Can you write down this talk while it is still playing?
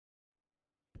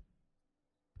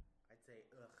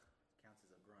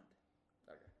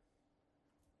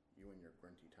and your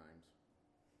grunty times.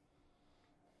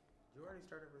 Did you already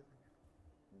start everything?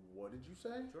 What did you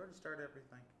say? Did you already start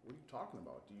everything? What are you talking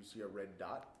about? Do you see a red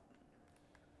dot?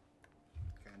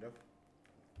 Kind of.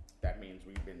 That means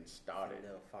we've been started.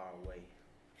 A little far away.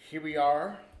 Here we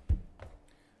are,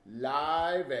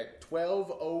 live at 12:07.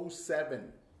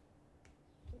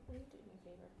 Will you do me a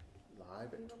favor?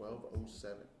 Live at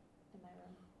 12:07. In my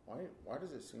room. Why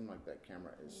does it seem like that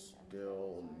camera is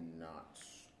still not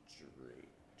straight?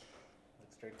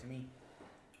 Look straight to me.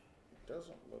 It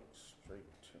doesn't look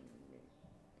straight to me.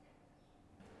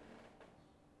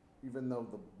 Even though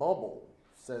the bubble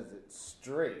says it's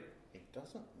straight, it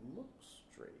doesn't look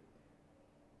straight.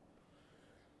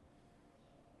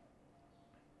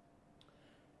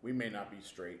 We may not be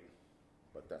straight,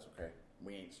 but that's okay.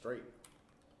 We ain't straight.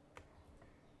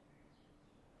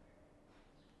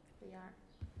 We aren't.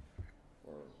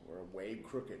 We're way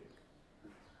crooked.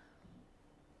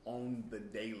 On the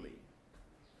daily.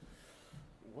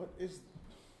 What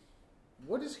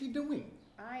is he doing?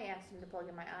 I asked him to plug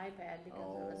in my iPad because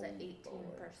it was at 18%.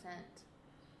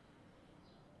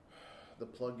 The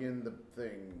plug in the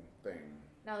thing.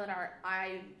 Now that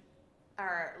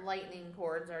our lightning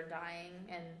cords are dying,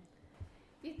 and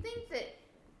you think that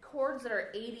cords that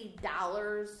are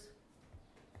 $80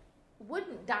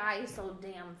 wouldn't die so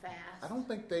damn fast. I don't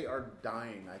think they are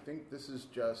dying. I think this is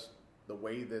just the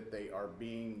way that they are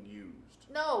being used.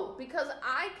 No, because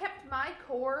I kept my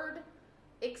cord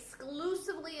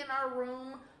exclusively in our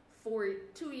room for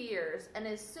 2 years, and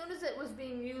as soon as it was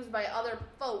being used by other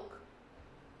folk,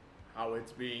 How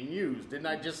it's being used. Didn't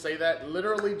I just say that?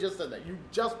 Literally just said that. You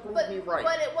just proved me right.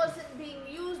 But it wasn't being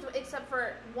used except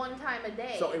for one time a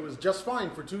day. So it was just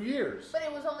fine for 2 years. But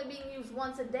it was only being used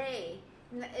once a day.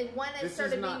 And when it This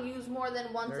started is not- being used more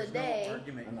than once There's a day. no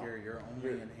argument No. here. You're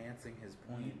only enhancing his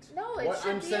point. No, it What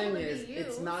should I'm be saying able to is be used.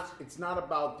 it's not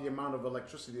about the amount of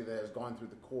electricity that has gone through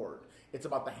the cord. It's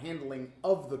about the handling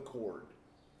of the cord.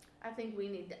 I think we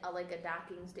need like a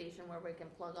docking station where we can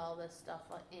plug all this stuff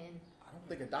in. I don't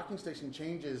think a docking station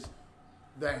changes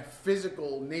the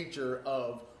physical nature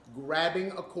of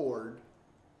grabbing a cord,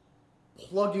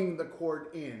 plugging the cord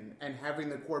in, and having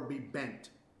the cord be bent.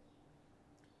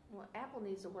 Well, Apple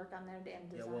needs to work on their damn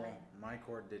Yeah, design. well, my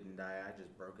cord didn't die. I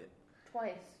just broke it.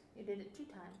 Twice. You did it 2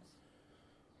 times.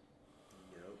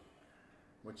 Yup.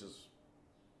 Which is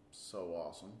so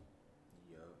awesome.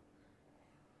 Yup.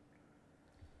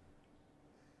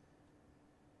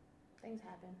 Things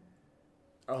happen.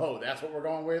 Oh, that's what we're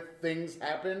going with? Things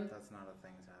happen? That's not a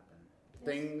things happen. Yes.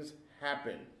 Things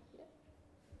happen. Yep.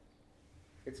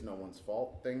 It's no one's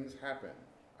fault. Things happen.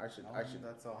 That's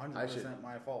 100%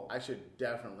 my fault. I should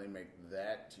definitely make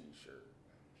that t-shirt.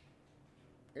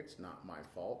 It's not my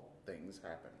fault. Things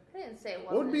happen. I didn't say it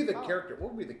wasn't What would be his the fault. character?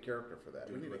 What would be the character for that?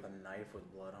 Dude with a knife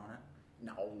with blood on it.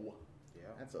 No. Yeah.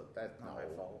 That's not my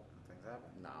fault. Things happen.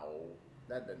 No.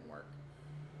 That didn't work.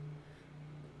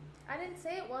 I didn't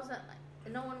say it wasn't.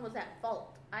 No one was at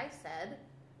fault. I said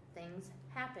things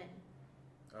happen.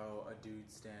 Oh, a dude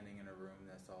standing in a room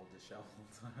that's all disheveled.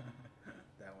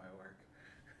 That might work.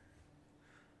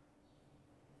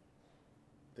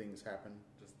 Things happen.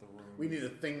 Just the room. We need a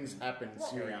things happen Well,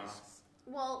 series. chaos.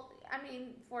 Well, I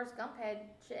mean, Forrest Gump had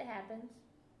shit happens.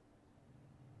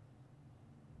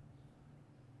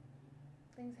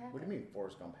 Things happen. What do you mean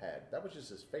Forrest Gump had? That was just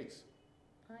his face.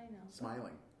 I know.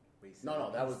 Smiling. We said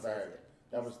No, that he was says the it.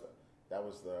 that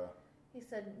was the He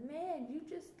said, "Man, you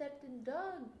just stepped in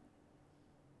dog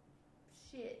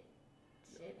shit.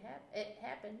 It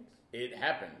happens. it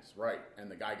happens, right.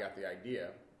 And the guy got the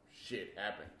idea. Shit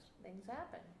happens. Things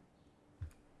happen."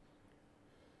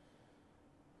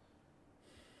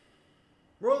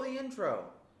 Roll the intro.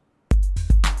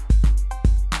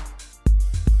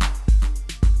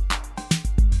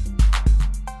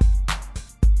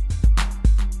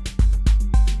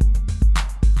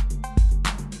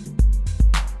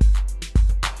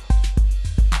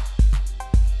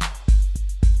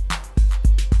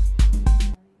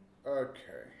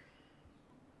 Okay.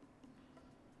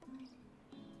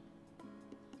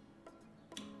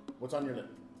 What's on your list?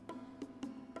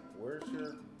 Where's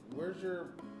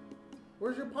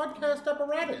your podcast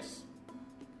apparatus?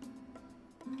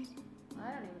 I don't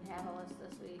even have a list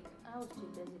this week. I was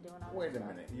too busy doing all Wait a this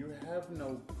stuff. minute. You have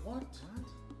no what?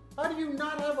 How do you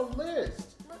not have a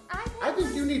list? Look, I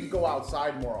think you need to go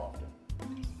outside more often.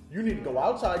 You need to go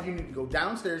outside, you need to go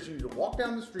downstairs, you need to walk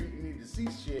down the street, you need to see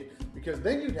shit, because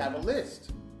then you'd have a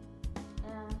list.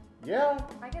 Yeah,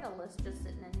 I get a list just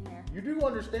sitting in here. you do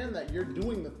understand that you're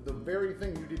doing the very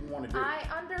thing you didn't want to do. I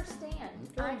understand.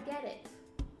 Okay. I get it.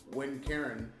 When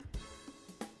Karen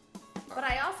But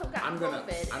I also got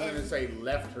COVID. I'm gonna say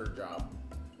left her job.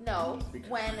 No,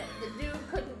 when the dude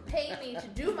couldn't pay me to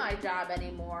do my job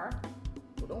anymore.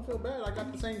 Well, don't feel bad. I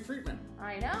got the same treatment.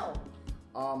 I know.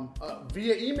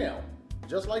 Via email,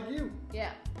 just like you.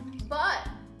 Yeah, but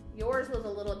yours was a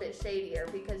little bit shadier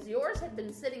because yours had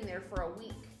been sitting there for a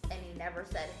week and he never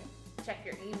said, check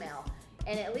your email.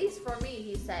 And at least for me,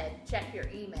 he said, check your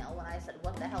email when I said,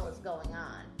 what the hell is going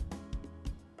on?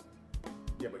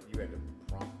 Yeah, but you had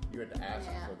to ask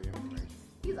him for the information.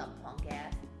 He's a punk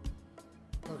ass.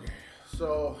 Okay,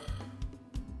 so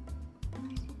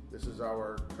this is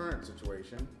our current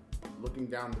situation. Looking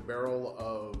down the barrel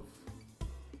of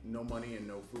no money and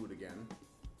no food again.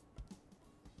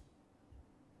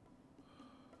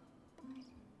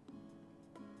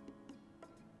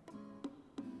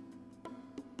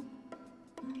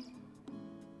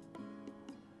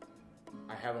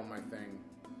 I have on my thing,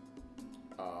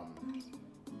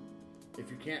 if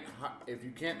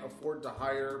you can't afford to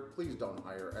hire, please don't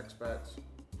hire expats.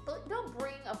 But don't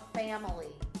bring a family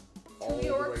All to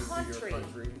your the way country. to your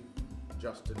country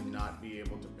just to not be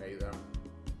able to pay them.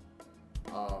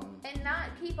 And not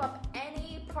keep up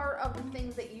any part of the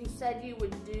things that you said you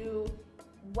would do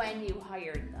when you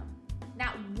hired them.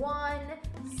 Not one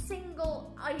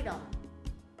single item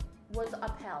was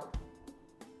upheld.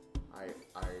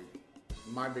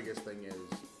 My biggest thing is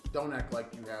don't act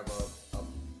like you have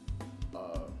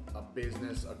a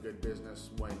business, a good business,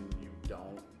 when you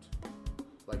don't.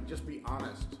 Like, just be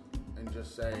honest and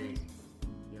just say,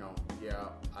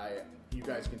 you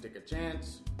guys can take a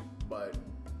chance, but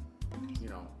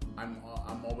I'm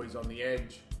always on the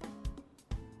edge.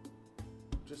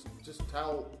 Just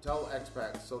tell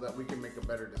expats so that we can make a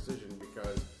better decision,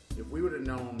 because if we would have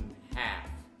known half,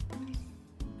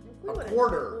 a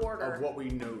quarter of what we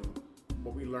knew,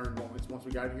 what we learned once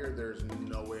we got here, there's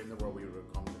no way in the world we would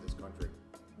have come to this country.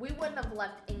 We wouldn't have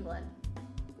left England.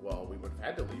 Well, we would have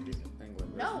had to leave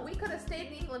England. No, we could have stayed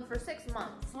in England for 6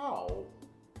 months. How?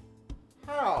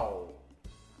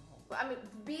 I mean,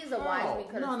 visa-wise, we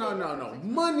could have No.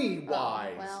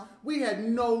 Money-wise. Oh, well. We had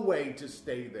no way to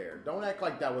stay there. Don't act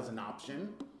like that was an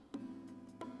option.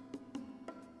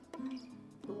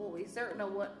 Well, we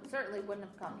certainly wouldn't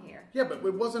have come here. Yeah, but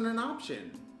it wasn't an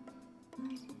option.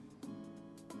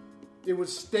 It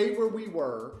was stay where we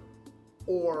were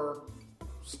or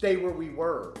stay where we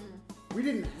were. We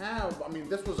didn't have,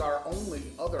 this was our only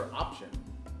other option.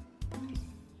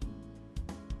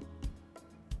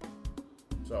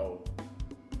 So,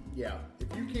 yeah,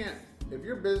 if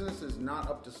your business is not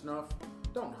up to snuff,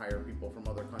 don't hire people from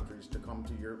other countries to come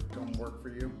work for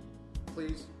you,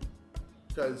 please,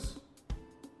 because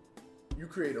you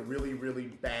create a really, really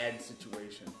bad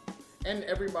situation. And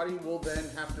everybody will then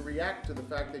have to react to the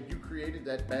fact that you created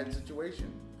that bad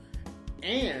situation.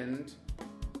 And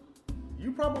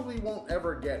you probably won't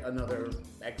ever get another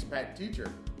expat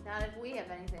teacher. Not if we have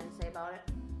anything to say about it.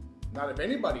 Not if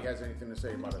anybody has anything to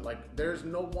say about it. Like, there's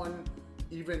no one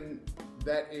even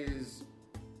that is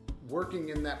working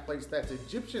in that place that's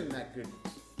Egyptian that could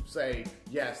say,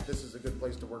 yes, this is a good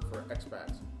place to work for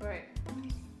expats. Right.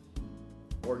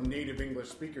 Or native English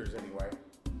speakers anyway.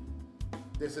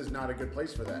 This is not a good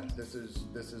place for that. This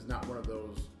is not one of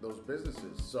those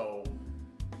businesses. So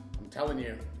I'm telling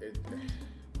you,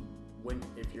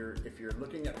 if you're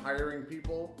looking at hiring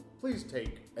people, please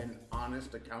take an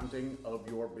honest accounting of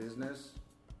your business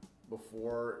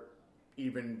before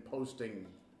even posting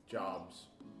jobs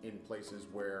in places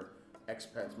where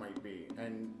expats might be,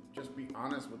 and just be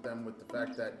honest with them with the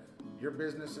fact that your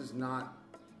business is not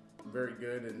very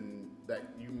good and that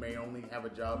you may only have a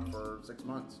job for 6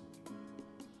 months.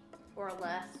 Or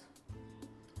less.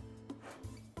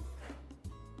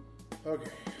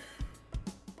 Okay.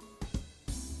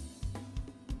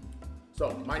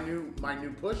 So my new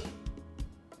push: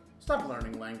 stop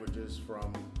learning languages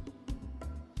from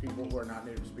people who are not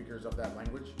native speakers of that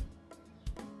language.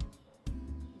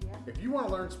 Yeah. If you want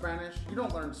to learn Spanish, you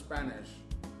don't learn Spanish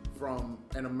from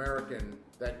an American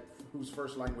whose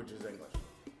first language is English.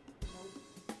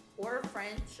 Or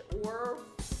French, or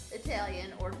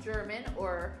Italian, or German,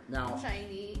 or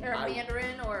Chinese, or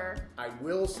Mandarin, or... I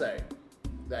will say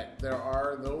that there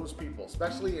are those people,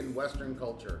 especially in Western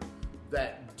culture,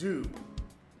 that do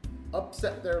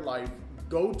upset their life,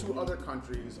 go to other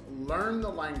countries, learn the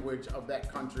language of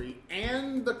that country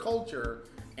and the culture,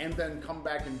 and then come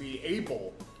back and be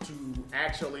able to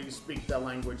actually speak the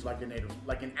language like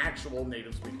an actual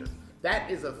native speaker. That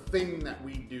is a thing that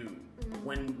we do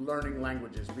when learning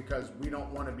languages, because we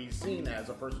don't want to be seen as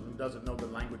a person who doesn't know the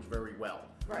language very well.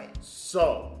 Right.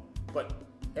 So, but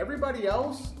everybody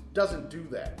else doesn't do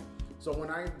that. So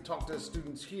when I talk to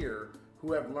students here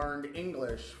who have learned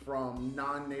English from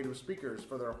non-native speakers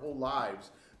for their whole lives,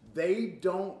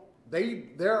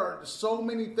 there are so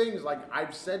many things like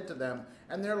I've said to them,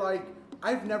 and they're like,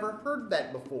 I've never heard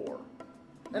that before.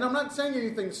 And I'm not saying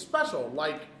anything special,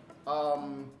 like,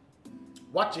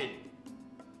 watch it.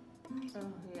 Oh,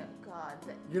 yeah, God.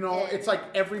 You know, it's like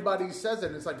everybody says it.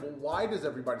 And it's like, well, why does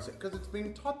everybody say it? Because it's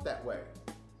being taught that way.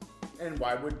 And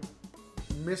why would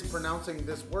mispronouncing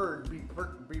this word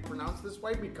be pronounced this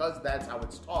way? Because that's how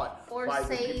it's taught. Or by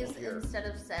the says people here. instead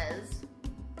of says.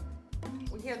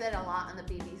 We hear that a lot on the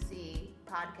BBC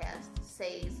podcast.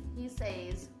 Says. He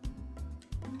says.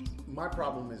 My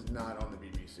problem is not on the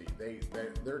BBC.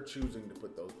 They're choosing to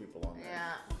put those people on there.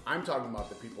 Yeah. I'm talking about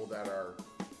the people that are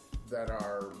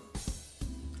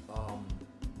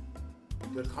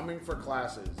they're coming for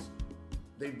classes.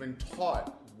 They've been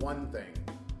taught one thing,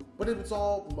 but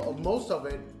most of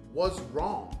it was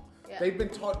wrong. Yeah. They've been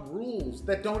taught rules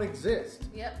that don't exist.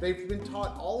 Yep. They've been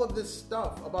taught all of this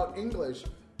stuff about English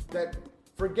that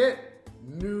forget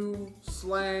new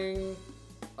slang,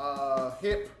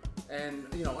 hip, and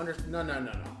no. I'm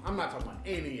not talking about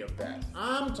any of that.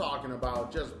 I'm talking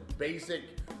about just basic,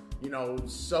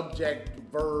 subject,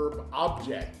 verb,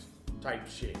 object type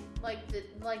shit. Like the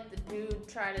dude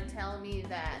tried to tell me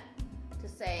that to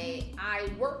say I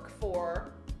work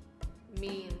for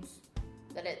means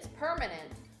that it's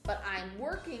permanent, but I'm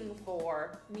working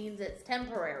for means it's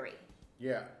temporary.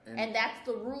 Yeah. And that's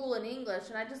the rule in English.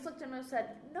 And I just looked at him and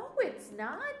said, no, it's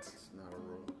not. It's not a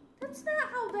rule. That's not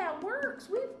how that works.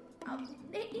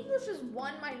 English is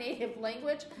one, my native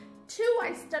language. Two,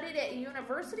 I studied at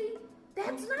university.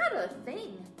 That's not a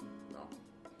thing. No.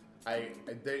 I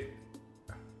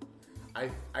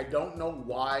don't know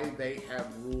why they have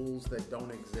rules that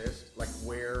don't exist, like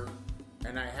where,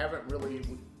 and I haven't really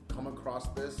come across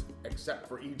this except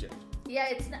for Egypt.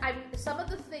 Yeah, some of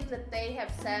the things that they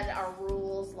have said are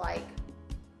rules like,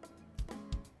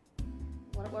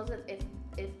 what was it?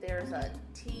 If there's a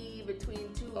T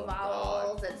between two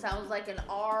vowels, it sounds like an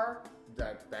R.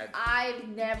 I've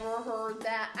never heard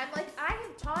that. I'm like, I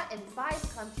have taught in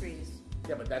 5 countries.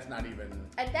 Yeah, but that's not even.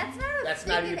 And that's not a That's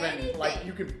thing not in even anything. like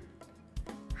you could.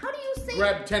 How do you say?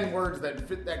 Grab 10 words that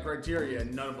fit that criteria,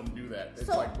 and none of them do that. It's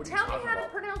so like, what are you tell me talking how about?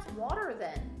 to pronounce water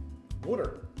then.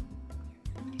 Water.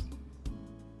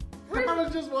 I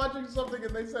was just watching something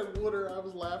and they said water. I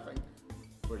was laughing.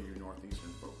 What are you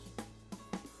northeastern folks?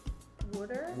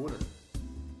 Water? Water.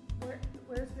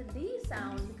 Where's the D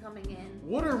sound coming in?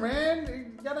 Water, man. You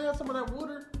gotta have some of that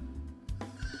water.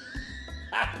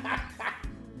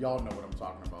 Y'all know what I'm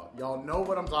talking about. Y'all know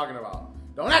what I'm talking about.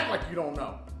 Don't act like you don't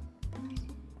know.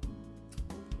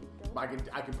 I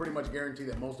can pretty much guarantee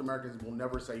that most Americans will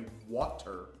never say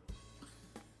water.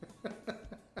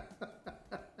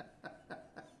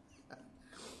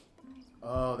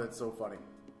 Oh, that's so funny.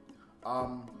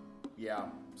 Yeah.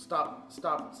 Stop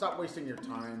wasting your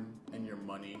time and your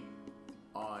money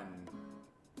on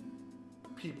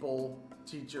people,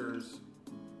 teachers,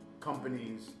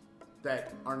 companies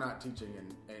that are not teaching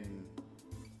in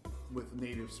with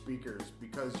native speakers,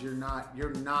 because you're not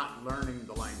learning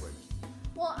the language.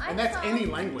 Well, And that's any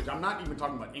language. I'm not even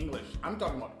talking about English. I'm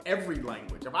talking about every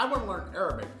language. If I want to learn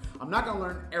Arabic, I'm not going to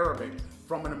learn Arabic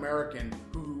from an American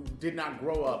who did not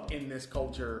grow up in this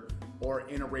culture or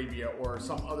in Arabia or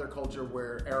some other culture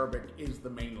where Arabic is the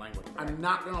main language. I'm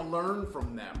not going to learn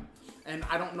from them. And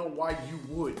I don't know why you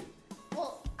would.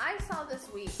 Well, I saw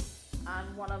this week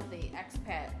on one of the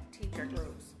expat teacher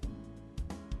groups.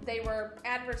 They were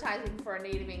advertising for a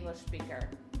native English speaker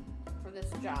for this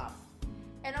job.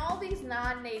 And all these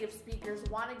non-native speakers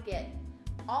want to get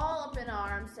all up in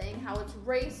arms saying how it's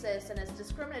racist and it's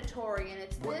discriminatory and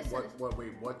it's this.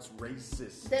 What's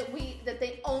racist? That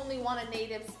they only want a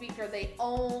native speaker. Okay,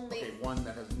 one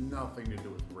that has nothing to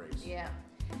do with race. Yeah.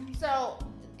 So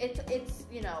it's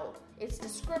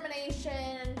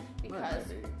discrimination because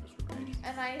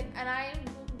Discrimination. and I'm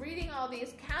reading all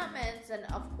these comments, and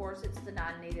of course it's the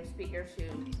non-native speakers who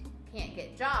can't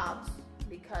get jobs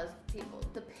because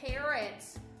the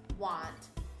parents want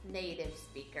native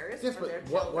speakers Yes, for but their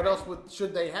children. what else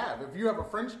should they have? If you have a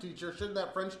French teacher, should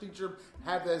that French teacher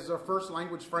have as their first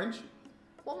language French?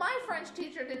 Well, my French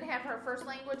teacher didn't have her first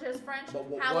language as French. But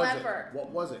what However,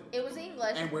 was it? it was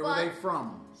English. And where were they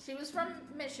from? She was from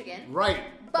Michigan. Right.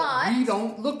 But we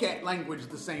don't look at language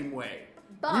the same way.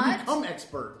 We But become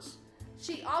experts.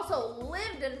 she also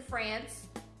lived in France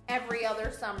every other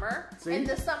summer. See? And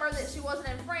the summer that she wasn't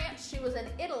in France, she was in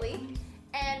Italy.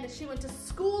 And she went to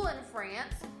school in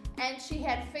France. And she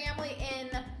had family in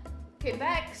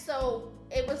Quebec. So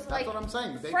it was That's what I'm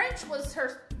saying.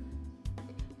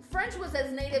 French was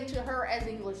as native to her as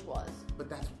English was. But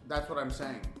that's what I'm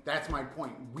saying. That's my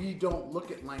point. We don't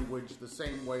look at language the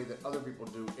same way that other people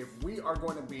do. If we are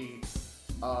going to be,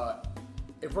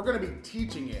 if we're going to be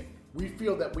teaching it, we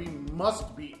feel that we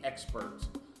must be experts.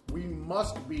 We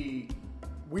must be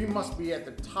at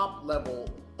the top level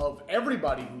of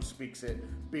everybody who speaks it,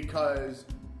 because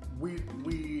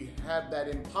we have that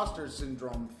imposter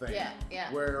syndrome thing,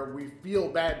 where we feel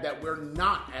bad that we're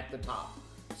not at the top.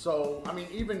 So, I mean,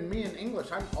 even me in English,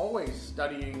 I'm always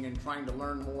studying and trying to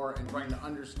learn more and trying to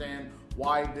understand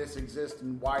why this exists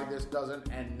and why this doesn't.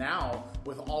 And now,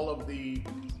 with all of the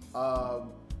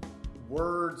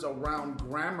words around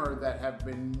grammar that have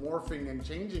been morphing and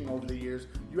changing over the years,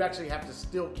 you actually have to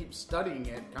still keep studying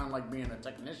it, kind of like being a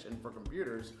technician for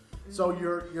computers. So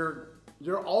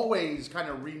you're always kind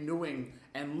of renewing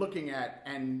and looking at,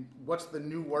 and what's the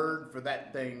new word for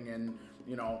that thing, and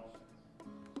you know,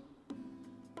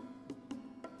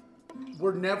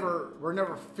 we're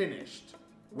never finished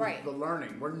with the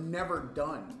learning. We're never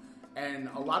done. And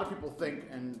a lot of people think,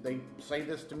 and they say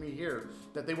this to me here,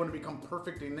 that they want to become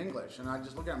perfect in English. And I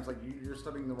just look at them, it's like, you're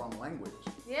studying the wrong language.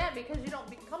 Yeah, because you don't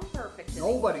become perfect.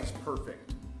 Nobody's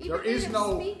perfect. Even there is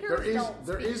no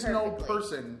perfectly.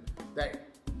 person that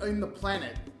in the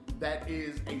planet that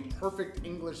is a perfect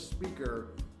English speaker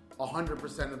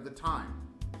 100% of the time.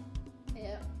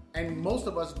 Yeah. And most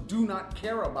of us do not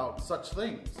care about such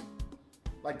things.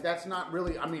 Like, that's not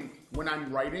really, I mean, when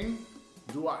I'm writing,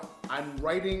 I'm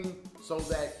writing so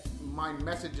that my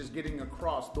message is getting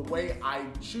across the way I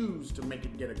choose to make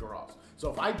it get across.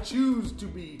 So if I choose to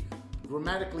be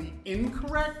grammatically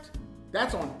incorrect,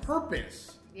 that's on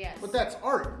purpose. Yes. But that's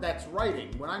art. That's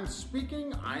writing. When I'm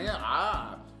speaking,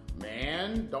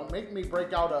 man, don't make me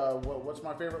break out what's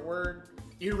my favorite word?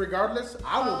 Irregardless.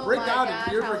 I will break out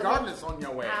in irregardless on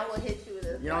your way. I will hit you with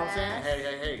a You know what I'm saying?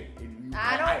 Hey.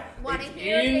 I don't want to it's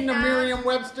hear in the the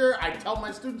Merriam-Webster. I tell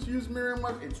my students to use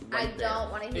Merriam-Webster. It's right there. I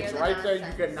don't want to hear It's the right there.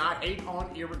 nonsense. You cannot hate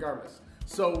on irregardless.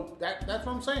 So that's what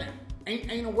I'm saying.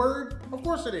 Ain't a word? Of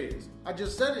course it is. I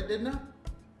just said it, didn't I?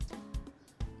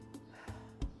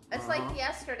 It's like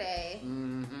yesterday.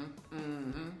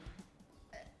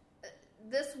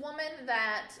 This woman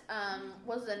that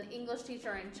was an English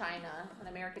teacher in China, an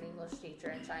American English teacher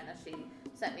in China, she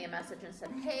sent me a message and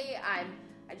said, "Hey, I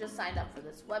just signed up for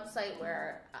this website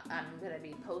where I'm going to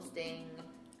be posting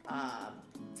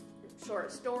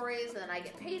short stories, and I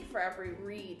get paid for every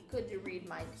read. Could you read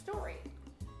my story?"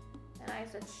 And I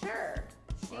said, "Sure."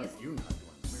 Why are you not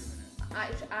doing this? I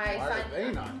Why are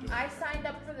they not doing I this? signed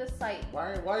up for this site.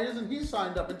 Why isn't he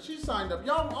signed up and she signed up?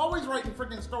 Y'all always writing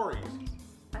freaking stories.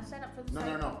 I signed up for the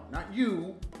site. No. Not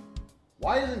you.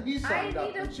 Why isn't he signed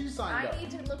up and she signed up? I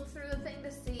need to look through the thing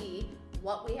to see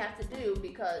what we have to do,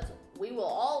 because we will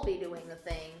all be doing the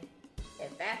thing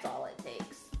if that's all it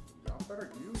takes.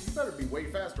 You better be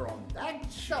way faster on that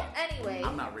shit. So anyway,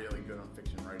 I'm not really good on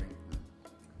fiction writing.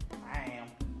 I am.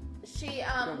 she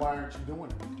Then why aren't you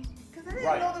doing it? Because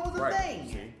I didn't know there was a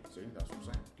thing. See, that's what I'm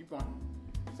saying. Keep going.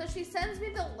 So she sends me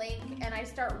the link, and I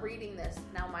start reading this.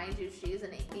 Now, mind you, she's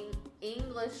an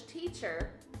English teacher,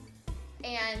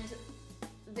 and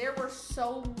there were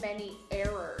so many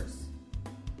errors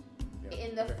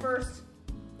in the first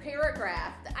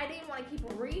paragraph that I didn't want to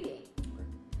keep reading.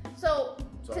 So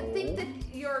to think that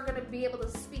you're going to be able to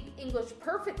speak English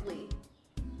perfectly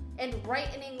and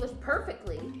write in English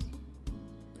perfectly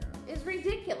is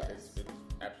ridiculous. It's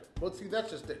absolutely. Well, see,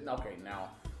 that's just it. Okay,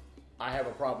 now I have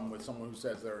a problem with someone who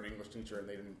says they're an English teacher and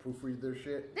they didn't proofread their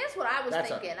shit. That's what I was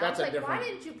thinking. I was like, why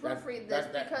didn't you proofread this?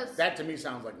 Because that to me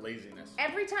sounds like laziness.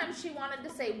 every time she wanted to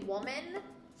say woman,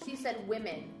 she said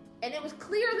women. And it was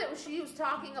clear that she was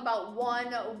talking about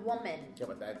one woman. Yeah,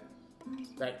 but that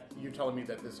you're telling me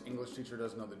that this English teacher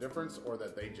doesn't know the difference, or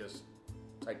that they just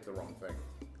typed the wrong thing?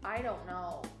 I don't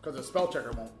know. Because a spell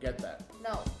checker won't get that.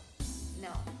 No.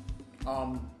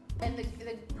 And the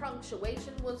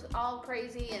punctuation was all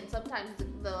crazy, and sometimes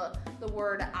the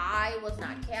word I was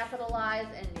not capitalized,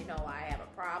 and you know I have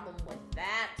a problem with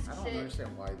that I don't shit.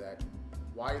 understand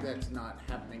why that's not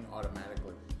happening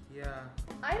automatically. Yeah.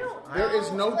 I don't know. There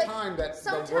is no like, time that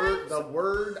sometimes the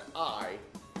word I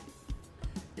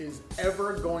is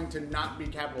ever going to not be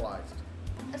capitalized.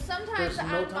 Sometimes There's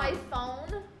no on my time.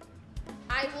 phone,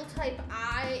 I will type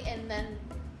I and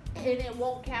it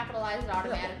won't capitalize it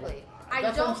automatically. I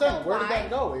That's don't what I'm saying. know Where why. did that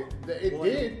go? It Well,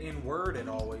 did. In Word, it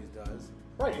always does.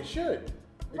 Right, it should.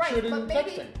 It Right, should but in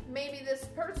maybe texting. this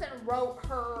person wrote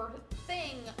her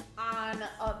thing on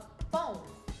a phone.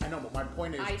 I know, but my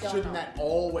point is, I don't shouldn't know. that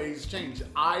always change?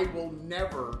 I will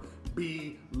never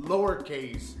be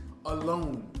lowercase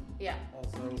alone. Yeah.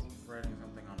 Also, writing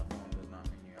something on a phone does not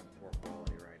mean you have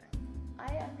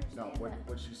understand No, that.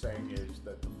 what she's saying is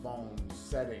that the phone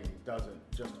setting doesn't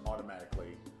just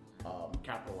automatically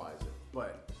capitalize it,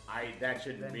 but that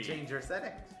shouldn't Then be. change your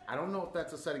settings. I don't know if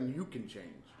that's a setting you can change.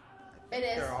 It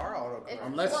is. There are autocorrect.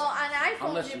 Unless- well, on iPhones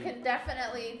unless you you- can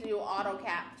definitely do auto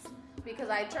caps because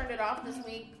I turned it off this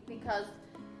week because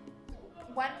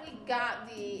when we got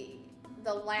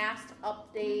the last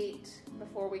update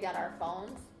before we got our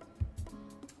phones,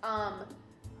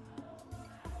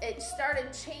 it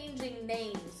started changing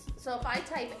names. So if I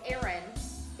type Aaron,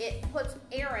 it puts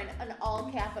Aaron in all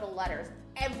capital letters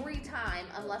every time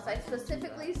unless I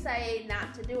specifically say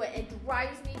not to do it. It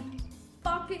drives me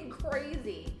fucking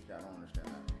crazy. Yeah, I don't understand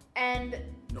that. And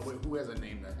No, wait, who has a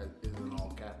name that is in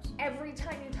all caps? every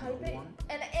time you type it, One.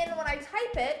 and when I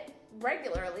type it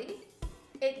regularly,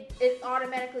 it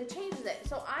automatically changes it.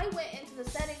 So I went into the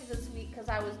settings this week because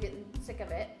I was getting sick of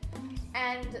it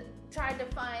and tried to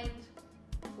find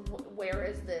where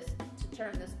is this to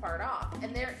turn this part off.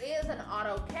 And there is an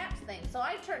auto caps thing. So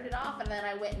I turned it off and then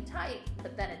I went and typed,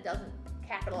 but then it doesn't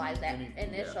capitalize that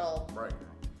initial. Yeah, right.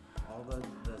 All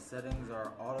the settings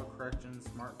are auto correction,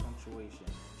 smart punctuation,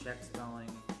 check spelling,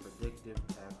 predictive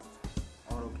text,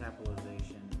 auto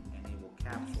capitalization, enable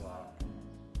caps lock,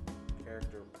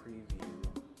 character preview,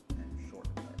 and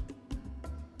shortcut.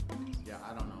 Yeah,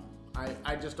 I don't know.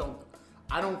 I just don't.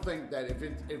 I don't think that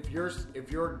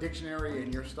if your dictionary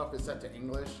and your stuff is set to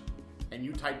English, and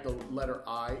you type the letter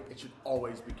I, it should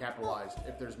always be capitalized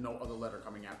if there's no other letter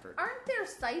coming after it. Aren't there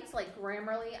sites like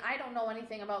Grammarly? I don't know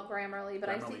anything about Grammarly, but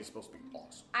Grammarly I is see supposed to be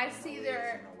awesome. I see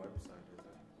their Isn't a website, is it?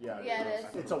 Yeah, Yeah, it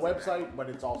is. It's a website, but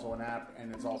it's also an app,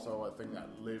 and it's also a thing that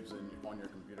lives on your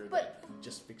computer But- that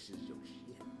just fixes your shit.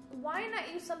 why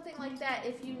not use something like that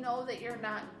if you know that you're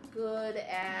not good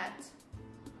at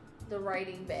the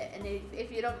writing bit, and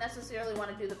if you don't necessarily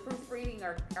want to do the proofreading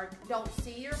or don't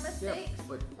see your mistakes,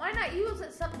 but- why not use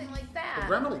it something like But that?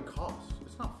 Grammarly costs.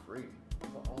 It's not free.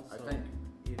 But also, I think.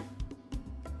 if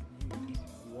you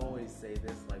always say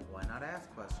this, like, why not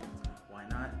ask questions? Why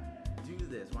not do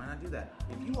this? Why not do that?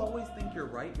 If you always think you're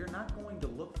right, you're not going to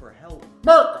look for help.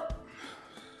 America!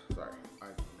 Sorry, I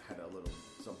had a little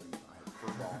something. I had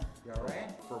furball. You all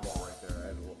right? Furball right there. I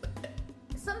had a little bit.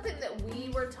 Something that we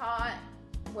were taught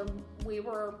when we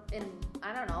were in,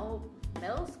 I don't know,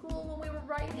 middle school when we were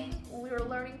writing, when we were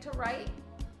learning to write,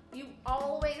 you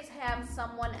always have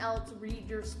someone else read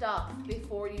your stuff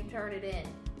before you turn it in.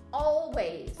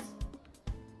 Always.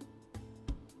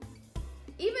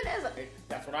 Even as a Hey,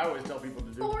 that's what I always tell people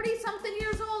to do. 40-something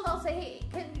years old, I'll say, hey,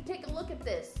 can you take a look at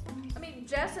this? I mean,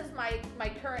 Jess is my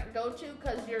current go-to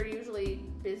because you're usually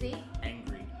busy.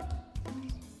 Angry,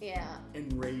 Yeah,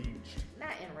 enraged.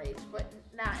 not enraged, but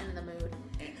not in the mood.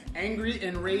 Angry,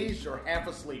 enraged, or half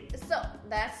asleep. So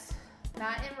that's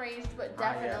not enraged, but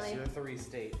Ah, definitely. yes, your 3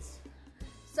 states.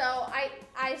 So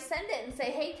I send it and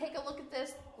say, hey, take a look at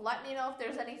this. Let me know if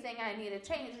there's anything I need to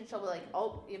change. And she'll be like,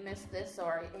 oh, you missed this,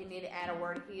 or you need to add a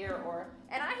word here,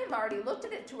 and I have already looked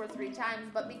at it 2 or 3 times,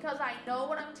 but because I know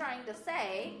what I'm trying to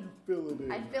say, Fill it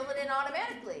in. I fill it in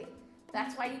automatically.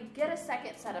 That's why you get a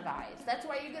second set of eyes. That's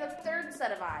why you get a third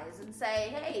set of eyes and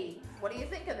say, hey, what do you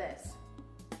think of this?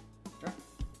 Yeah.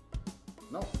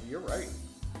 No, you're right.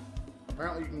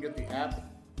 Apparently, you can get the app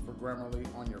for Grammarly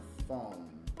on your phone.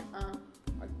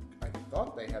 I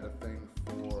thought they had a thing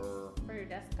for. For your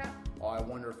desktop? Oh, I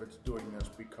wonder if it's doing this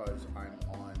because I'm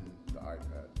on the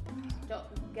iPad.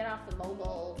 Don't get off the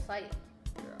mobile site.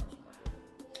 Yeah.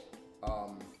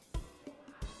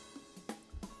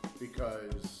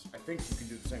 Because I think you can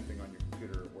do the same thing on your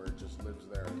computer where it just lives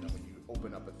there, and then when you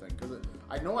open up a thing, because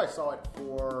I know I saw it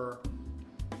for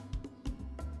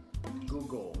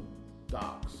Google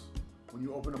Docs. When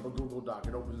you open up a Google Doc,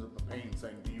 it opens up a pane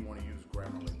saying, "Do you want to use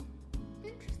Grammarly?"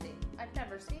 Interesting. I've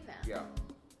never seen that. Yeah.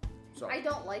 So I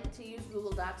don't like to use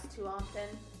Google Docs too often.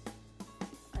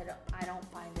 I don't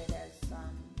find it as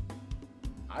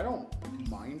I don't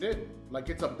mind it. Like,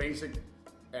 it's a basic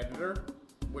editor,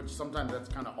 which sometimes that's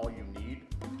kind of all you need.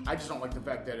 I just don't like the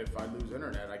fact that if I lose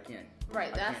internet, I can't.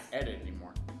 Right, I can't that's- edit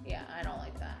anymore. yeah, I don't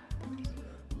like that.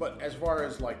 But as far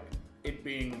as like it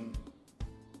being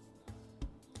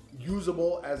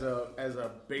usable as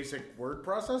a basic word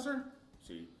processor,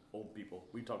 see, old people,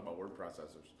 we talk about word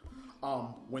processors.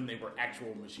 When they were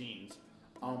actual machines,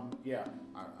 yeah,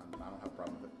 I don't have a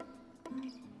problem with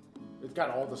it. It's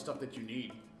got all the stuff that you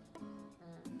need.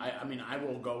 I mean, I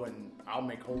will go and I'll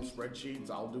make whole spreadsheets.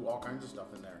 I'll do all kinds of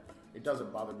stuff in there. It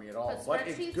doesn't bother me at all. But But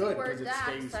it's spreadsheets good and Word because it docs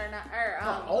stays. are not,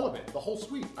 No, all of it, the whole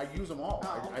suite. I use them all.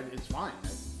 Oh. It's fine.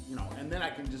 And then I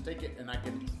can just take it and I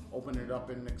can open it up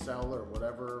in Excel or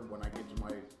whatever when I get to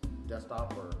my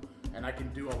desktop, or And I can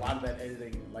do a lot of that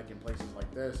editing, like in places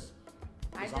like this,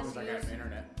 as long as I got an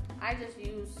internet. I just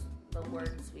use the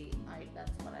Word Suite.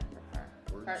 That's what I prefer.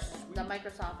 Word Suite? The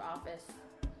Microsoft Office.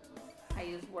 I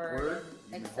use Word, Word?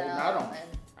 and You Excel, holding out on me. and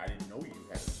I didn't know you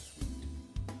had a suite.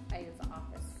 I use the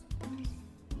Office.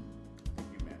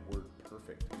 You meant Word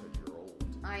Perfect because you're old.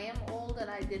 I am old, and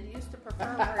I did used to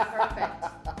prefer Word Perfect.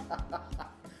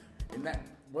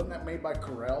 Wasn't that made by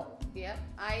Corel? Yep,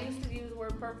 I used to use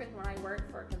Word Perfect when I worked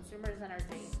for Consumers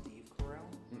Energy. Steve Carell?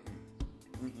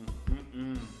 I think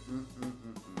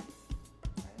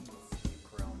Steve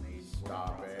Carell made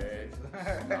Stop word it.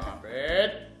 processors. Stop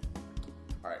it.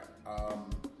 Alright,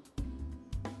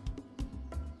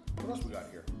 what else we got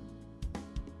here?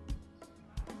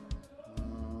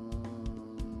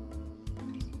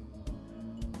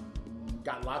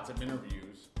 Got lots of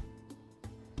interviews.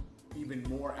 Even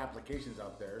more applications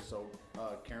out there. So,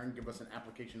 Karen, give us an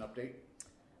application update.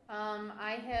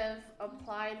 I have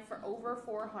applied for over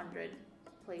 400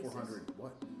 places. 400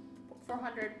 what?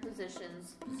 400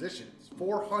 positions Positions.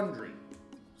 400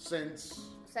 since,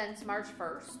 since March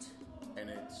 1st. and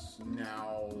it's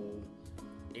now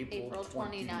April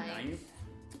 29th.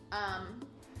 29th.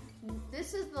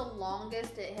 This is the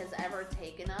longest it has ever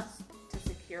taken us to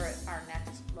secure our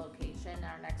next location,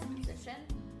 our next position.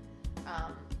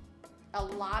 A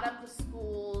lot of the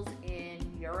schools in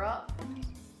Europe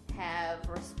have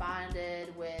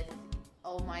responded with,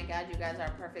 "Oh my God, you guys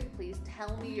are perfect. Please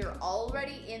tell me you're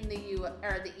already in the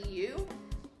EU."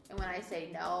 And when I say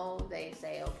no, they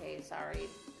say, "Okay, sorry.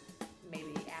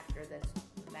 Maybe after this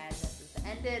madness is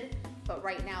ended, but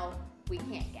right now we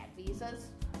can't get visas."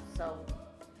 So,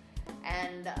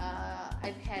 and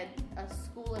I've had a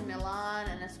school in Milan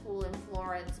and a school in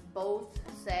Florence both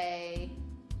say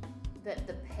that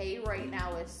the pay right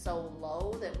now is so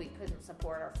low that we couldn't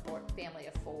support our family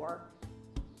of 4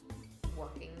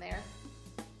 working there.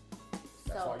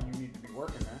 That's why you need to be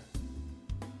working there.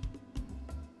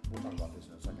 We'll talk about this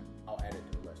in a second. I'll add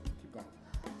it to the list. Keep going.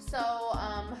 So,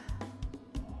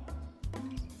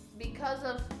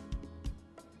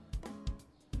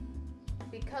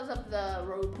 because of the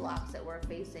roadblocks that we're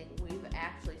facing, we've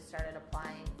actually started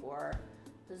applying for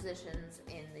positions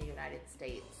in the United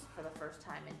States for the first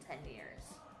time in 10 years.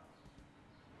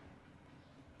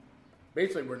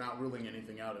 Basically, we're not ruling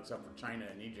anything out except for China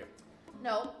and Egypt.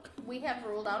 No, we have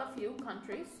ruled out a few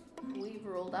countries. We've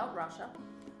ruled out Russia.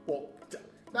 Well,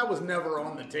 that was never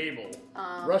on the table.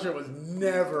 Russia was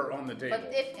never on the table. But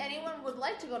if anyone would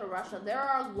like to go to Russia, there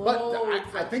are But loads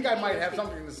I of think I might English have teaching-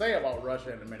 something to say about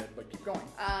Russia in a minute, but keep going.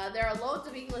 There are loads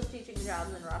of English teaching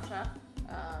jobs in Russia.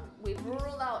 We've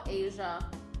ruled out Asia.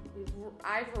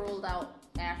 I've ruled out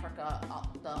Africa,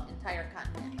 the entire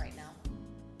continent right now.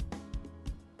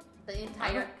 The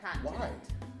entire continent. Why?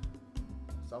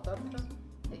 South Africa?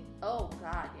 Oh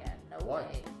God, yeah, no Why?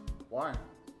 way. Why?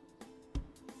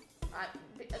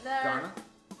 They're- Ghana?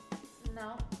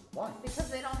 No, Why? because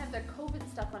they don't have their COVID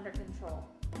stuff under control.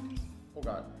 Oh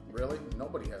God, really?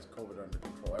 Nobody has COVID under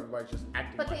control. Everybody's just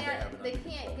acting But like they have it they under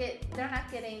can't control. they're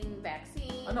not getting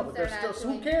vaccines. I know, but they're not still. Who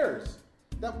doing- cares?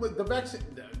 That with the vaccine.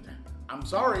 I'm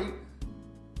sorry.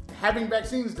 Having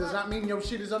vaccines does not mean your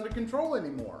shit is under control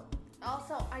anymore.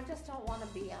 Also, I just don't want to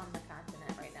be on the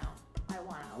continent right now. I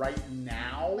want out. Right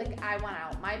now. Like I want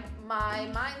out. My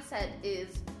mindset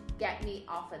is get me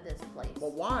off of this place.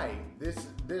 But why? This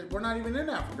we're not even in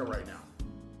Africa right now.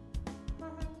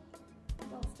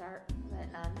 Don't start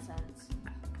that nonsense.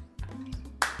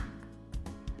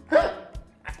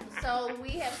 So we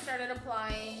have started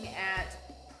applying at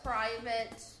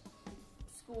private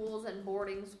schools and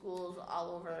boarding schools all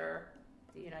over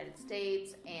the United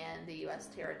States and the U.S.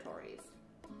 territories.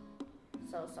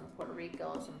 So some Puerto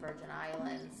Rico, some Virgin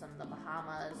Islands, some of the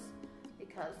Bahamas,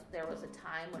 because there was a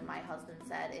time when my husband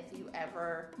said, if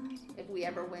we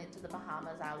ever went to the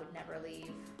Bahamas, I would never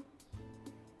leave.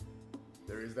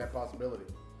 There is that possibility.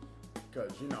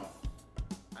 Because,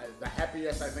 the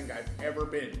happiest I think I've ever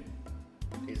been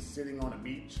is sitting on a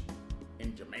beach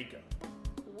in Jamaica.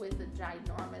 With a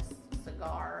ginormous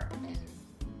cigar and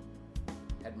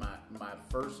Had my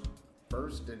first. Do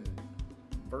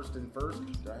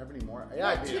I have any more? Yeah,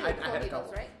 I did. two I had a Cohibas,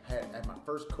 couple. right? I had my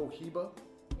first Cohiba,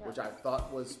 Yeah. which I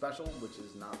thought was special, which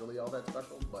is not really all that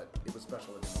special, but it was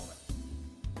special in the moment.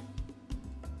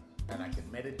 And I could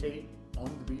meditate on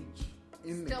the beach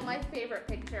in still the my heat. favorite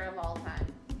picture of all time.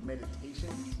 Meditation.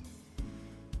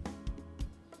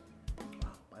 Wow,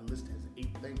 my list has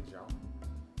 8 things, y'all.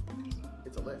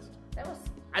 It's a list. That was,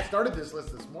 I started this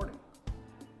list this morning.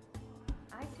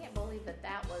 I can't believe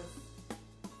that was,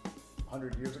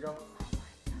 100 years ago. oh my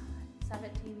God,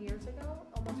 17 years ago?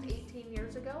 Almost 18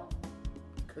 years ago?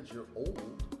 Because you're old.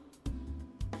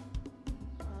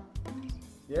 Oh.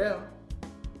 Yeah.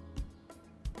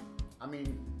 I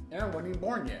mean, Aaron wasn't even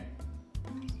born yet.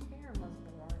 Aaron was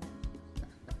born.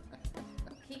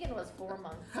 Keegan was 4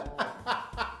 months old.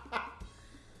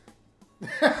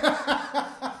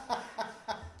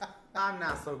 I'm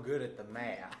not so good at the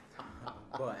math,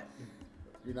 but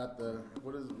You're not the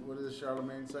what does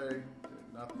Charlemagne say?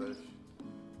 Not the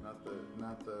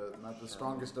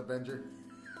strongest Avenger.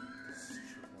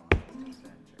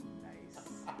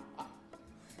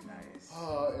 Nice.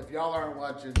 If y'all aren't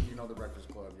watching, The Breakfast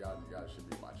Club, y'all should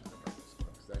be watching The Breakfast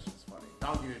Club because that shit's funny.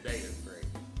 Donkey Today is great.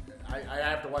 I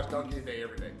have to watch Donkey Today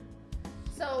every day.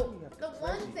 So, the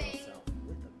one thing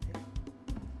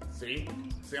See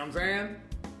what I'm saying?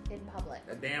 in public.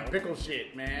 That damn pickle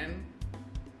shit, man.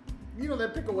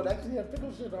 That pickle would actually have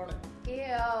pickle shit on it.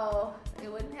 Ew.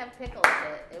 It wouldn't have pickle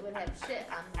shit. It would have shit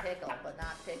on the pickle, but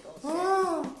not pickle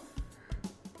shit.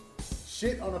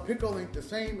 Shit on a pickle ain't the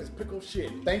same as pickle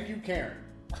shit. Thank you, Karen.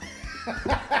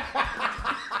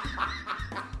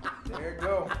 There you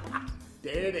go.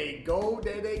 There they go.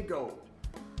 There they go.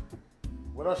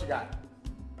 What else you got?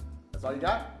 That's all you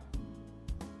got?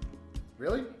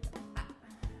 Really?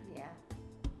 Yeah.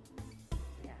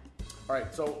 Yeah. All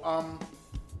right.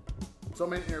 So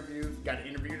many interviews. Got an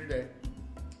interview today.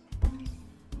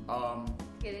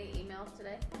 Get any emails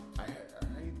today? I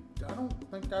don't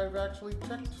think I've actually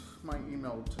checked my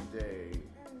email today.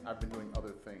 I've been doing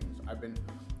other things. I've been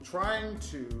trying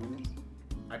to.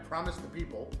 I promise the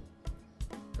people,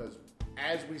 because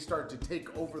as we start to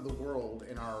take over the world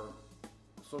in our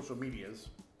social medias,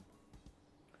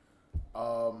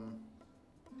 I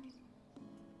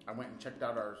went and checked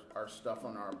out our stuff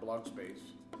on our blog space.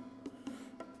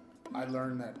 I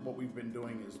learned that what we've been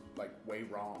doing is like way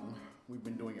wrong. We've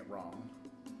been doing it wrong.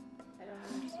 I don't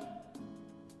understand.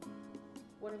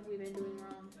 What have we been doing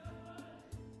wrong?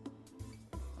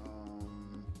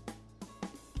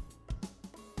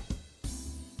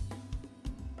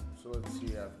 So let's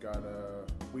see. I've got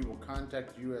we will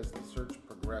contact you as the search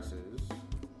progresses.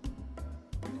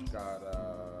 We've got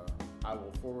I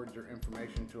will forward your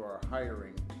information to our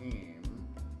hiring team.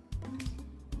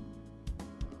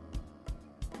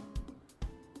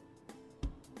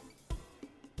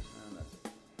 And that's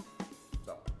it.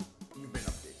 So you've been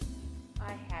updated.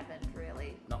 I haven't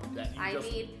really. No,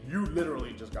 you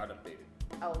literally just got updated.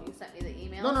 Oh, you sent me the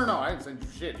email? No, I didn't send you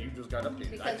shit. You just got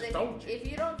updated. I Because just told you. if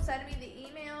you don't send me the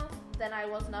emails, then I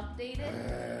wasn't updated.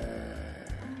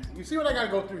 You see what I got to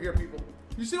go through here, people?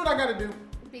 You see what I got to do?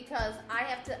 Because I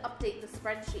have to update the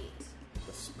spreadsheet.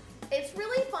 It's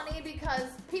really funny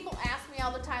because people ask me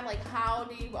all the time, like, how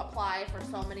do you apply for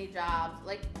so many jobs?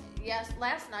 Like, yes,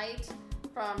 last night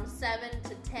from 7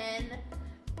 to 10,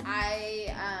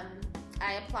 I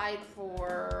applied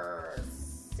for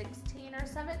 16 or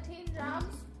 17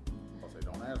 jobs. Well, say,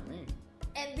 don't ask me.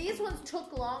 And these ones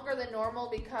took longer than normal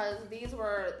because these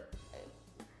were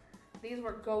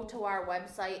go to our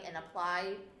website and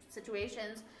apply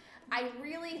situations. I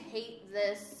really hate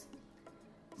this.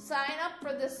 Sign up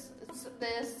for this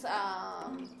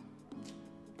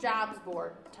jobs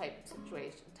board type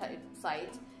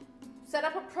site. Set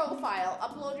up a profile,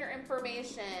 upload your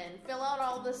information, fill out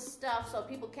all this stuff so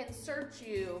people can search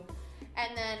you.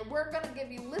 And then we're going to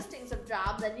give you listings of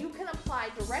jobs and you can apply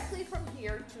directly from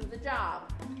here to the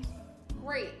job.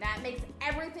 Great. That makes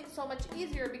everything so much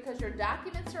easier because your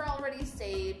documents are already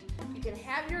saved. You can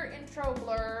have your intro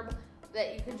blurb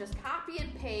that you can just copy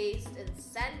and paste and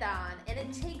send on. And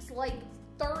it takes like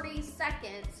 30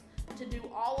 seconds to do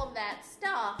all of that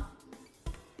stuff.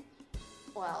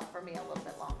 Well, for me a little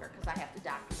bit longer because I have to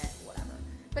document whatever.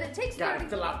 But it takes 30 Gotta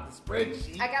fill out the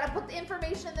spreadsheet. I gotta put the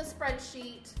information in the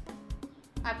spreadsheet.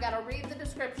 I've got to read the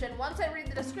description. Once I read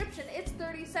the description, it's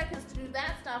 30 seconds to do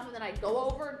that stuff, and then I go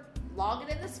over, log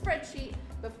it in the spreadsheet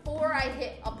before I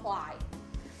hit apply.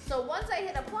 So once I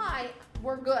hit apply,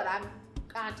 we're good. I'm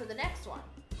on to the next one.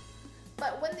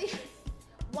 But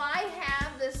why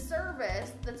have this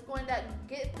service that's going to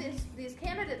get these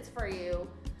candidates for you,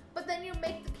 but then you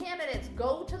make the candidates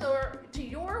go to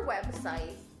your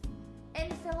website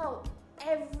and fill out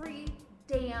every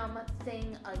damn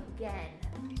thing again.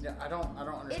 Yeah, I don't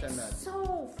understand that. It's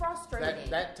so frustrating.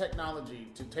 That technology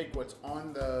to take what's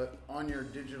on your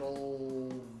digital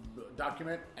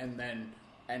document and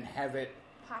have it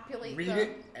populate read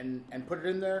it and put it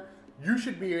in there. You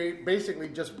should be basically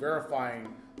just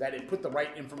verifying that it put the right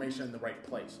information in the right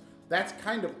place. That's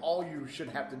kind of all you should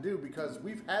have to do because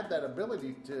we've had that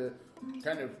ability to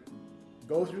kind of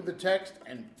go through the text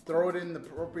and throw it in the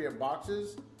appropriate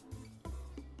boxes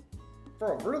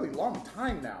for a really long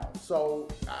time now. So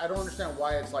I don't understand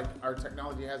why it's like our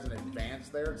technology hasn't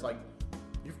advanced there. It's like,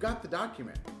 you've got the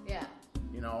document, Yeah.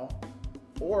 you know?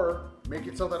 Or make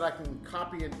it so that I can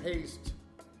copy and paste,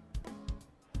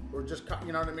 or just,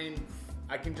 you know what I mean?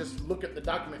 I can just look at the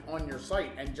document on your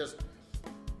site and just,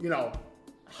 you know,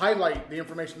 highlight the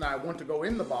information that I want to go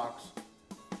in the box,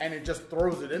 and it just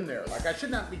throws it in there. Like, I should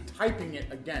not be typing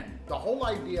it again. The whole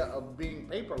idea of being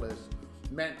paperless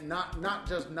meant not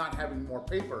just not having more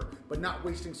paper, but not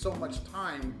wasting so much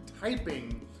time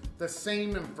typing the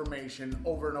same information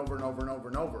over and over and over and over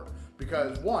and over.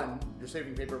 Because one, you're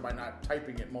saving paper by not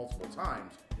typing it multiple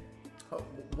times.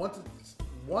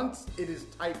 Once it is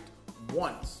typed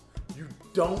once, you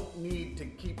don't need to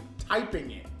keep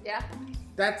typing it. Yeah.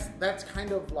 That's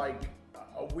kind of like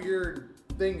a weird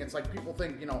thing. It's like people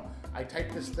think, you know, I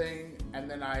type this thing and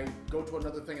then I go to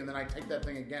another thing and then I type that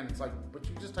thing again. It's like, but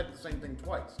you just type the same thing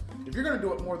twice. If you're going to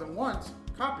do it more than once,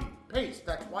 copy, paste.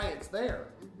 That's why it's there.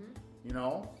 Mm-hmm. You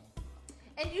know?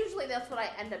 And usually that's what I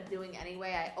end up doing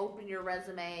anyway. I open your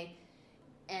resume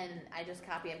and I just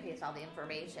copy and paste all the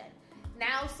information.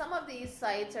 Now some of these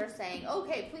sites are saying,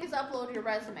 okay, please upload your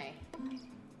resume.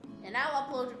 And now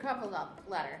upload your cover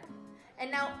letter. And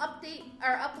now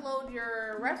upload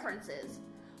your references.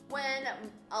 When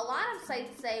a lot of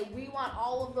sites say we want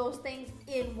all of those things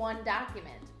in one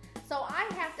document. So I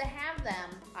have to have them.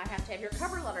 I have to have your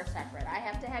cover letter separate. I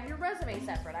have to have your resume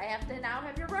separate. I have to now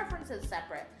have your references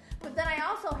separate. But then I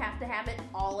also have to have it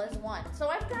all as one. So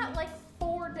I've got like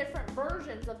 4 different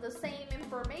versions of the same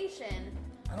information.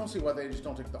 I don't see why they just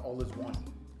don't take the all as one.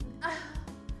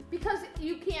 Because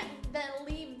you can't then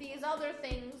leave these other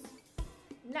things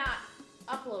not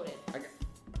uploaded.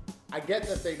 I get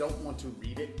that they don't want to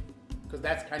read it, because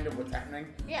that's kind of what's happening.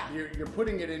 Yeah. You're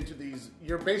putting it into these,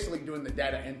 you're basically doing the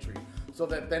data entry so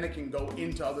that then it can go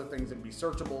into other things and be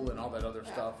searchable and all that other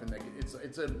stuff. And it's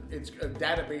a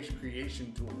database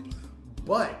creation tool.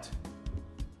 But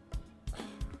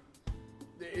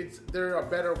there are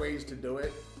better ways to do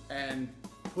it, and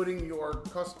putting your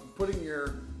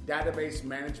database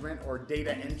management or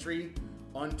data entry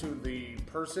onto the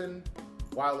person,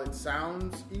 while it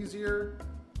sounds easier,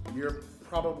 you're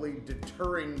probably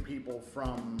deterring people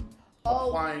from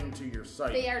applying to your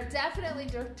site. They are definitely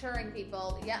deterring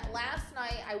people. Yeah, last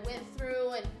night I went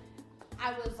through and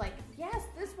I was like, yes,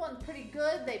 this one's pretty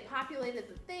good. They populated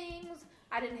the things.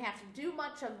 I didn't have to do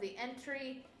much of the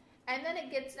entry. And then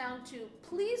it gets down to,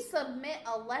 please submit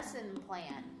a lesson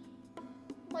plan.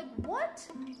 Like, what?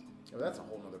 Well, that's a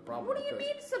whole other problem. What do you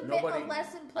mean submit a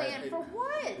lesson plan for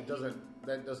what?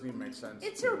 That doesn't even make sense.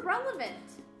 It's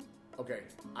irrelevant. Okay,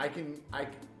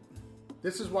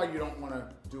 this is why you don't want to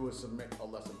do a submit a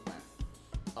lesson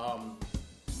plan.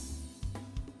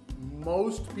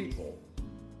 Most people,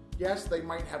 yes, they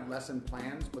might have lesson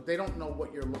plans, but they don't know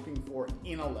what you're looking for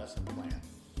in a lesson plan.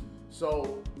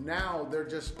 So now they're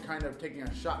just kind of taking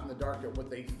a shot in the dark at what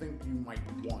they think you might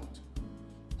want.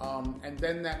 And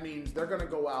then that means they're going to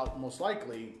go out, most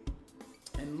likely,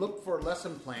 and look for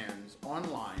lesson plans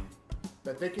online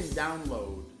that they can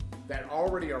download that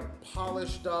already are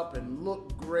polished up and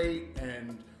look great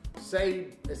and say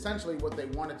essentially what they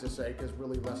wanted to say, because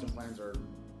really lesson plans are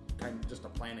kind of just a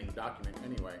planning document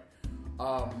anyway.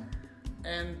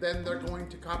 And then they're going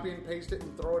to copy and paste it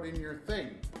and throw it in your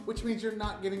thing, which means you're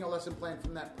not getting a lesson plan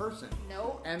from that person.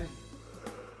 Nope. And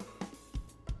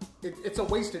it's a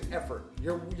wasted effort.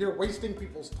 You're wasting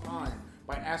people's time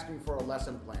by asking for a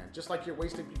lesson plan, just like you're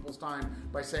wasting people's time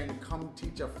by saying, come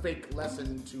teach a fake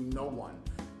lesson to no one.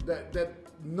 That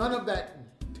none of that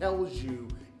tells you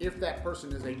if that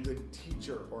person is a good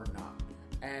teacher or not.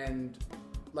 And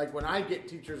like when I get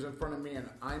teachers in front of me and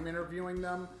I'm interviewing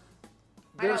them,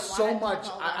 there's so much.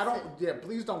 I don't. Yeah,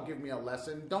 please don't give me a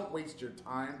lesson. Don't waste your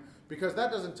time, because that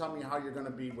doesn't tell me how you're going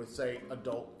to be with, say,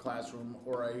 adult classroom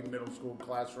or a middle school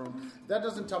classroom. That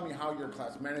doesn't tell me how your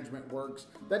class management works.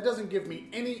 That doesn't give me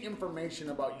any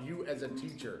information about you as a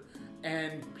teacher.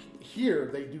 And here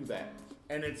they do that,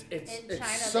 and it's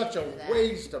such a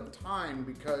waste of time,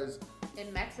 because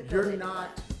in Mexico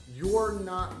you're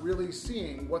not really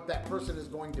seeing what that person is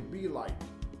going to be like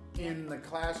in the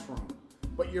classroom.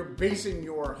 But you're basing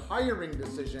your hiring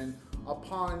decision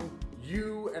upon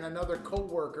you and another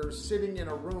coworker sitting in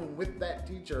a room with that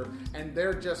teacher, and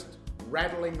they're just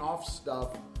rattling off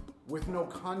stuff with no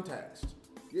context.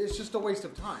 It's just a waste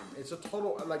of time. It's a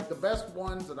total, like the best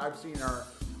ones that I've seen are,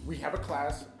 we have a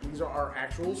class, these are our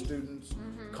actual students,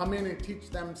 come in and teach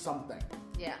them something.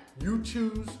 Yeah. You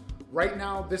choose, right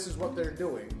now this is what they're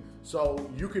doing. So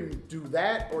you can do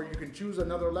that, or you can choose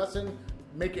another lesson,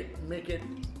 make it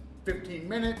 15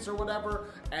 minutes or whatever,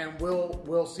 and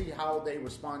we'll see how they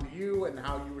respond to you and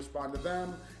how you respond to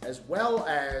them, as well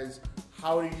as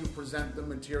how do you present the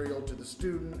material to the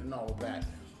student and all of that.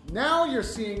 Now you're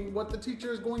seeing what the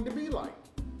teacher is going to be like.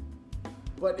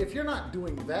 But if you're not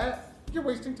doing that, you're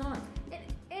wasting time.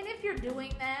 And if you're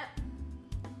doing that,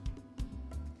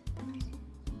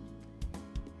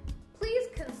 please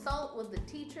consult with the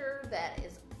teacher that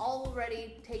is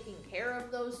already taking care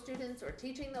of those students or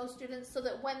teaching those students, so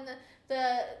that when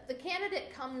the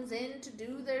candidate comes in to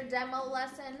do their demo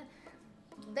lesson,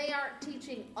 they aren't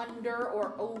teaching under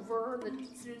or over the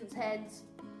students' heads.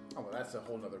 Oh, well, that's a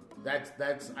whole nother.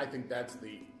 That's. I think that's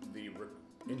the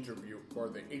interview or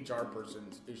the HR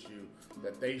person's issue,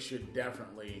 that they should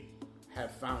definitely have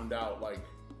found out, like,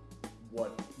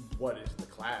 what is the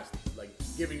class, like,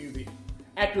 giving you the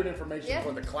accurate information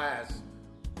for the class,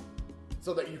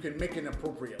 so that you can make an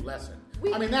appropriate lesson.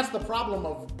 I mean, that's the problem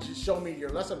of just show me your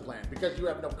lesson plan, because you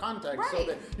have no context, so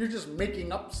that you're just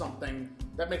making up something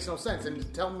that makes no sense. And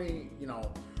just tell me,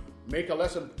 make a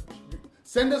lesson.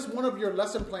 Send us one of your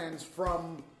lesson plans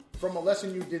from a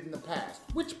lesson you did in the past.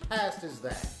 Which past is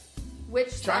that?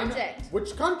 Which China? subject?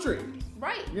 Which country?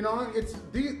 Right. It's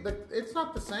it's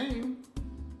not the same.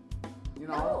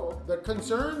 No. The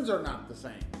concerns are not the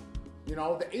same.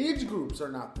 The age groups are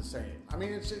not the same. I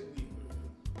mean,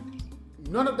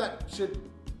 none of that should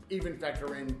even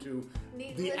factor into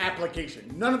the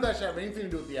application. None of that should have anything to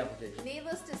do with the application.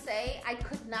 Needless to say, I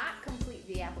could not complete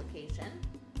the application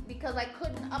because I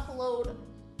couldn't upload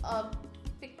a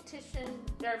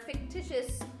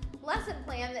fictitious lesson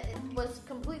plan that was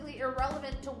completely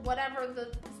irrelevant to whatever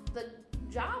the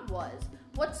job was.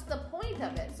 What's the point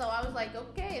of it? So I was like,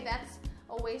 okay, that's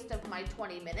a waste of my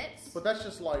 20 minutes. But that's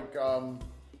just like... and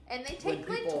they take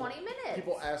like 20 minutes.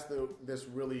 People ask this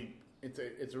really... It's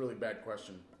a really bad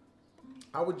question.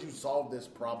 How would you solve this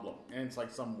problem? And it's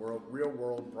like some real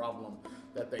world problem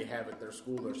that they have at their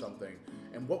school or something.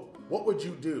 And what would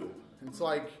you do? It's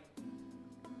like,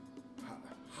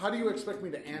 how do you expect me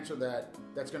to answer that?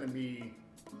 That's going to be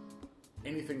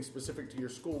anything specific to your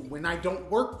school when I don't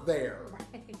work there.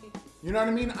 Right. You know what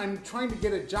I mean? I'm trying to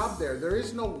get a job there. There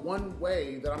is no one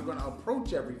way that I'm going to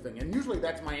approach everything. And usually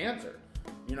that's my answer.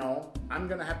 I'm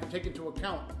going to have to take into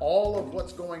account all of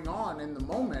what's going on in the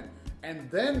moment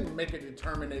and then make a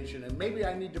determination. And maybe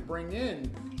I need to bring in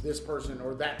this person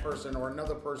or that person or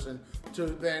another person to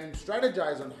then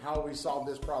strategize on how we solve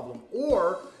this problem.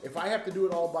 Or if I have to do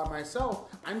it all by myself,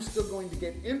 I'm still going to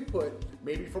get input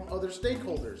maybe from other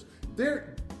stakeholders.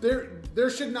 There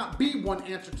should not be one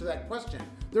answer to that question.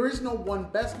 There is no one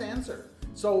best answer.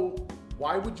 So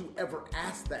why would you ever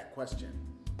ask that question?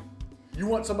 You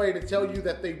want somebody to tell you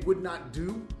that they would not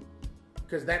do?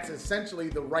 Because that's essentially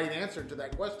the right answer to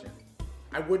that question.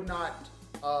 I would not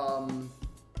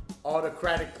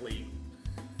autocratically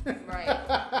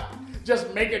Right.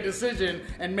 just make a decision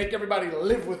and make everybody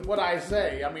live with what I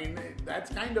say. I mean, that's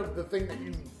kind of the thing that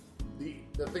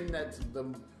the thing that's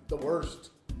the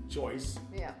worst choice.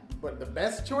 Yeah. But the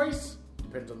best choice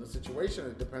depends on the situation.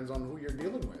 It depends on who you're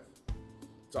dealing with.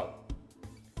 So,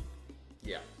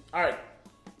 yeah. All right.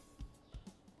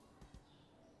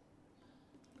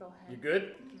 Go ahead. You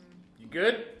good? You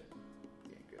good?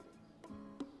 Yeah, good.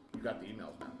 You got the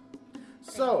emails now.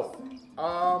 So,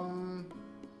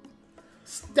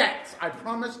 stats. I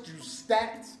promised you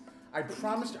stats. I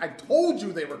told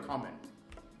you they were coming.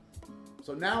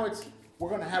 So now we're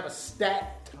going to have a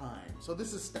stat time. So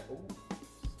this is stat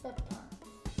time.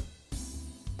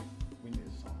 We need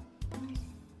a song.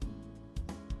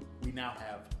 We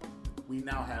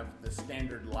now have the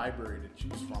standard library to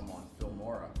choose from on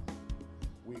Filmora.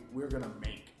 We're going to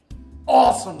make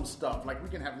awesome stuff. Like we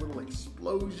can have little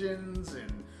explosions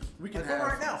and we can have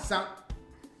right now. sound.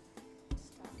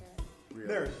 Stop it. Really?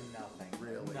 There's nothing.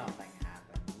 Really? Nothing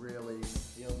happened. Really?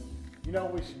 You know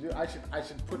what we should do? I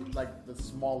should put like the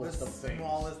smallest of things.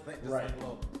 Smallest thing. Just Right. like a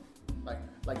little.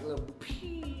 Like a little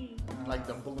pee, like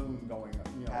the balloon going up.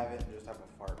 You know. Have it just have a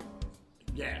fart noise.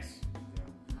 Yes.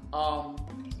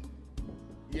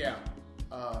 Yeah.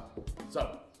 Yeah.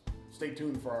 So stay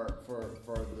tuned for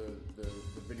the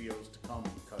videos to come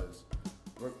because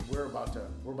we're about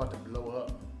to blow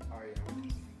up. Are you?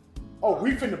 Oh,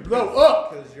 we finna blow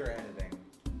up, Because you're editing.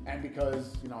 and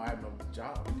because I have no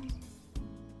job.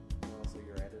 Also,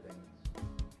 you're editing.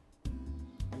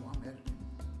 Oh, I'm editing.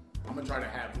 I'm gonna try to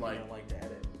have You don't like to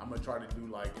edit. I'm gonna try to do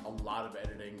like a lot of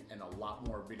editing and a lot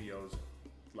more videos,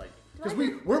 like because Do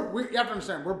I we you have to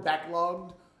understand we're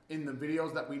backlogged in the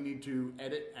videos that we need to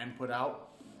edit and put out.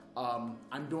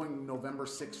 I'm doing November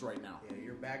 6th right now. Yeah,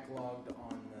 you're backlogged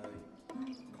on the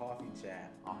coffee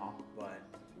chat, Uh-huh. but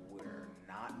we're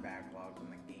not backlogged in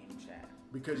the game chat?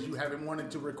 Because you haven't wanted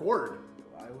to record.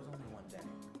 I was only one day.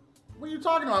 What are you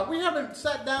talking about? We haven't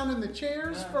sat down in the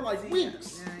chairs for like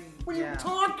weeks. What are you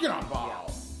talking about?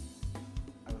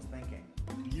 I was thinking.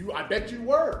 I bet you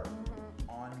were.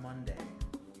 On Monday,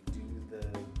 we do the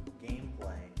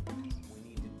gameplay. We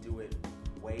need to do it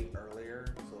way earlier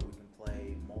so that we can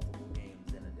play multiple games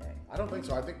in a day. I don't think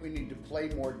so. I think we need to play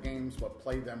more games, but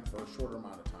play them for a shorter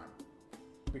amount of time.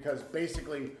 Because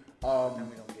basically, Then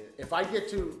we don't get if I get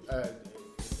to,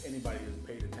 if anybody has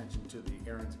paid attention to the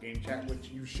Aaron's Game Chat, which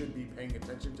you should be paying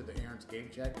attention to the Aaron's Game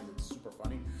Chat because it's super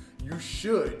funny, you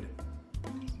should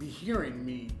be hearing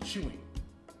me chewing.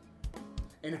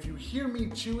 And if you hear me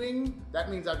chewing,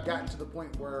 that means I've gotten to the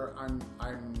point where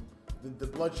the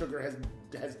blood sugar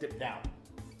has dipped down.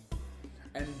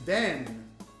 And then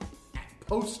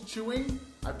post chewing,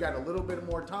 I've got a little bit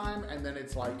more time, and then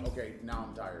it's like, okay, now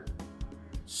I'm tired.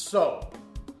 So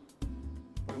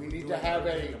we need to have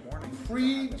a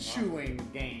pre-chewing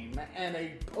game and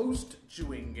a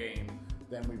post-chewing game.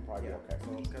 Then we probably be okay.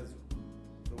 So because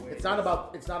the way It's not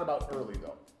about early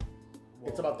though.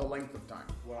 It's about the length of time.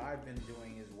 What I've been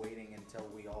doing is waiting until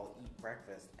we all eat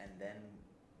breakfast and then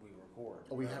we record.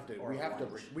 Oh, we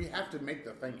have to make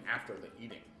the thing after the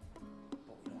eating.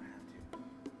 But we don't have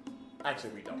to.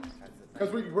 Actually, we don't. That's the Because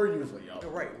thing. we're usually up.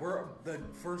 Right, we're the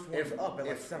first ones up at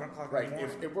like 7 o'clock in the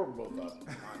morning. If we're both up,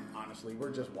 honestly,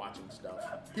 we're just watching stuff.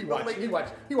 He watched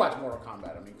Mortal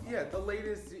Kombat. I mean, come on. Yeah, the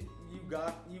latest you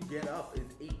get up is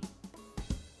 8.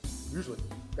 Usually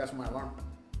that's my alarm.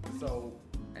 So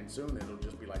And soon it'll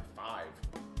just be like 5.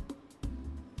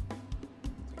 to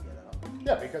get up.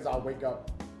 Yeah, because I'll wake up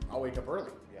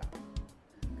early. Yeah.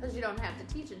 Because you don't have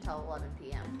to teach until 11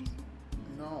 p.m.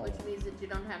 No. Which means that you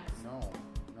don't have to. No.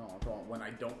 I don't. When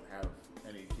I don't have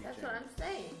any teaching. That's what I'm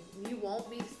saying. You won't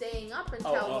be staying up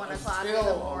until 1 o'clock in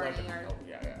until the morning, 11. or Oh,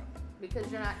 yeah.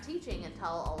 because you're not teaching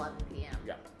until 11 p.m.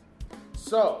 Yeah.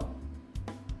 So,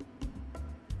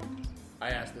 I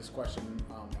asked this question.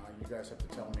 You guys have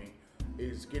to tell me: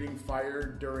 is getting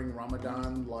fired during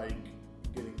Ramadan like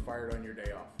getting fired on your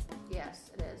day off? Yes,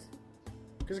 it is.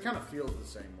 Because it kind of feels the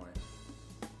same way.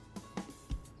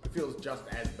 It feels just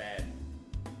as bad.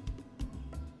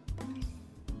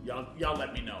 Y'all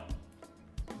let me know.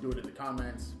 Do it in the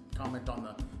comments. Comment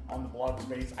on the blog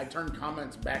space. I turned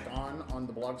comments back on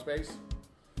the blog space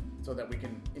so that we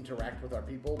can interact with our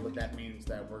people, but that means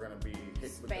that we're gonna be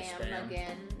hit with the spam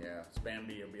again. Yeah, spam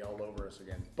will be all over us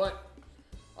again. But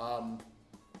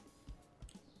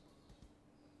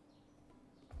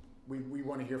we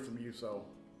want to hear from you, so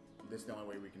this is the only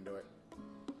way we can do it.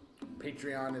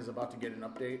 Patreon is about to get an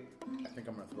update. I think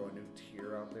I'm gonna throw a new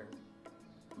tier out there.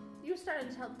 You started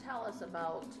to tell us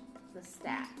about the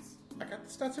stats. I got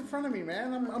the stats in front of me,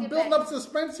 man. I'm Get building back. up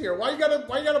suspense here. Why you gotta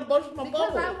bust my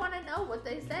Because bubble? I want to know what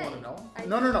they say. You want to I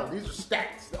know? do. No. These are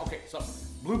stats. Okay, so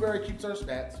Blueberry keeps our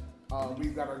stats.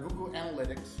 We've got our Google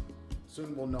Analytics.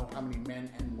 Soon we'll know how many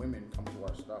men and women come to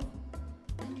our stuff.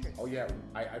 Interesting. Oh yeah,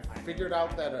 I figured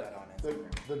out that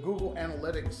the Google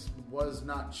Analytics was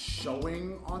not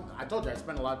showing on. I told you I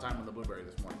spent a lot of time on the Blueberry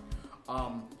this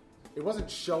morning. It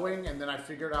wasn't showing, and then I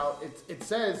figured out it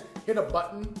says hit a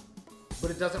button,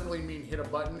 but it doesn't really mean hit a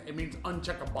button. It means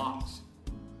uncheck a box.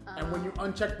 And when you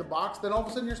uncheck the box, then all of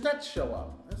a sudden your stats show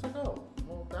up. It's like, oh,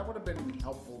 well, that would have been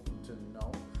helpful to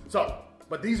know. So,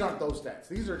 but these aren't those stats.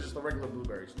 These are just the regular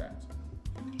Blueberry stats.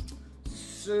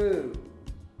 So,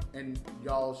 and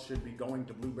y'all should be going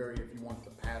to Blueberry if you want the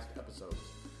past episodes.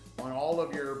 On all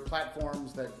of your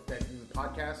platforms that do the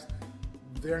podcast,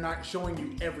 they're not showing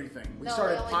you everything. We No,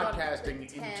 started they only go up to podcasting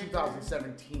 10. in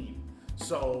 2017.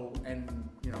 So, and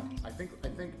you know, I think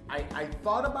I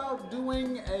thought about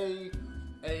doing a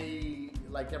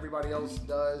like everybody else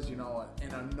does, you know,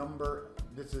 and a number.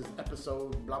 This is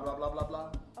episode blah blah blah blah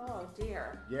blah. Oh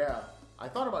dear. Yeah, I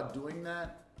thought about doing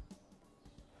that.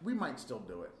 We might still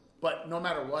do it, but no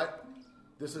matter what,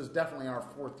 this is definitely our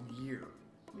 4th year,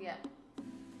 Yeah.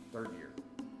 3rd year.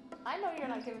 I know you're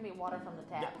not giving me water from the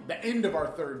tap. The end of our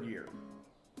 3rd year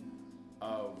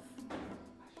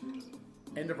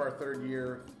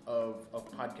of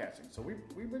podcasting. So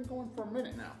we've been going for a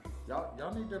minute now.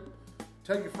 Y'all need to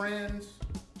tell your friends,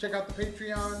 check out the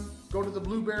Patreon, go to the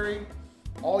Blueberry,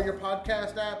 all your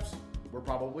podcast apps. We're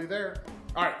probably there.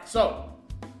 All right, so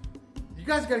you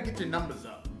guys got to get your numbers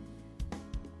up.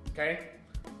 Okay?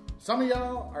 Some of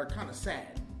y'all are kind of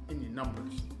sad in your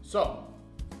numbers. So,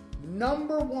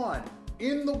 number 1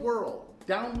 in the world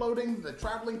downloading the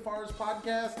Traveling Fars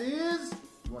podcast is,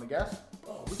 you want to guess?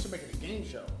 Oh, we should make it a game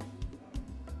show.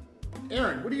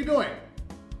 Aaron, what are you doing?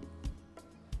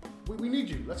 We need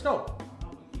you. Let's go.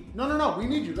 No. We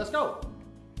need you. Let's go.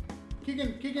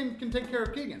 Keegan can take care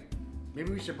of Keegan.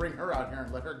 Maybe we should bring her out here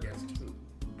and let her guest too.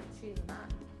 She's not.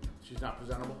 She's not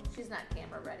presentable. She's not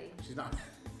camera ready. She's not.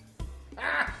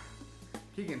 Ah!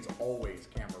 Keegan's always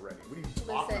camera ready. What are you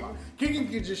talking Listen. about? Keegan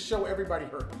can just show everybody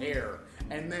her hair,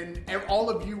 and then all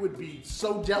of you would be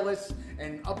so jealous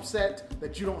and upset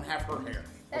that you don't have her hair.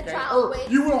 That Okay? child Or waits-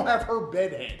 you don't have her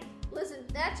bed head. Listen,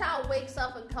 that child wakes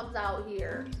up and comes out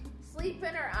here, sleep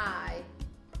in her eye,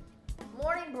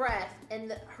 morning breath,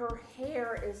 and her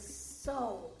hair is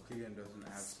so Keegan doesn't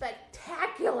have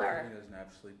spectacular. Keegan doesn't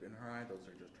have sleep in her eye. Those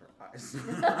are just her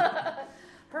eyes.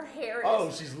 Her hair Oh,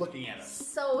 is she's looking at us.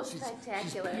 so She's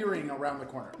spectacular. peering around the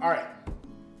corner. All right.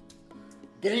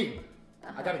 Game.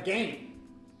 Uh-huh. I got a game.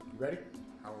 You ready?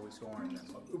 How are we scoring this?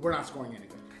 We're not scoring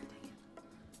anything.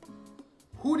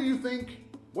 Who do you think,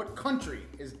 what country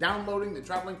is downloading the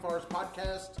Traveling Forest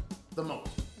podcast the most?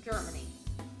 Germany.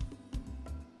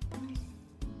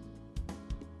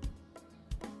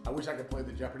 I wish I could play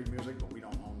the Jeopardy music, but we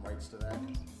don't own rights to that.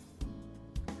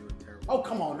 You were terrible. Oh,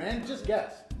 come on, man. Just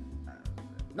guess.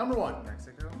 Number one.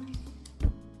 Mexico?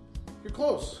 You're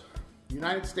close.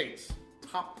 United States,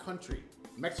 top country.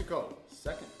 Mexico,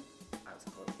 second. That's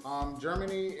close.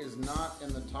 Germany is not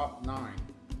in the top 9.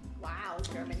 Wow,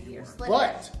 Germany, you're slipping.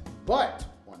 But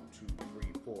 1, 2,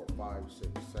 3, 4, 5, 6,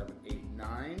 7, 8,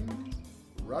 9.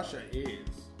 Russia is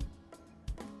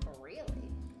Really?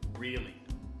 really.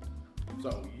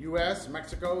 So US,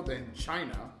 Mexico, then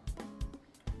China,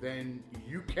 then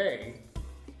UK,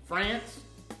 France,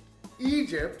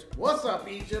 Egypt. What's up,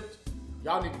 Egypt?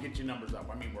 Y'all need to get your numbers up.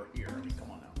 I mean, we're here. I mean, come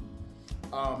on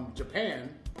now. Japan,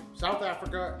 South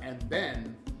Africa, and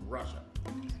then Russia.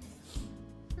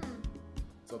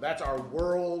 So that's our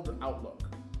world outlook.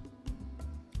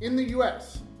 In the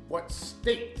US, what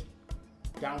state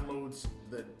downloads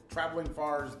the Traveling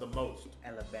Fars the most?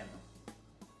 Alabama.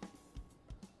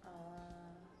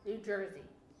 New Jersey.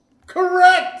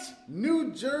 Correct!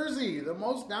 New Jersey, the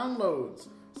most downloads.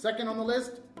 Second on the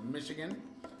list, Michigan,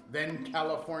 then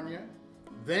California,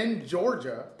 then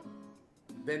Georgia,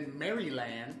 then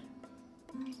Maryland,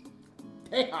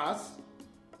 Texas,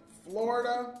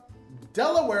 Florida,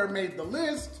 Delaware made the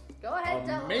list. Go ahead,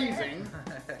 Delaware. Amazing.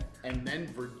 And then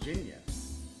Virginia.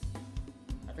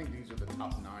 I think these are the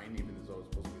top 9, even though it's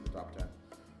supposed to be the top 10.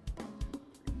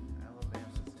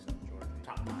 Alabama's in Georgia.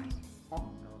 Top 9. Huh?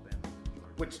 Alabama's in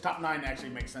Georgia. Which top 9 actually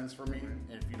makes sense for me,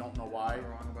 and if you don't know why, Am I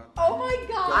wrong about that? Oh my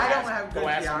God. I don't have go good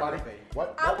ask somebody. geography.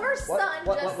 What? Our son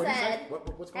just did he say? said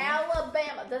What's going on?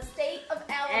 Alabama, the state of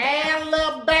Alabama,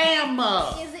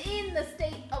 Alabama. is in the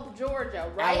state of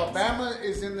Georgia, right? Alabama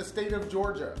is in the state of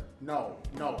Georgia. No.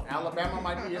 Alabama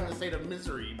might be in the state of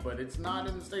Missouri, but it's not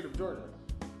in the state of Georgia.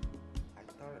 I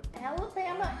thought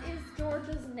Alabama is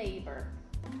Georgia's neighbor.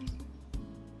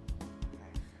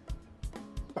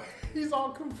 He's all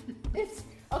confused. It's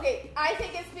okay. I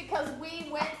think it's because we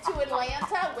went to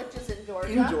Atlanta, which is in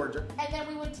Georgia. In Georgia. And then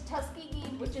we went to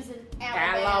Tuskegee, which is in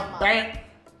Alabama. Alabama.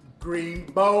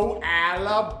 Greenbow,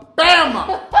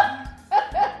 Alabama.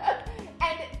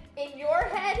 And in your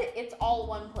head, it's all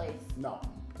one place. No,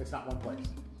 it's not one place.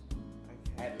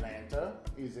 Atlanta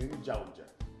is in Georgia.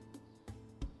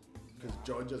 Because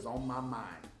Georgia's on my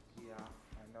mind. Yeah,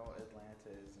 I know Atlanta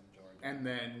is in Georgia. And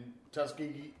then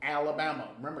Tuskegee, Alabama.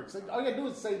 Remember, all you gotta do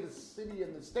is say the city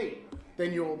and the state.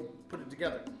 Then you'll put it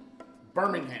together.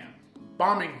 Birmingham,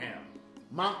 Birmingham,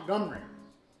 Montgomery.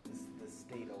 The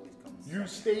state always comes You second.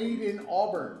 stayed in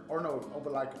Auburn. Or no,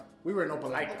 Opelika. We were in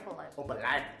Opelika.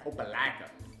 Opelika. Opelika.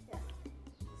 Yeah.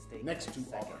 The state Next comes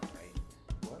to second, Auburn.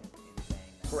 right? What? In saying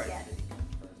that. Correct. Yes. City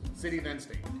comes first. City, then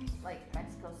state. Like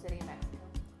Mexico City, Mexico.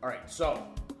 All right, so.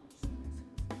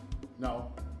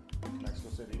 No. Mexico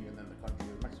City and then the country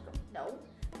of Mexico. No,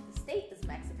 the state is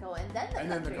Mexico, and then the And country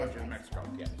then the country is of Mexico.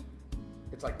 Yes.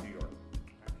 It's like New York.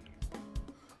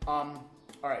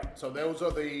 All right, so those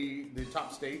are the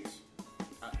top states.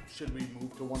 Should we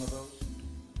move to one of those?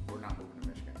 We're not moving to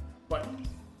Michigan, but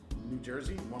New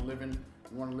Jersey. You want to live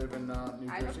in New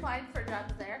I've Jersey? applied for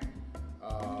jobs there.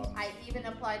 I even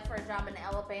applied for a job in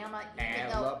Alabama, even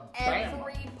Alabama. though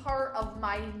every part of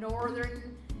my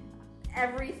northern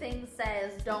everything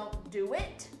says don't do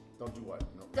it. Don't do what?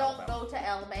 No, Don't Alabama. go to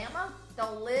Alabama.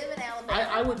 Don't live in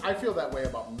Alabama. I feel that way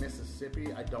about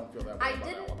Mississippi. I don't feel that way I about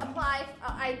didn't Alabama. apply.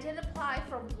 I did apply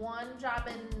for one job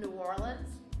in New Orleans.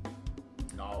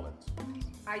 Nolans.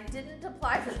 I didn't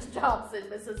apply for the jobs in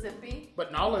Mississippi.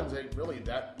 But Nolans ain't really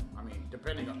that. I mean,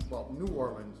 depending on New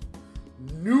Orleans,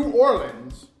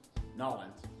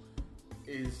 Nolans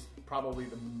is probably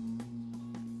the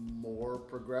more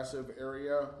progressive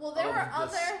area Well, there of were the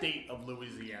other- state of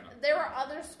Louisiana. There were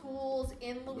other schools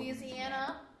in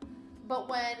Louisiana, but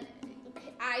when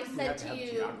I We said have to have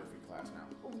you, geography class now.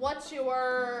 what's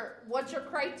your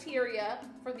criteria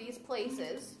for these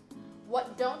places?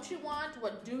 What don't you want?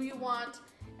 What do you want?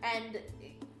 And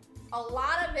a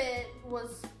lot of the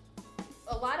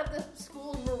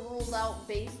schools were ruled out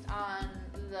based on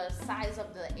the size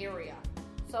of the area.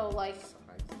 So like, Size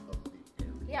of the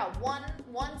area. yeah,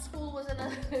 one school was in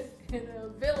a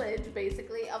village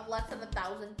basically of less than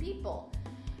 1,000 people.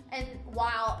 And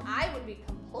while I would be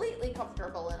completely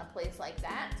comfortable in a place like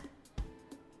that,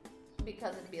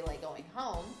 because it'd be like going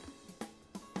home,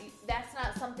 that's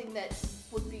not something that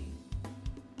would be,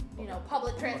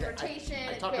 public transportation.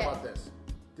 Okay, I talked about this.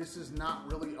 This is not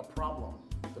really a problem.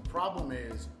 The problem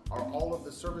is, are all of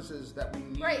the services that we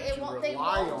need to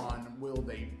rely on, will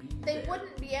they be They there?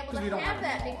 wouldn't be able to 'Cause we don't have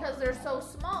that a car. because they're so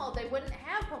small. They wouldn't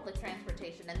have public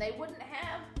transportation, and they wouldn't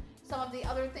have some of the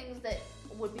other things that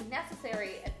would be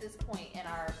necessary at this point in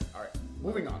our. All right,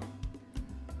 moving on.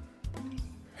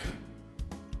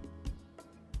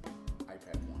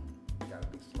 iPad 1. Gotta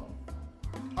be slow.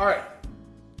 All right.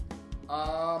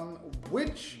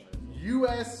 Which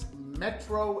U.S.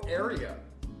 metro area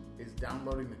is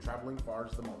downloading the traveling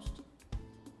fars the most?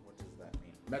 What does that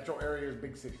mean? Metro area is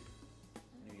big city.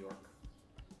 New York.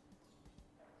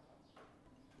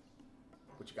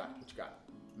 What you got? What you got?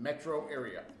 Metro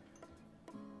area.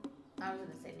 I was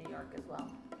going to say New York as well.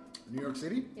 New York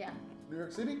City? Yeah. New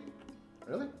York City?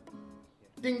 Really?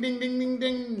 Ding, ding, ding, ding,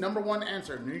 ding. Number one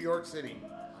answer, New York City.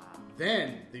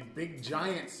 Then, the big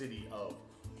giant city of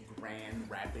Grand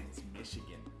Rapids,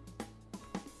 Michigan.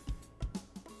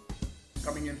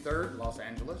 Coming in third, Los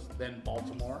Angeles. Then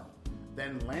Baltimore.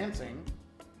 Then Lansing.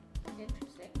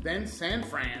 Interesting. Then San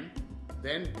Fran.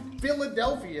 Then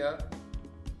Philadelphia.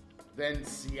 Then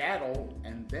Seattle.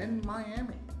 And then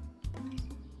Miami.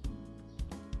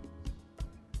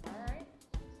 All right.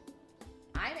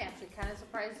 I'm actually kind of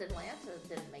surprised Atlanta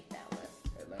didn't make that list.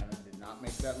 Atlanta did not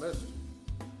make that list.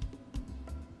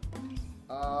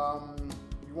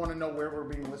 You want to know where we're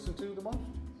being listened to the most?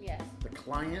 Yes. The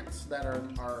clients that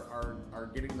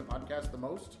are getting the podcast the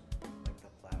most? Like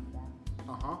the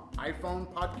platform?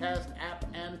 iPhone podcast app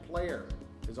and player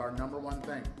is our number one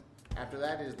thing. After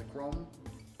that is the Chrome.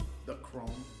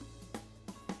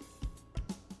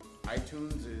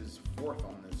 iTunes is fourth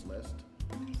on this list.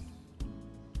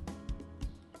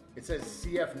 It says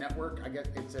CF Network. I guess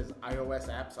it says iOS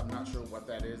apps. I'm not sure what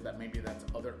that is. That's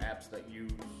other apps that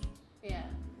use Yeah.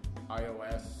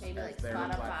 iOS Maybe as like their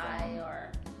Spotify platform.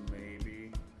 or.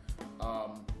 Maybe.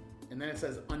 And then it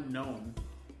says unknown.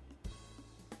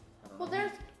 I don't Well, know.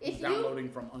 there's if Downloading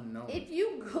from unknown.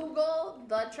 you Google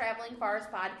the Traveling Fars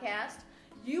podcast,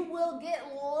 you will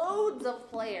get loads of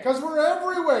players. Because we're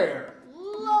everywhere.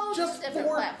 Loads Just of different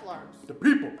for platforms. the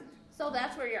people. So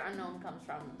that's where your unknown comes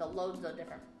from. The loads of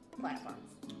different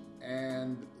platforms.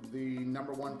 And the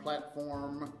number one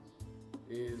platform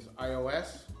is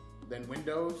iOS, then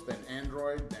Windows, then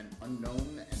Android, then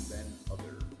unknown, and then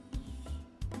others.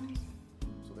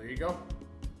 So there you go.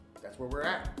 That's where we're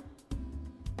at.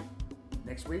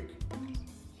 Next week,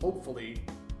 hopefully,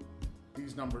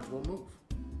 these numbers will move.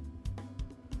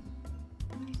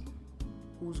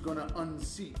 Who's going to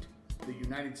unseat the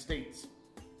United States?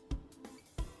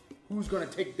 Who's going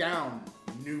to take down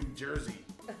New Jersey?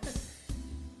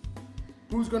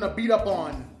 Who's going to beat up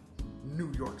on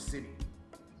New York City?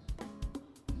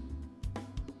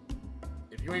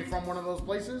 If you ain't from one of those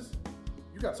places,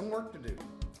 you got some work to do.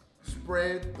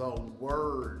 Spread the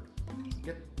word.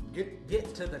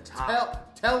 Get to the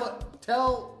top.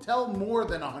 Tell more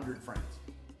than 100 friends.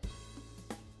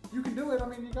 You can do it. I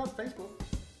mean, you got Facebook.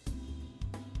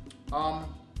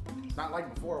 Not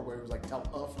like before where it was like tell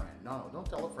a friend. No, don't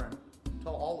tell a friend.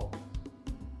 Tell all of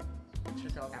them.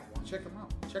 Check them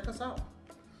out. Check us out.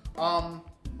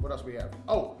 What else we have?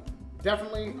 Oh,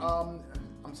 definitely.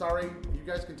 I'm sorry. You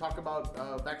guys can talk about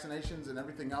vaccinations and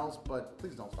everything else, but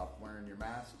please don't stop wearing your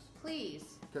masks.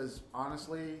 Please. Because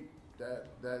honestly,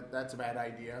 that's a bad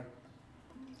idea.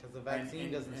 Because the vaccine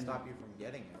And- doesn't and- stop you from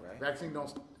getting it, right? Vaccine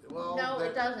don't. Well, No,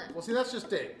 it doesn't. Well, see, that's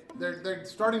just it. They're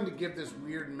starting to give this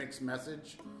weird mixed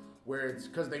message, where it's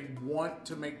because they want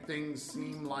to make things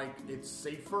seem like it's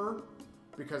safer,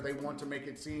 because they want to make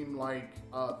it seem like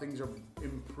things are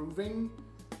improving,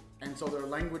 and so their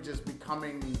language is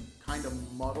becoming kind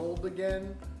of muddled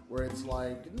again, where it's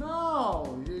like,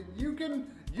 no, you've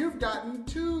gotten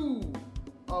 2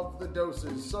 of the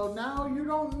doses, so now you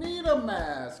don't need a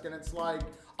mask, and it's like,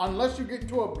 unless you get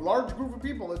into a large group of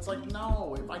people, it's like,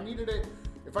 no, if I needed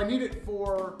it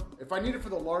for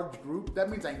the large group, that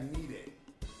means I need it.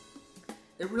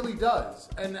 It really does,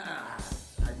 and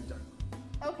I'm done.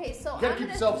 Okay, so You gotta keep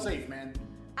yourself safe, man.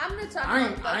 I'm going to talk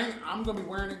I'm going to be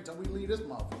wearing it until we leave this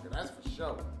motherfucker. That's for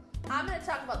sure. I'm going to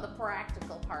talk about the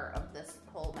practical part of this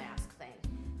whole mask thing.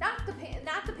 Not the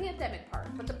pandemic part,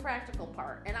 but the practical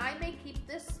part. And I may keep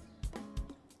this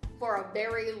for a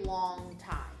very long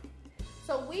time.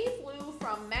 So we flew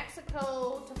from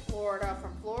Mexico to Florida,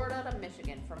 from Florida to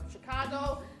Michigan, from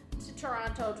Chicago to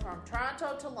Toronto, from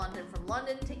Toronto to London, from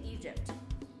London to Egypt.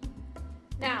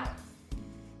 Now,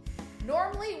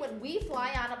 normally when we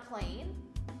fly on a plane,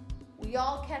 we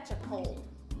all catch a cold.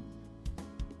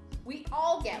 We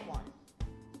all get one.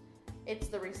 It's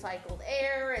the recycled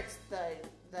air, it's the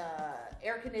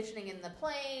air conditioning in the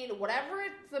plane, whatever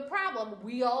it's the problem,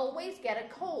 we always get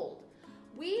a cold.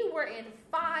 We were in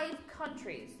 5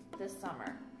 countries this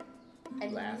summer.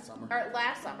 And Last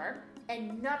summer,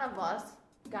 and none of us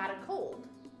got a cold.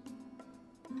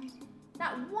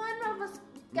 Not one of us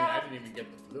got I didn't even get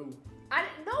the flu. I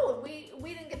didn't know we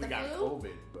didn't get We the got flu.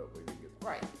 COVID, but we didn't get the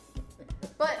Right.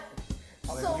 But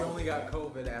so you only got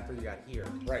COVID after you got here.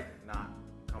 Right. Not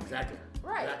coming Exactly.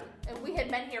 here. right. Exactly. And we had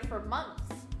been here for months.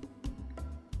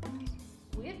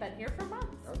 We had been here for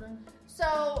months. Okay.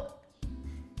 So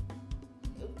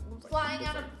flying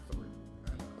on a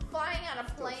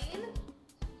Still plane,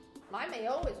 I may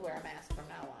always wear a mask from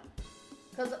now on.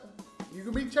 Because You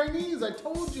can be Chinese. I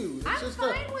told you. It's I'm just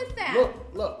fine with that.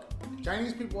 Look.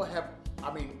 Chinese people have.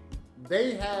 I mean,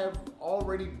 they have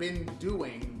already been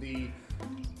doing the.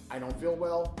 I don't feel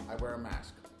well. I wear a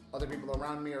mask. Other people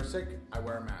around me are sick. I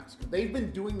wear a mask. They've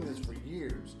been doing this for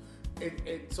years.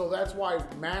 So that's why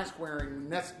mask wearing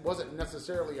wasn't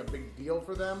necessarily a big deal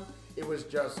for them. It was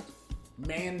just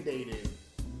mandated.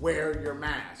 Wear your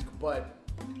mask, but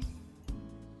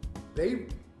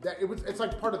it's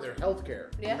like part of their health care.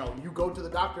 Yeah. You know, you go to the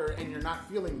doctor and you're not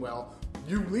feeling well,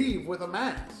 you leave with a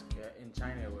mask. Yeah, in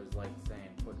China it was like saying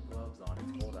put gloves on,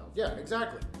 it's cold outside. Yeah,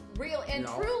 exactly. real and You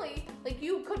know? truly, like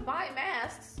you could buy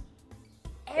masks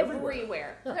Everywhere.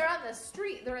 everywhere. Yeah. They're on the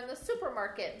street. They're in the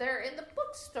supermarket. They're in the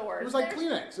bookstores. It was like There's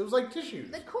Kleenex. It was like tissues.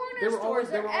 The corner They were stores.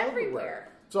 they were They're all everywhere.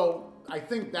 So I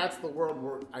think that's the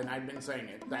world and I've been saying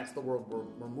it, that's the world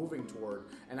we're moving toward.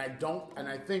 And I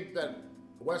think that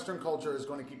Western culture is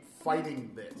going to keep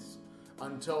fighting this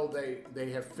until they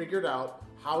have figured out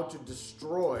how to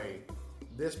destroy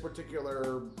this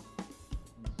particular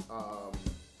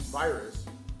virus,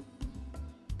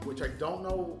 which I don't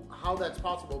know how that's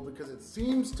possible, because it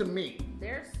seems to me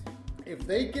There's if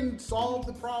they can solve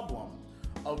the problem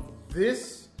of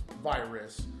this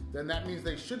virus, then that means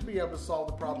they should be able to solve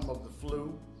the problem of the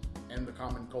flu and the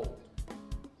common cold.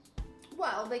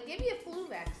 well, they give you flu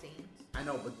vaccines. I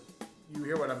know, but you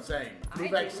hear what I'm saying. Flu I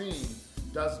do. vaccine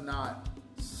does not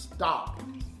stop,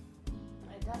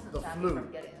 It doesn't The stop flu. you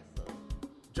from getting the flu.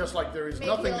 just like there is Maybe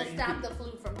nothing it'll that you stop can, the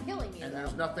flu from killing you. and though.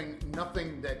 there's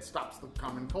nothing that stops the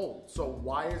common cold. So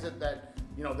why is it that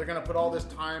they're going to put all this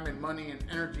time and money and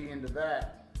energy into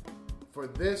that for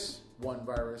this one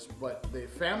virus, but the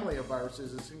family of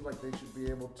viruses, it seems like they should be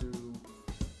able to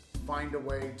find a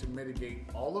way to mitigate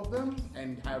all of them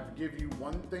and give you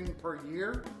one thing per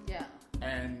year Yeah.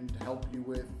 and help you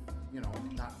with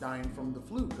not dying from the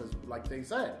flu, because like they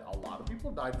said, a lot of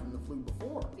people died from the flu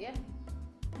before. Yeah.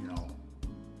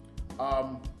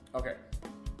 Okay,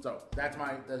 so that's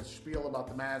the spiel about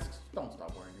the masks. Don't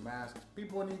stop wearing your masks.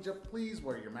 People in Egypt, please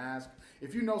wear your mask.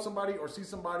 If you know somebody or see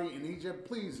somebody in Egypt,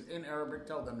 please, in Arabic,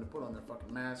 tell them to put on their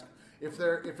fucking mask. If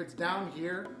it's down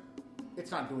here,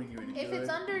 it's not doing you any good. If it's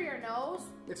under your nose,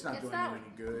 It's not doing you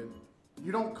any good.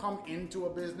 You don't come into a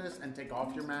business and take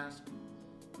off your mask.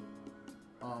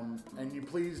 And you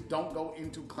please don't go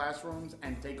into classrooms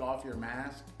and take off your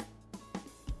mask.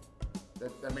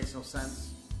 That makes no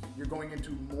sense. You're going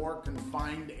into more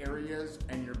confined areas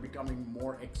and you're becoming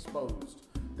more exposed.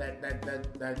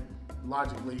 That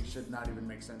logically should not even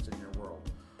make sense in your world.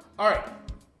 All right.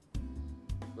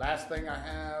 Last thing I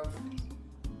have,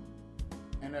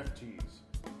 NFTs.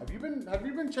 Have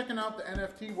you been checking out the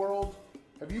NFT world?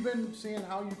 Have you been seeing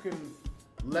how you can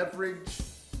leverage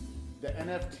the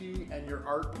NFT and your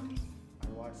art?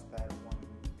 I watched that one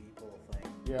Beeple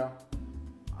thing. Yeah.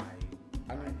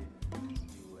 I mean- didn't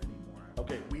do anymore.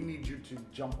 Okay, we need you to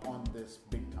jump on this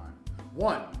big time.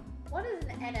 One, what is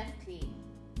an NFT?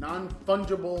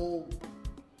 non-fungible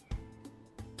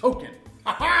token.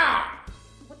 Ha ha!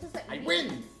 What does that I mean?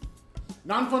 win.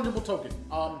 Non-fungible token.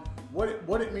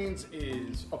 What it means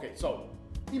is, okay, so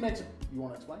he makes it. You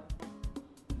want to explain?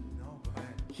 No, go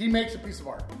ahead. He makes a piece of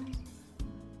art.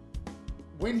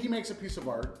 When he makes a piece of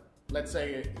art, let's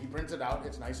say he prints it out,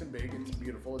 it's nice and big, it's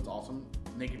beautiful, it's awesome,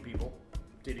 naked people,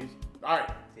 titties. All right,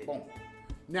 Titties. boom.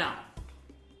 Now,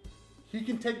 he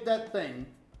can take that thing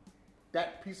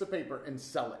that piece of paper and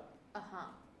sell it. Uh-huh.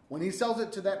 When he sells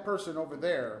it to that person over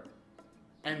there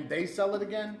and they sell it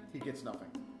again, he gets nothing.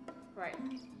 Right.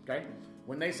 Okay?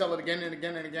 When they sell it again and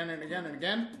again and again and again and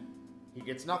again, he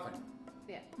gets nothing.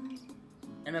 Yeah.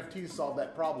 NFTs solve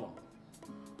that problem.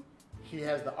 He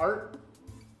has the art,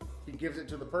 he gives it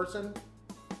to the person,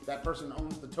 that person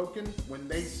owns the token. When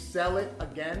they sell it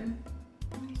again,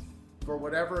 for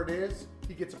whatever it is,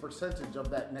 he gets a percentage of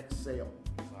that next sale.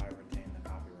 So I retain the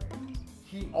copyright.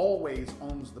 He always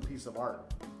owns the piece of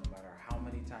art. No matter how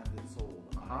many times it's sold,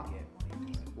 Uh-huh. I get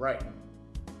money for it. Right.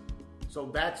 So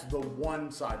that's the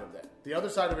one side of it. The other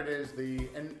side of it is the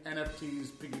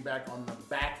NFTs piggyback on the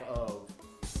back of.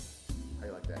 How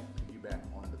you like that? Piggyback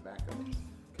on the back of.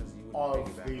 Because you Of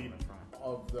wouldn't piggyback the on the front.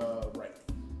 of the right.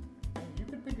 You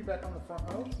could piggyback on the front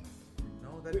of.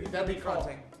 No, that'd be That'd be called.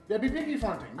 fronting. That'd be piggy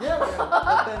fronting. Yeah.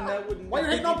 But then that wouldn't Why be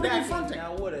you hating on piggy piggybacking fronting?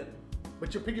 now, would it?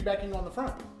 But you're piggybacking on the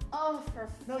front. Oh, for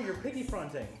No, you're piggy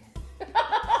fronting.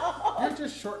 You're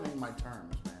just shortening my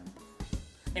terms, man.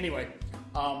 Anyway,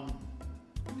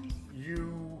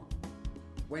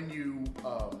 when you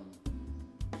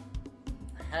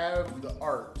have the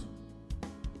art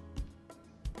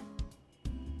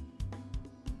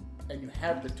and you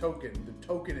have the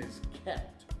token is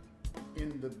kept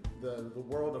in the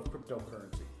world of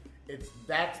cryptocurrency.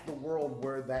 That's the world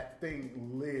where that thing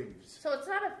lives. So it's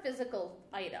not a physical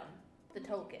item, the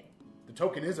token. The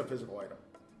token is a physical item.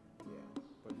 Yeah,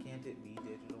 but can't it be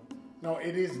digital? No,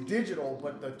 it is digital,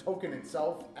 but the token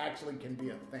itself actually can be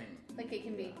a thing. Like it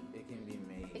can be It can be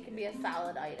made. it can be a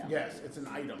solid item. Yes, it's an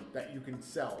item that you can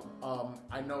sell.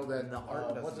 I know that The art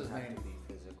doesn't what's his have name? to be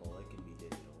physical. It can be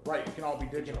digital. Right, it can all be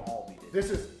digital. all be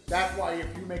digital. That's why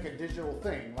if you make a digital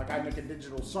thing, like I make a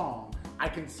digital song, I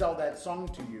can sell that song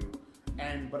to you,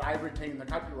 but I retain the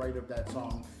copyright of that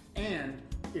song. And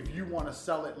if you want to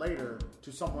sell it later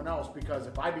to someone else, because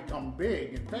if I become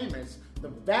big and famous, the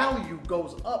value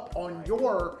goes up on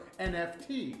your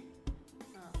NFT.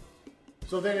 Oh.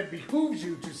 So then it behooves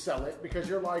you to sell it because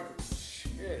you're like,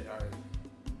 shit,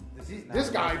 this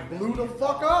guy blew the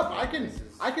fuck up.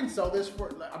 I can sell this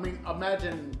for. I mean,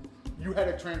 imagine you had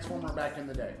a transformer back in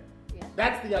the day. Yeah.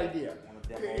 That's the idea. On a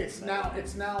demo,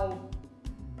 It's now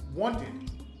wanted.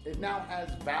 It now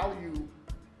has value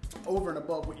over and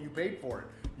above what you paid for it.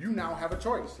 You now have a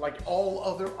choice, like all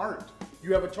other art.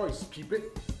 You have a choice: keep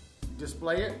it,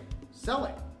 display it, sell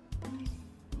it.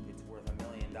 It's worth $1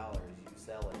 million. You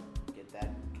sell it, get that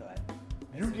cut.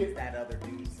 You As soon get- as that other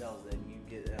dude sells it, you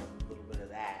get a little bit of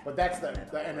that. But that's the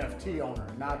And then a NFT little- owner,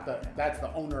 not the. Yeah. That's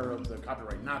the owner of the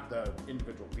copyright, not the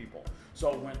individual people.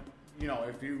 So when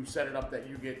if you set it up that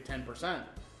you get 10%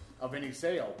 of any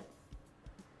sale,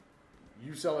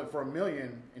 you sell it for $1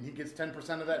 million, and he gets 10%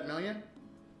 of that $1 million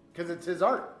because it's his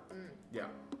art. Yeah.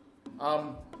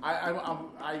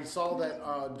 I saw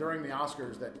that during the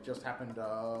Oscars that just happened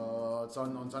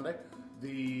on Sunday.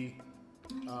 The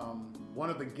one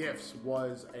of the gifts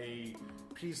was a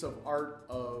piece of art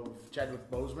of Chadwick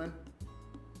Boseman.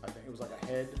 I think it was like a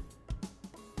head.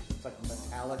 It's like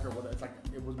metallic or what? It's like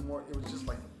it was just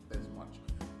like this much,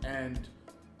 and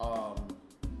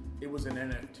it was an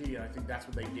NFT, and I think that's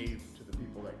what they gave to the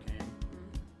people that came.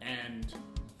 And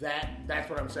that's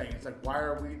what I'm saying. It's like, why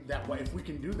are we that way? If we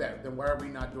can do that, then why are we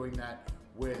not doing that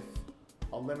with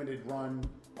a limited run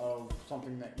of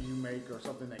something that you make or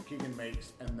something that Keegan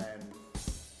makes, and then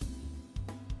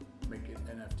make it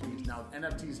NFTs? Now,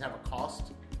 NFTs have a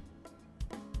cost,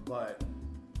 but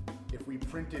if we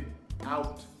printed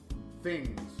out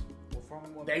things, Well,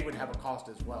 from what they would have a cost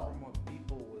as well. From what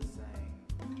people was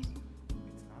saying,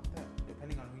 it's not that.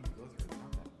 Depending on who you go through, it's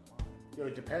not that much.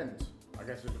 It depends. I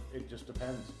guess it just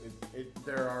depends.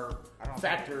 There are I don't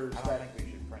factors think, I don't think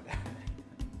we should print that.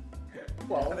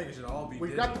 Well, I think it should all be.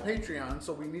 we've digital. got the Patreon,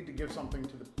 so we need to give something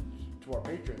to our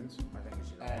patrons. I think it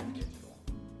should all And- be digital.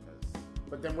 Because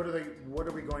But then what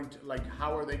are we going to, like,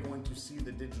 how are they going to see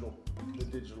the digital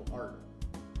art?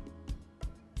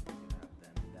 you can have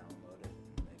them download it.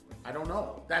 And they print I don't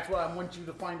know. That's what I want you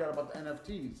to find out about the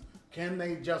NFTs. Can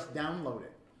they just download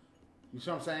it? You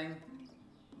see what I'm saying?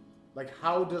 Like,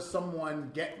 how does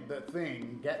someone get the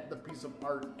piece of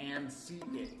art and see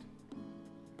it?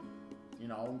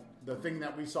 The thing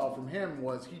that we saw from him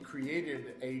was he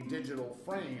created a digital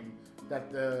frame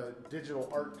that the digital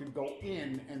art could go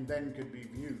in and then could be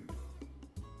viewed.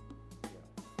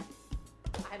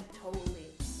 I'm totally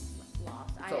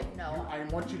lost. I So have no. I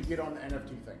want you to get on the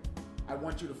NFT thing. I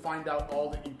want you to find out all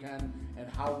that you can and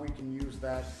how we can use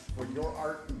that for your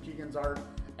art and Keegan's art.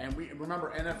 And we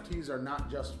remember, NFTs are not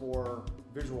just for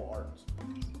visual arts.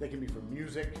 They can be for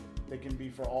music. They can be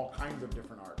for all kinds of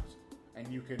different arts. And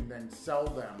you can then sell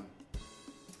them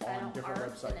I on don't different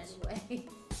art websites. in any way.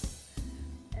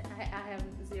 I have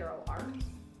zero art.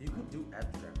 You could do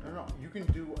abstract. No, you can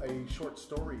do a short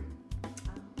story.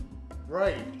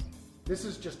 Right. This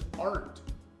is just art.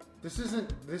 This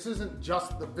isn't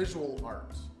just the visual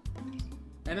arts.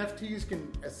 NFTs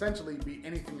can essentially be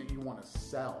anything that you want to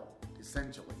sell,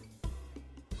 essentially.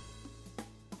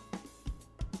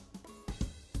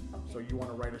 Okay. So you want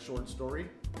to write a short story?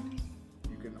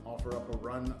 You can offer up a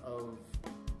run of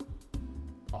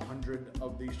 100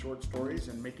 of these short stories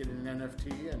and make it an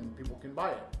NFT and people can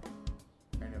buy it.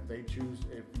 And if they choose,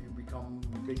 if you become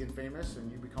big and famous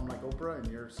and you become like Oprah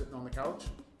and you're sitting on the couch,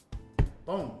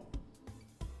 boom.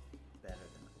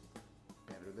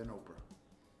 Better than Oprah.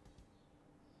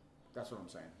 That's what I'm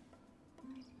saying.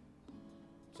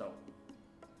 So,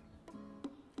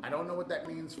 I don't know what that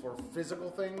means for physical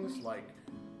things, like,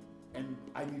 and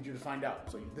I need you to find out.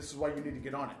 So this is why you need to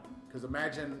get on it. Because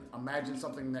imagine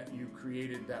something that you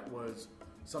created that was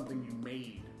something you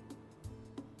made.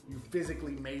 You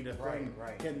physically made a thing.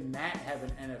 Right. Can that have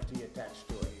an NFT attached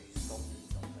to it? You sculpted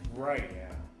something. Right.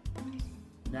 Yeah.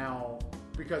 Now,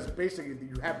 because basically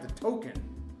you have the token,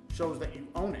 shows that you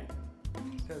own it.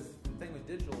 Because the thing with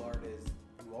digital art is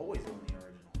you always own the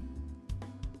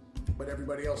original. But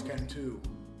everybody else can too.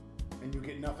 And you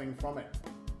get nothing from it.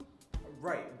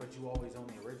 Right, but you always own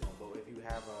the original. But if you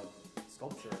have a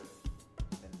sculpture,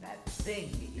 then that thing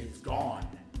It's is gone.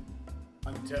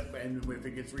 And if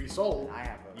it gets resold,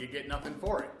 you get nothing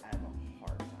for it. I have a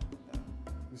hard time with that.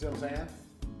 You see what I'm saying?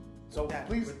 So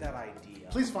please, with that idea.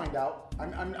 please find out.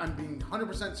 I'm being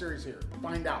 100% serious here.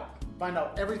 Find out. Find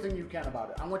out everything you can about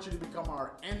it. I want you to become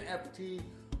our NFT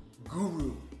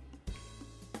guru.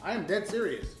 I am dead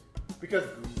serious. Because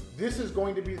this is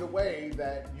going to be the way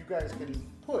that you guys can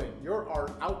put your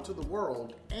art out to the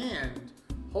world and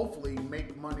hopefully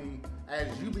make money as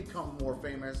you become more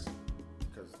famous.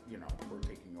 Because, we're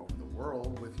taking over the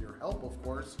world with your help, of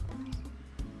course.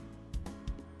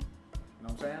 You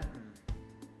know what I'm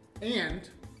saying? And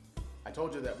I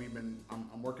told you that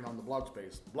I'm working on the blog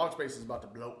space. Blog space is about to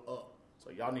blow up. So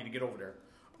y'all need to get over there.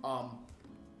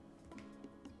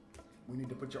 We need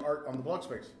to put your art on the blog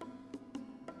space.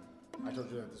 I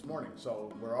told you that this morning.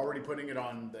 So we're already putting it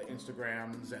on the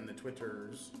Instagrams and the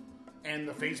Twitters and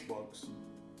the Facebooks.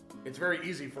 It's very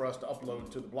easy for us to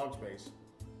upload to the blog space.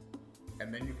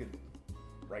 And then you could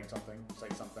write something, say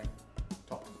something,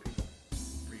 talk to the people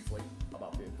briefly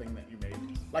about the thing that you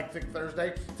made. Like Thick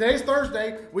Thursday. Today's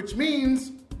Thursday, which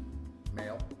means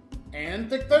mail. And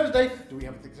Thick Thursday. Do we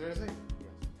have a Thick Thursday?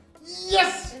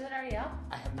 Yes! Is it already up?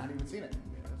 I have not even seen it.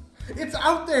 It's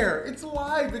out there. It's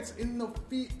live. It's in the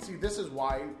feed. See, this is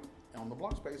why on the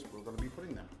blog space we're going to be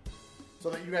putting them so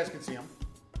that you guys can see them.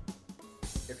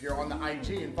 If you're on the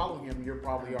IG and following him, you're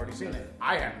probably already seen it.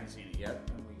 I haven't seen it yet.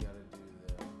 And we gotta do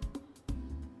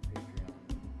the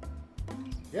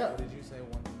Patreon. Yeah. What did you say,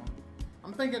 once a month?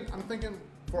 I'm thinking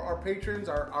for our patrons,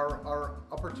 our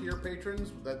upper tier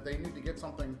patrons, that they need to get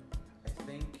something. I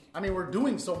think. I mean, we're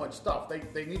doing so much stuff.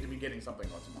 They need to be getting something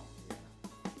once a month.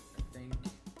 I think.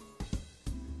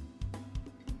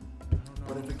 I don't know.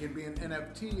 But if it can be an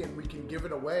NFT and we can give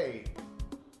it away,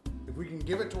 if we can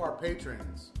give it to our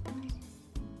patrons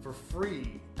for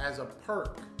free as a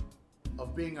perk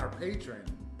of being our patron,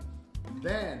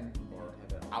 then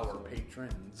our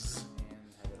patrons. And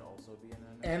have it also be an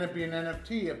NFT. And it be an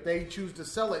NFT. If they choose to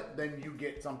sell it, then you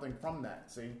get something from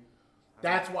that. See?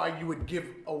 That's why you would give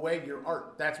away your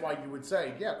art. That's why you would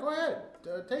say, yeah, go ahead,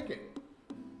 take it.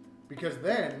 Because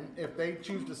then, if they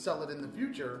choose to sell it in the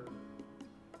future,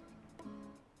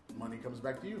 money comes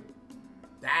back to you.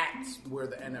 That's where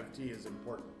the NFT is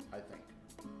important, I think.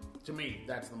 To me,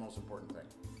 that's the most important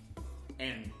thing.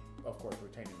 And, of course,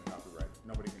 retaining the copyright.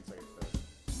 Nobody can say it's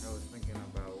theirs. I was thinking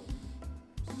about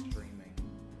streaming.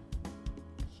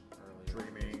 Earlier.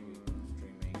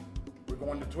 Streaming. We're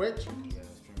going to Twitch? Yeah,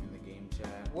 streaming the game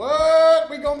chat. What?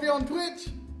 We gonna be on Twitch?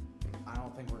 I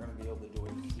don't think we're gonna be able to do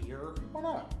it here. Why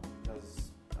not?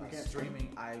 Because We can't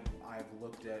streaming, I've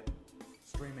looked at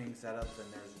streaming setups, and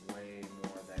there's way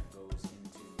more that goes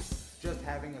into just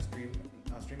having a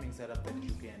streaming setup that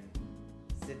you can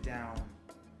sit down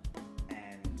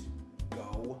and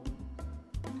go.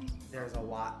 There's a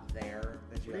lot there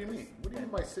that you. What do you have mean? to- What do you mean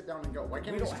by sit down and go? Why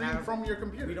can't We we don't stream have- from your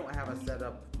computer? We don't have a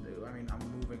setup. I mean,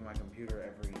 I'm moving my computer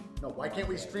every. No, why can't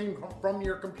we Monday. stream from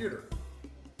your computer?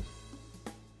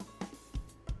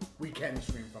 We can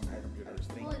stream from your computer.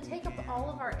 think Will it we take up can. all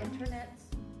of our internets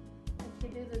if you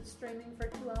do the streaming for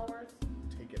 2 hours?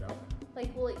 Take it out.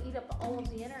 Like, will it eat up all of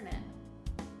the internet?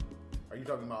 Are you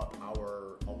talking about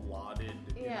our allotted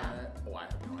Yeah. internet? Oh, I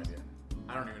have no idea.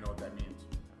 I don't even know what that means.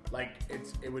 Like,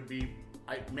 it would be,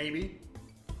 Maybe.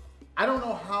 I don't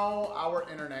know how our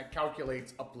internet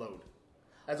calculates upload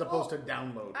as opposed to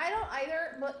download. I don't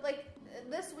either, but like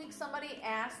this week somebody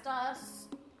asked us,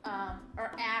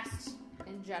 or asked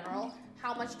in general,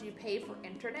 how much do you pay for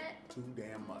internet? Too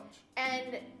damn much.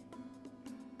 And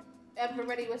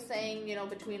everybody was saying,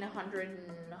 between $100 and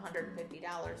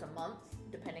 $150 a month,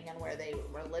 depending on where they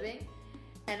were living.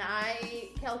 And I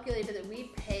calculated that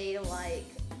we pay like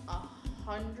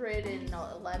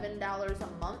 $111 a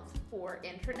month for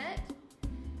internet,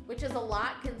 which is a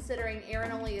lot considering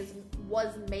Aaron only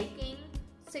was making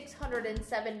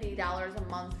 $670 a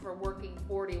month for working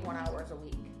 41 hours a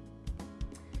week.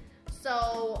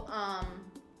 So,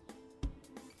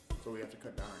 So we have to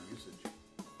cut down our usage.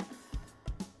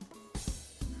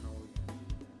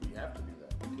 We have to do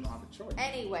that. We don't have a choice.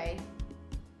 Anyway,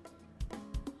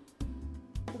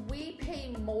 we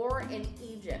pay more in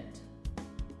Egypt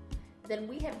than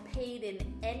we have paid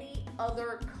in any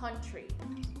other country,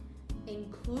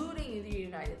 including the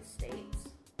United States.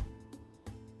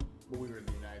 But we were in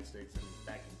the United States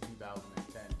back in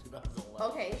 2010,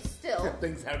 2011. Okay, still.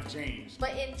 Things have changed.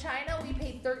 But in China, we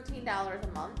paid $13 a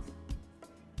month.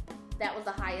 That was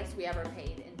the highest we ever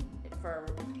paid for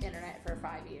internet for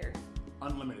 5 years.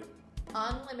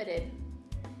 Unlimited.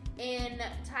 In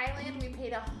Thailand, we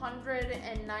paid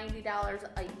 $190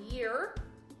 a year.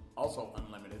 Also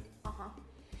unlimited.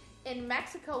 In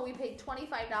Mexico, we paid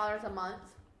 $25 a month,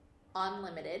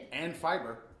 unlimited. And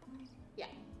fiber. Yeah,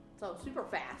 so super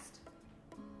fast.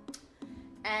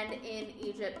 And in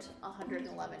Egypt,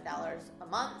 $111 a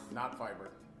month. Not fiber.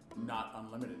 Not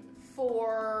unlimited.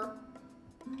 For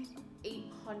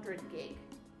 800 gig.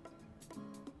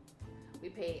 We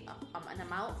pay an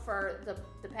amount for the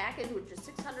package, which is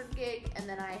 600 gig, and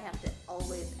then I have to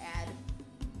always add.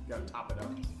 You gotta top it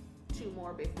up. 2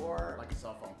 more before. Like a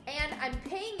cell phone. And I'm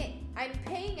paying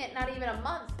it not even a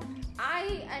month.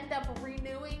 I end up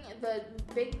renewing the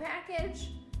big package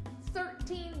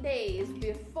 13 days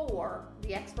before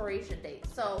the expiration date.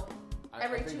 So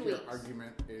every I think 2 your weeks.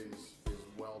 argument is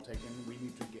well taken. We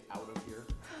need to get out of here.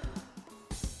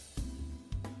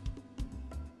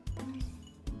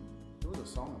 There was a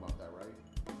song about that, right?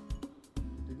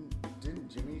 Didn't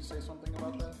Jimmy say something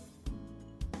about that?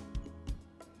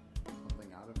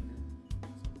 Something out of here.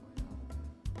 Something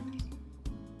out of here.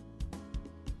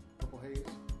 Purple Haze.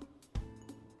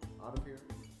 Out of here.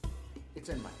 It's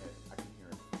in my head. I can hear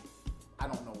it. I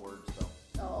don't know words though.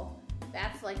 Oh,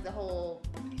 that's like the whole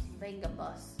Venga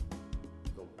bus.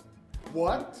 The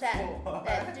what?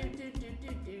 That do do do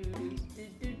do do do do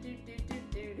do do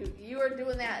do do do. You were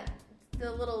doing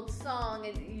the little song,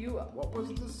 and you. What was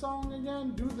the song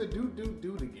again? Do the do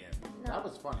again. No. That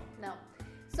was funny. No.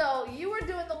 So you were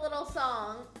doing the little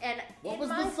song, and What was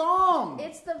the song?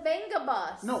 It's the Venga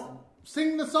bus. No,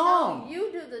 sing the song. No,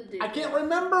 you do the do. I can't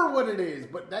remember what it is,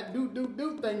 but that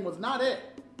do thing was not it.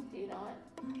 Do you know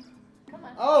it? Come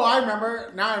on. Oh, I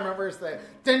remember. Now I remember. It's the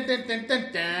dun dun dun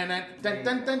dun dun dun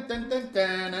dun dun dun dun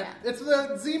dun. Yeah. It's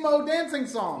the Zemo dancing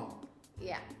song.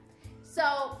 Yeah.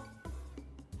 So,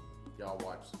 Y'all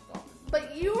watch.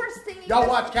 but you were singing. Y'all this-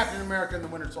 watch Captain America and the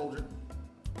Winter Soldier.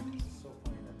 It's so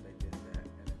funny that they did that,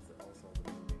 and it's also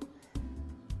the movie.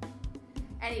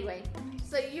 Anyway,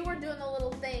 so you were doing the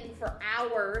little thing for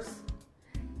hours,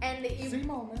 and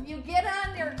Zemo, man. you get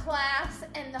on your class,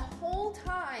 and the whole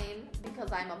time,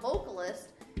 because I'm a vocalist,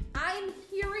 I'm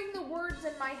hearing the words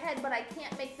in my head, but I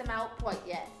can't make them out quite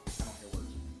yet. I don't hear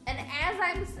words. And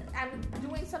as I'm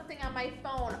doing something on my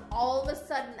phone, all of a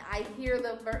sudden I hear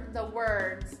the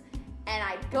words, and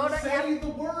I go to Say the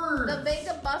words. the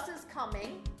Venga bus is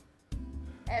coming.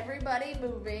 Everybody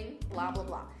moving, blah, blah,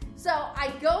 blah. So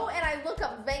I go and I look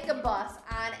up Venga Bus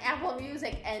on Apple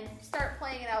Music and start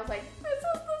playing it. I was like, this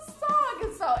is the song.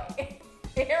 And so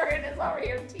Aaron is over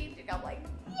here teaching. I'm like,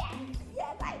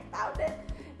 yes, I found it.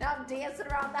 Now I'm dancing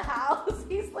around the house.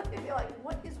 He's looking at me like,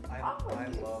 what is wrong with I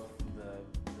you? love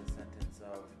the sentence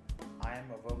of, I am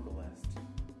a vocalist.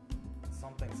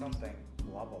 Something,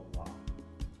 blah, blah, blah.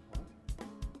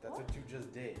 That's what you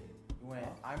just did. You went,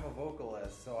 I'm a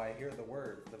vocalist, so I hear the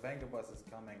words. The Venga bus is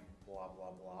coming, blah,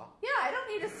 blah, blah. Yeah, I don't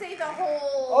need to say the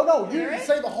whole. Oh no, you lyric. didn't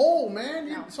say the whole, man.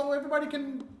 No. So everybody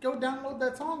can go download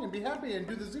that song and be happy and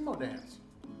do the Zemo dance.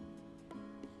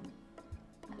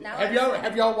 Now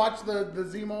Have y'all watched the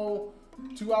Zemo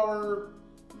 2-hour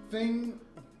thing?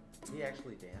 He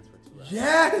actually danced for 2 hours.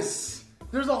 Yes!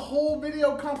 There's a whole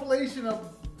video compilation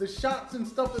of the shots and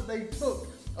stuff that they took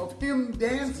of him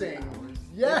dancing.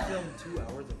 They Yes! filmed 2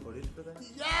 hours of footage for that?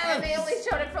 And they only Yes!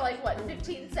 showed it for like, what,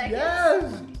 15 seconds? Yes!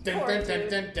 Dun, Poor dun, dun, dude.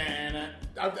 dun, dun.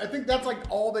 I think that's like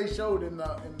all they showed in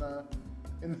the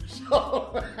in the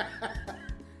show.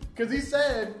 Because he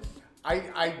said,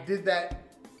 I did that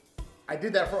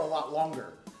for a lot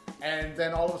longer. And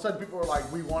then all of a sudden people were like,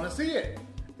 we want to see it.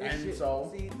 They should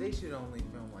only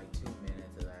film like 2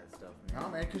 minutes of that stuff, man. No,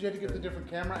 man, because you had to get the different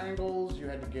camera angles. You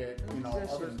had to get, That other...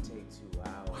 shouldn't take 2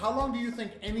 hours. How long do you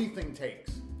think anything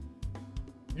takes?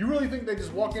 You really think they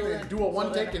just walk in and do a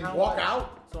one take and walk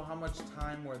out? So how much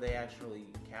time were they actually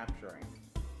capturing?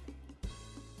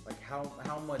 Like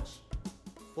how much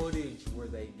footage were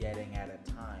they getting at a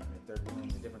time if they're doing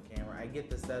the different camera? I get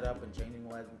the setup and changing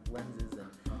lenses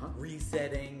and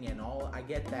resetting and all. I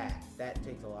get that. That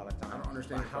takes a lot of time. I don't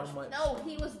understand But how much? No,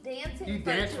 he was dancing. He for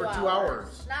danced 2 for 2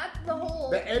 hours. Not the whole.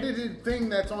 The edited thing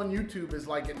that's on YouTube is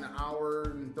like an hour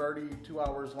and 2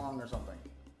 hours long or something.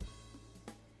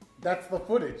 That's the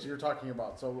footage you're talking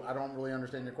about. So I don't really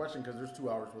understand your question because there's 2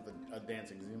 hours with a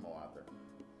dancing Zemo out there.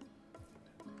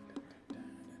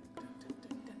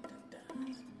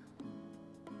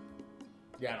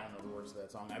 Yeah, I don't know the words to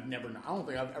that song. I don't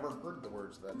think I've ever heard the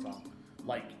words to that song.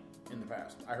 Like in the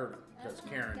past, I heard it because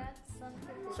Karen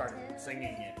started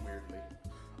singing it weirdly.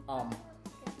 All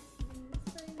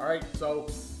right, so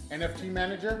NFT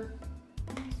manager,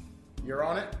 you're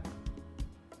on it.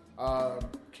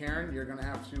 Karen, you're gonna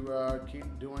have to keep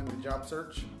doing the job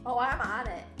search. Oh, I'm on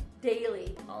it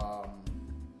daily.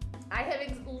 I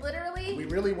have literally. We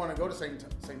really want to go to St.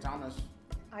 Thomas.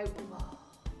 I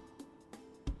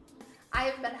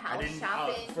have been house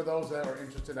shopping. For those that are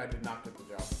interested, I did not get the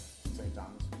job in St.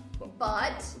 Thomas, but we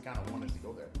kind of wanted to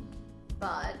go there.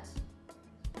 But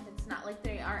it's not like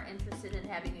they aren't interested in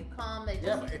having you come. They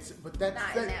just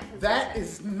that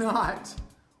is not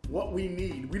what we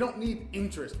need. We don't need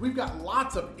interest. We've got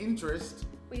lots of interest.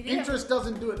 Interest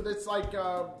doesn't do it. It's like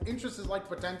interest is like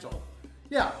potential.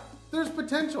 Yeah, there's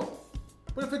potential.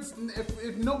 But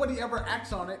if nobody ever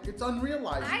acts on it, it's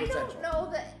unrealized potential. I don't know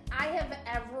that I have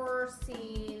ever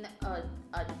seen a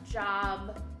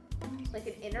job, like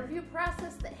an interview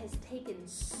process that has taken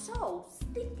so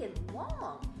stinking long.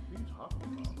 What are you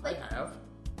talking about? Like, I have.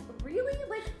 Really?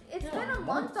 Like, it's been a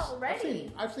month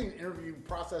already. I've seen interview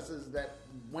processes that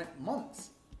went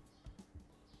months.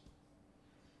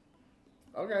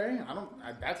 Okay,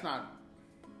 that's not...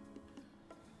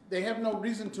 They have no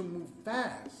reason to move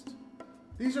fast.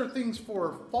 These are things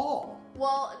for fall.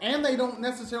 Well, and they don't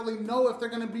necessarily know if they're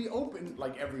going to be open,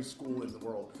 like every school in the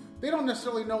world. They don't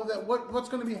necessarily know that what's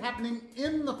going to be happening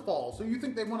in the fall. So you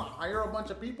think they want to hire a bunch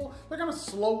of people? They're going to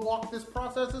slow walk this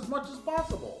process as much as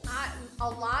possible. A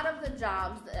lot of the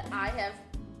jobs that I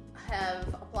have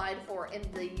applied for in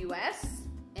the U.S.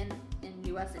 in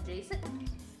U.S. adjacent,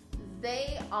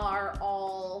 they are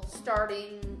all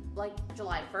starting like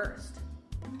July 1st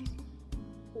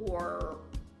or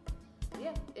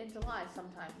in July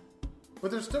sometime. But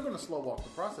they're still going to slow walk the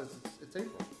process. It's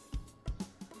April,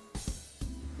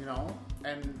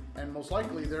 and most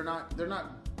likely they're not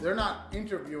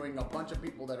interviewing a bunch of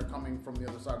people that are coming from the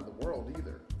other side of the world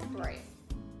either. Right.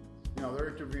 They're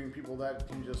interviewing people that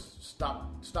can just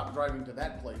stop driving to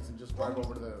that place and just drive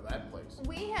over to that place.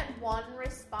 We had one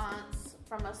response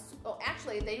from us. Oh,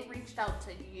 actually, they reached out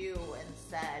to you and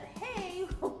said, "Hey,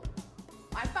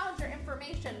 I found your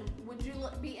information. Would you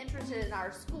be interested in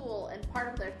our school?" And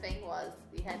part of their thing was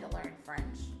we had to learn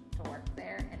French to work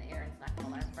there, and Aaron's not going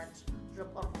to learn French. Je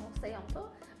parle français un peu,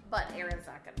 but Aaron's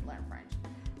not going to learn French.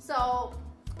 So,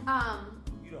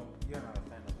 you're not a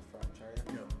fan of the French, are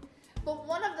you? No. But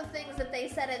one of the things that they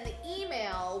said in the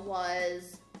email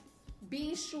was,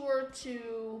 be sure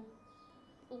to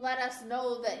let us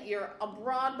know that you're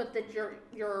abroad, but that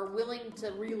you're willing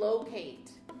to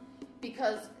relocate,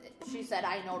 because she said,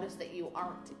 I noticed that you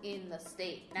aren't in the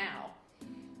state now.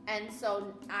 And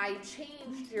so I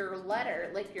changed your letter,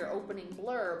 like your opening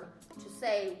blurb, to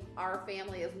say our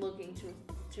family is looking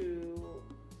to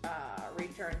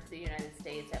return to the United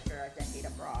States after a decade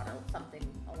abroad or something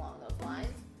along those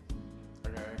lines.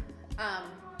 Okay.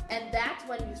 And that's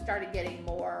when you started getting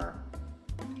more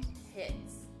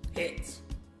hits. Hits.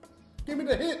 Give me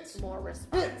the hits. More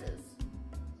responses.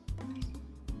 No,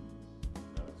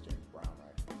 that's James Brown,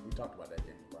 right? We talked about that,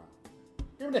 James Brown.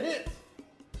 Give me the hits.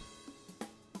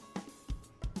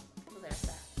 So there's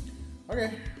that.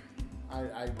 Okay.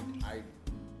 I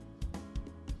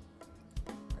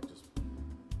just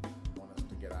want us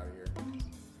to get out of here.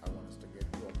 I want us to get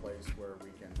to a place where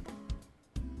we can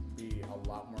be a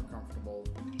lot more comfortable,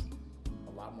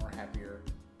 a lot more happier.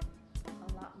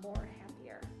 A lot more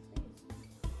happier. No.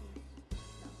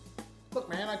 Look,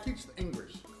 man, I teach the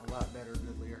English. A lot better,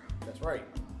 goodlier. That's right.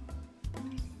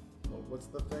 Well, what's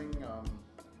the thing?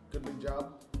 Goodly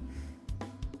job?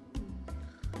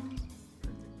 That's a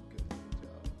good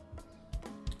job.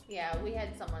 Yeah, we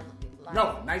had someone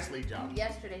No, nicely job.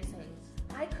 yesterday saying,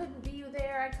 I couldn't be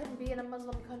there. I couldn't be in a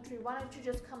Muslim country. Why don't you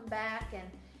just come back and,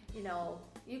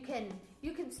 you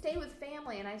can stay with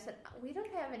family. And I said, we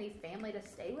don't have any family to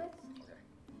stay with. Okay.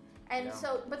 And Yeah.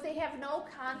 so, but they have no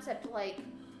concept, like,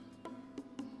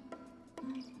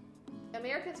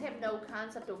 Americans have no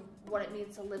concept of what it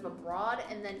means to live abroad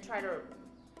and then try to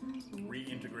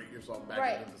Reintegrate yourself back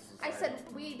right. into the society. I said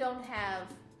we don't have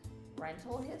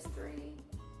rental history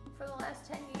for the last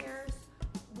 10 years.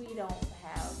 We don't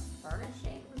have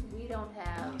furnishings. We don't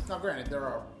have. Now, granted, there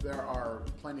are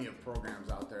plenty of programs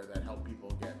out there that help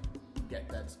people get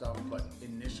that stuff, but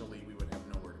initially we would have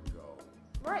nowhere to go.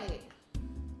 Right.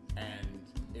 And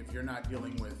if you're not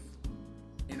dealing with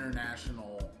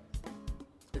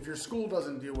if your school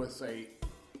doesn't deal with, say,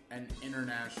 an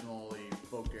internationally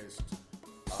focused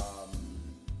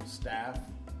staff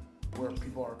where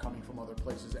people are coming from other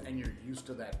places and you're used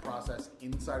to that process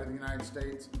inside of the United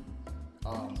States,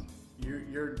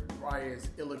 you're probably as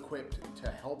ill-equipped to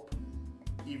help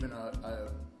even a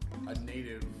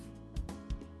native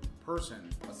person,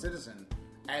 a citizen,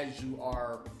 as you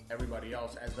are everybody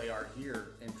else, as they are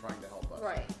here in trying to help us.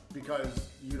 Right. Because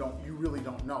you really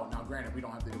don't know. Now, granted, we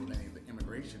don't have to deal with any of the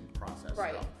immigration process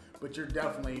Right. stuff, but you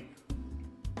got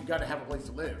to have a place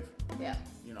to live. Yeah.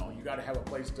 You got to have a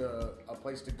place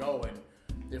to go. And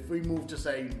if we move to,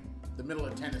 say, the middle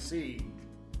of Tennessee,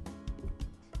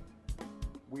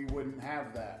 we wouldn't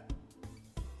have that.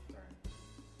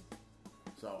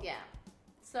 So Yeah.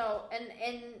 So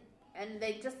and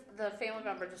they just the family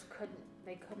member just couldn't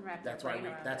wrap their that's why brain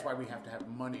around that's it. why we have to have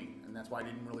money, and that's why I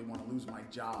didn't really want to lose my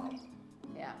job,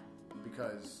 Yeah.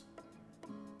 because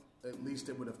at least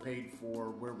it would have paid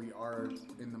for where we are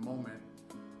in the moment,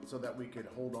 so that we could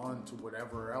hold on to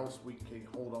whatever else we could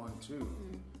hold on to.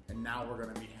 Mm-hmm. And now we're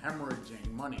going to be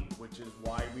hemorrhaging money, which is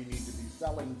why we need to be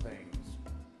selling things.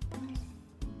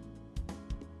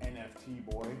 NFT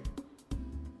boy.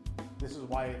 This is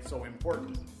why it's so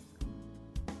important.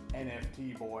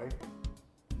 NFT boy.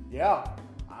 Yeah,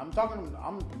 I'm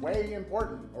way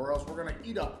important, or else we're going to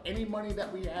eat up any money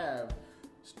that we have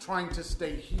trying to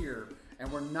stay here,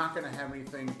 and we're not going to have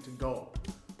anything to go.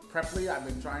 Preply, I've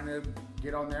been trying to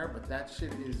get on there, but that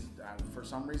shit is, for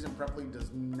some reason, Preply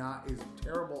is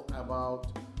terrible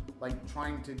about, like,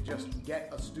 trying to just get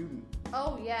a student.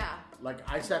 Oh yeah. Like,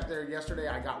 I sat there yesterday,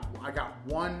 I got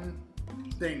one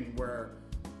thing where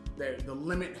the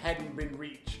limit hadn't been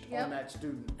reached Yep. on that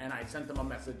student, and I sent them a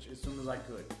message as soon as I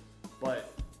could.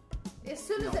 But As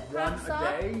soon as it one pops a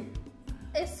up, day,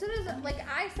 as soon as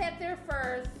I sat there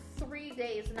for 3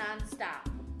 days nonstop.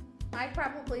 I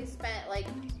probably spent like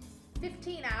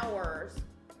 15 hours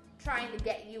trying to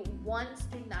get you one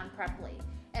student on Preply,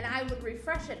 and I would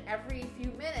refresh it every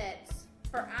few minutes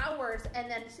for hours,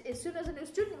 and then as soon as a new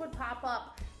student would pop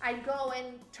up, I'd go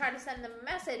and try to send them a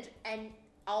message, and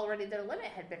already their limit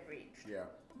had been reached. yeah,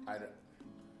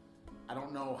 I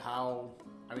don't know how.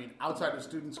 I mean, outside of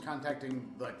students contacting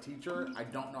the teacher, I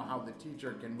don't know how the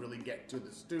teacher can really get to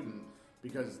the student,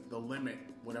 because the limit,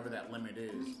 whatever that limit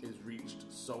is reached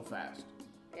so fast.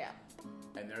 Yeah.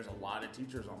 And there's a lot of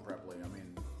teachers on Preply. I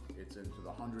mean, it's into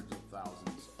the hundreds of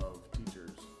thousands of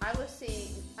teachers.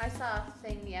 I saw a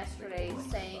thing yesterday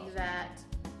saying that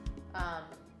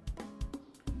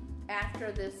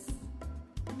after this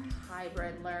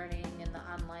hybrid learning and the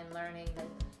online learning, the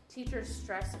teacher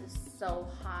stress is so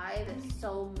high that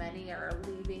so many are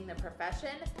leaving the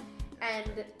profession,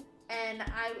 and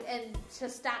to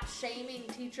stop shaming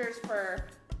teachers for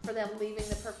them leaving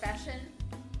the profession.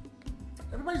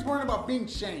 Everybody's worrying about being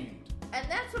shamed. And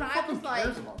that's what Who I fucking was like.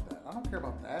 cares about that? I don't care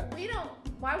about that. We don't.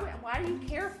 Why do you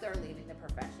care if they're leaving the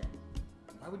profession?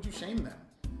 Why would you shame them?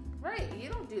 Right. You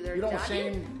don't do their You don't job.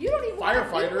 shame you don't even want to be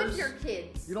firefighters. with your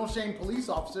kids. You don't shame police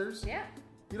officers. Yeah.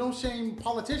 You don't shame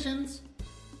politicians.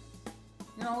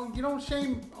 You don't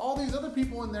shame all these other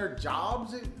people in their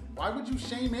jobs. Why would you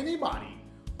shame anybody?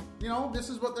 This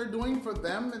is what they're doing for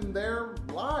them and their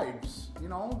lives.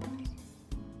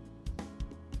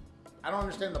 I don't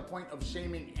understand the point of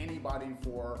shaming anybody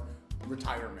for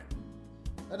retirement.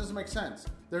 That doesn't make sense.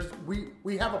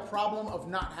 We have a problem of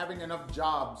not having enough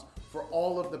jobs for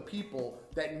all of the people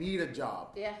that need a job.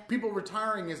 Yeah. People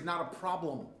retiring is not a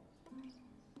problem.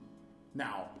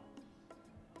 Now,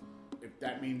 if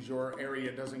that means your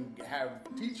area doesn't have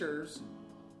teachers,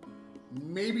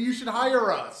 maybe you should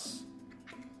hire us.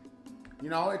 You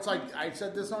know, it's like I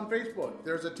said this on Facebook.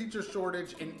 There's a teacher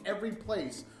shortage in every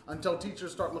place until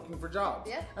teachers start looking for jobs.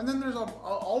 Yeah. And then there's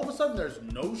all of a sudden there's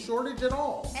no shortage at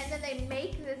all. And then they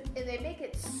make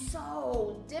it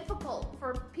so difficult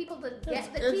for people to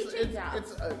get the teaching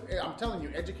jobs. I'm telling you,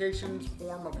 education's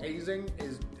form of hazing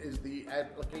is the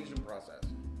application process.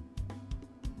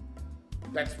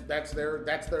 That's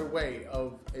their way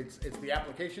of it's the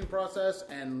application process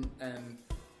and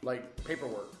like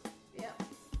paperwork. Yeah.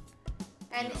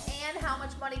 And how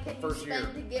much money can you First spend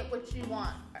year. to get what you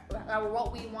want or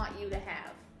what we want you to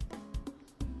have?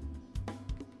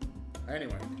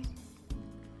 Anyway,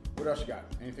 what else you got?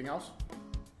 Anything else?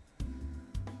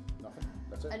 Nothing.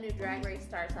 That's it. A new drag race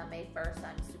starts on May 1st.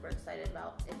 I'm super excited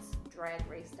about. It's Drag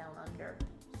Race Down Under.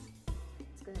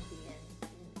 It's going to be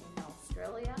in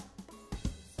Australia.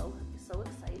 So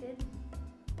excited.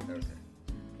 Okay.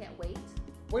 Can't wait.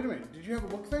 Wait a minute. Did you have a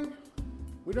book thing?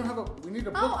 We don't have a. We need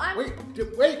a book. Oh, Wait.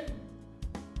 Do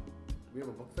we have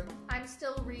a book thing? I'm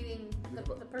still reading the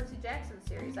Percy Jackson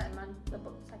series. I'm on the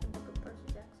second book of Percy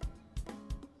Jackson.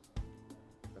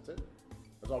 That's it.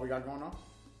 That's all we got going on.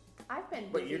 I've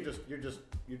been busy. But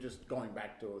you're just going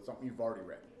back to something you've already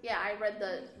read. Yeah, I read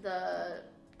the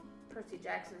Percy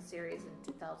Jackson series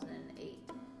in 2008.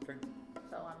 Okay.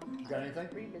 So I'm You got anything?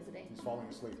 revisiting. He's falling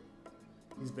asleep.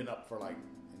 He's been up for 10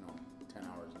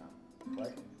 hours now,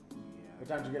 right? Yeah. What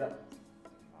time did you get up?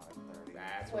 5:30.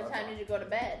 That's What time did you go to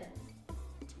bed?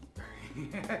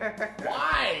 2:30.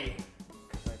 Why?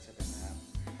 Because I took a nap.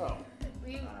 Oh.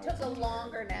 You I took a wasn't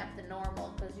longer nap than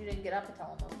normal because you didn't get up until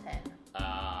almost 10.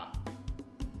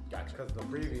 Gotcha. Because the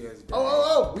previous day.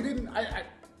 Oh! We didn't. I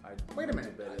Wait a went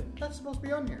minute. to bed at, That's supposed to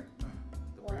be on here.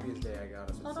 the previous day I got up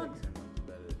at 6 and went to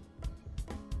bed at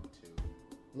 2.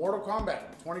 Mortal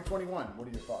Kombat 2021. What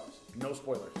are your thoughts? No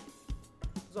spoilers.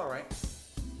 It's alright.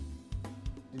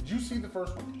 Did you see the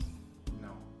first one? No.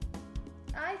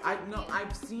 I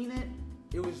I've seen it.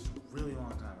 It was a really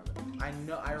long time ago. I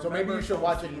remember So maybe you should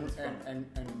watch it scenes from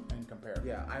and compare.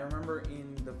 Yeah, I remember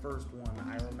in the first one,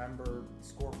 I remember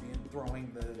Scorpion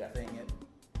throwing the thing at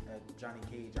Johnny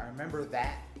Cage. I remember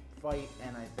that fight,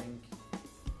 and I think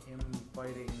him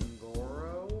fighting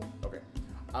Goro. Okay.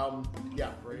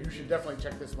 Yeah, you should definitely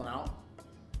check this one out.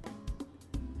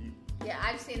 Yeah,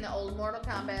 I've seen the old Mortal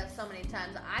Kombat so many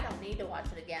times. I don't need to watch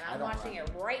it again. I'm watching it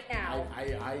right now.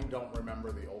 I don't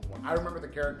remember the old one. I remember the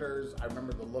characters. I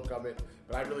remember the look of it,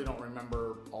 but I really don't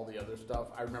remember all the other stuff.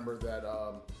 I remember that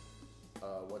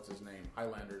what's his name?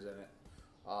 Highlander's in it.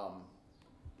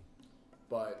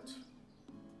 But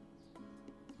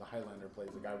the Highlander plays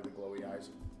the guy with the glowy eyes.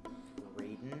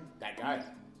 Raiden. That guy.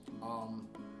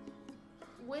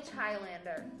 Which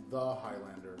Highlander? The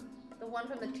Highlander. The one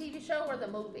from the TV show or the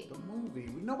movie? The movie.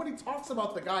 Nobody talks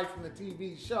about the guy from the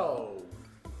TV show.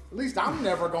 At least I'm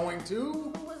never going to. Who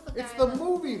was the guy It's the in the-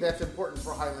 movie that's important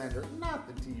for Highlander, not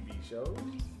the TV show.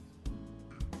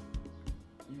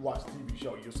 You watch the TV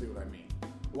show, you'll see what I mean.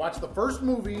 Watch the first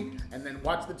movie and then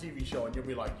watch the TV show, and you'll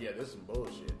be like, yeah, this is some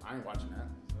bullshit. I ain't watching that.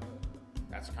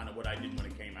 That's kind of what I did when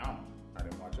it came out. I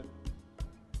didn't watch it.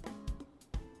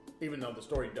 Even though the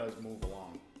story does move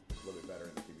along a little bit better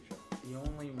in the TV show. The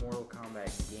only Mortal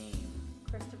Kombat game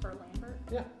Christopher Lambert?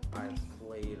 Yeah. I've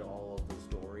played all of the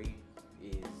story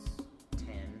is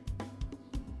 10,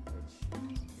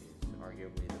 which is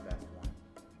arguably the best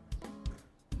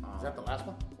one. Is that the last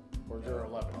one? Or is there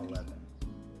 11? 11.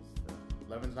 Is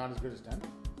the 11's not as good as 10?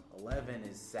 11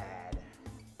 is sad.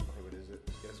 Okay, but is it?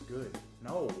 It's good.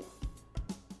 No.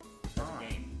 It's That's not. a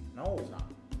game. No. It's not.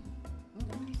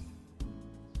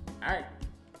 Alright.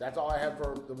 That's all I have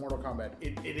for the Mortal Kombat.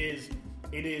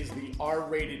 It is the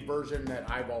R-rated version that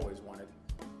I've always wanted.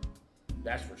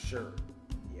 That's for sure.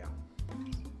 Yeah.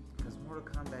 Because Mortal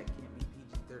Kombat can't be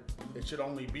PG-13. It should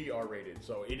only be R-rated.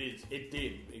 So it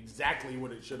did exactly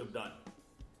what it should have done.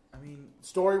 I mean,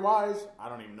 Story-wise, I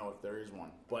don't even know if there is one.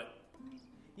 But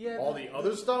yeah. all the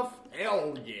other stuff,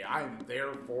 hell yeah, I'm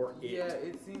there for it. Yeah,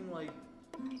 it seemed like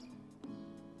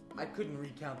I couldn't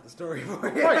recount the story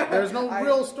for you. Right, there's no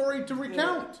real story to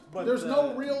recount. but There's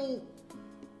no real...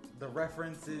 The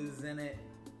references in it,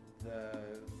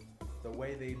 the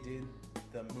way they did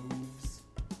the moves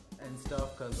and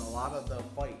stuff, because a lot of the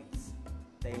fights,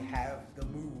 they have the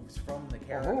moves from the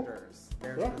characters,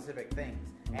 their specific things,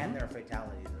 and their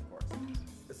fatalities, of course.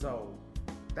 So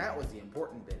that was the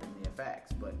important bit in the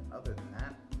effects, but other than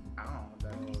that, I don't know what the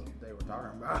hell they were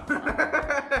talking about.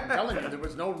 I'm telling you, there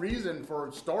was no reason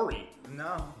for story.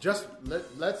 No. Just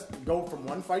let's go from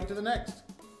one fight to the next.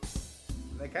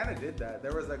 They kind of did that.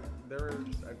 There was a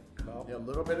couple. Yeah, a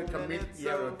little bit of minutes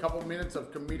a couple minutes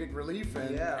of comedic relief,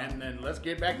 and Yeah. and then let's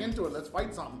get back into it. Let's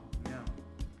fight something.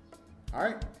 Yeah. All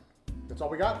right. That's all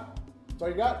we got. That's all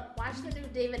you got. Watch the new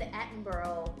David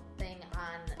Attenborough thing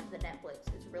on the Netflix.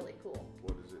 It's really cool.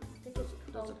 What is it? I think Does it's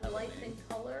it called have a Life name? in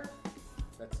Color.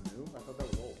 That's new? I thought that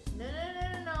was old.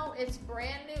 No. It's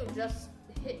brand new. Just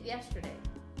hit yesterday.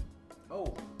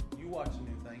 Oh, you watched a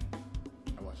new thing.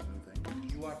 I watched a new thing.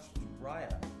 You watched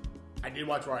Raya. I did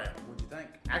watch Raya. What'd you think?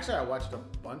 Actually, I watched a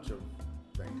bunch of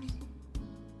things.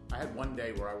 I had one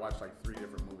day where I watched like 3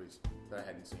 different movies that I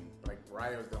hadn't seen. Like,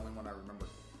 Raya was the only one I remember.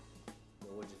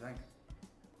 Well, what'd you think?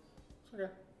 It's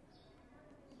okay.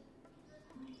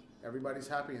 Everybody's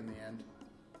happy in the end.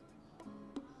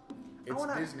 It's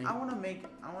Disney. I wanna make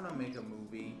a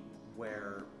movie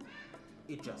where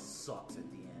it just sucks at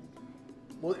the end.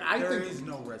 Well, There is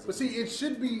no resolution. But see, it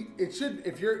should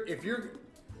if you're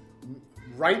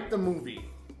write the movie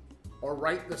or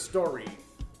write the story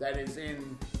that is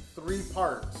in 3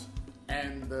 parts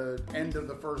and the end of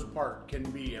the first part can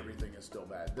be everything is still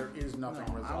bad. There is nothing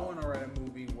No, I resolved. want to write a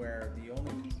movie where the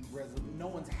only no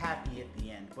one's happy at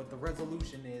the end, but the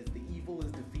resolution is the evil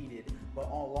is defeated, but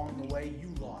all along the way you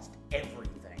lost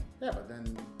everything. Yeah, but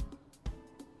then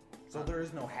So there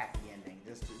is no happy ending.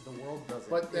 Just the world doesn't.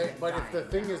 but isn't if the dying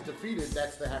thing now. is defeated,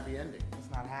 that's the happy ending. It's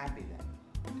not happy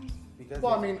then. Because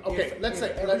Well, I mean, okay, let's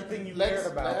say everything you cared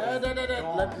about. is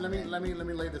gone, let me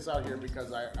then- lay this out here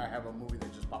because I have a movie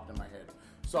that just popped in my head.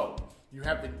 So you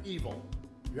have the evil.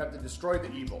 You have to destroy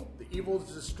the evil. The evil is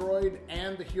destroyed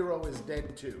and the hero is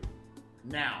dead too.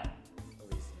 Now,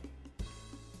 Elysium.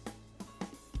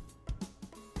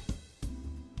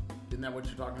 isn't that what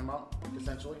you're talking about?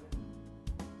 Essentially,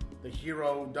 the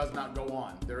hero does not go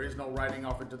on. There is no riding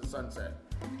off into the sunset.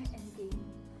 Endgame.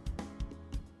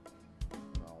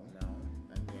 No,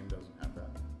 Endgame doesn't have that.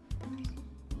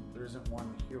 There isn't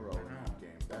one hero in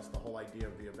Endgame. That's the whole idea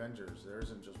of the Avengers. There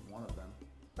isn't just one of them.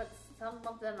 But some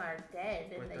of them are dead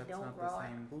and But they that's don't not grow the up.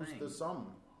 same Who's thing. the some?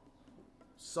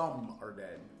 Some are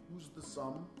dead. Who's the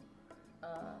some?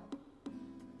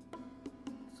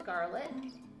 Scarlet.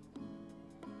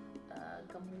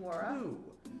 Gamora. Two.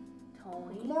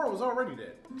 Tony. Gamora was already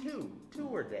dead. Two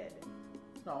were dead.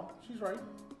 No, she's right.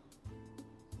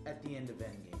 At the end of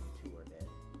Endgame, 2 were dead.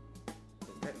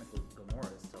 Because technically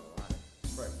Gamora is still alive.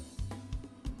 Right.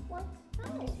 What?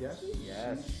 No. Yes.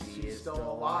 She She's is still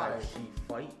alive. She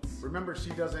fights. Remember, she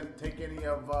doesn't take any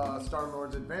of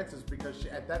Star-Lord's advances because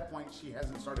at that point she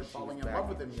hasn't started She's falling in back love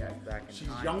with him she's yet. back in She's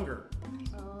time. younger.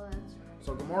 Oh, that's right.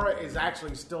 So Gamora is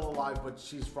actually still alive, but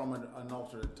she's from an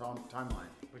alternate timeline.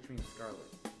 Which means Scarlet.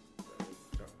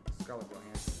 Scarlett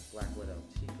Johansson, Black Widow.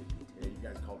 She could be Yeah, too. you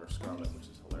guys called her Scarlet, which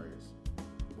is hilarious.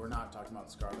 We're not talking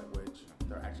about Scarlet Witch.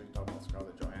 They're actually talking about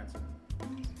Scarlett Johansson.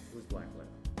 Who's Black Widow?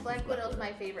 Black Black Widow's Widow?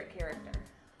 my favorite character.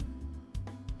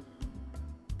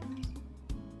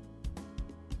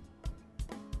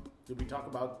 Did we talk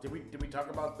about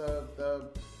the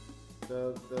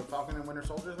Falcon and Winter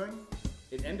Soldier thing?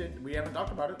 It ended. We haven't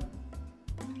talked about it.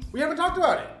 We haven't talked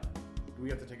about it. Do we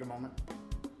have to take a moment?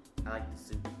 I like the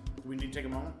suit. Do we need to take a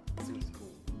moment? The suit is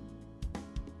cool.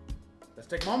 Let's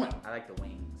take a moment. I like the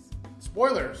wings.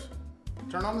 Spoilers.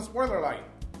 Turn on the spoiler light.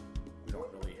 We don't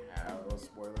really have a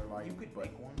spoiler light. You could but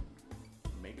make one.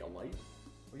 make a light.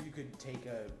 Or you could take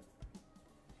a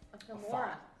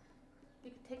Gamora.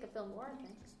 You could take a Filmora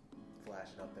thing. flash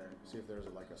it up there. See if there's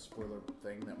like a spoiler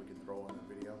thing that we can throw in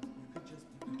the video. You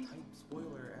could type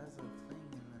spoiler as a thing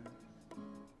and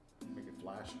then Make it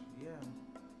flash.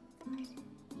 yeah.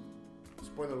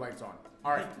 Spoiler lights on.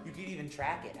 All right. You could even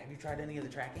track it. Have you tried any of the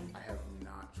tracking? I have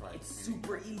not tried. It's any.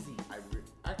 super easy.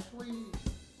 Actually,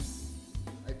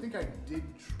 I think I did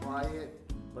try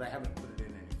it, but I haven't put it in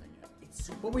anything yet. It's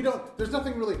super. But we don't. There's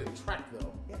nothing really to track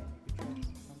though. Yeah, you could track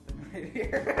something right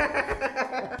here.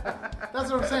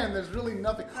 That's what I'm saying. There's really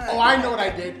nothing. Oh, I know what I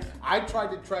did. I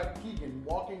tried to track Keegan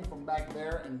walking from back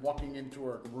there and walking into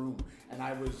her room, and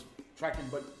I was tracking,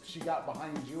 but she got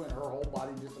behind you, and her whole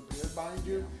body disappeared behind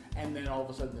you, and then all of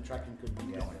a sudden the tracking couldn't keep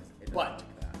going. it doesn't But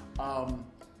like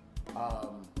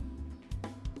that.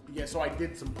 yeah, so I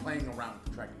did some playing around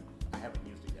with tracking. I haven't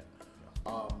used it yet.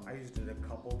 I used it a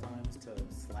couple times to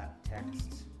slap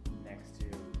text next to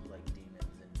like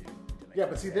demons and doom to make Yeah, it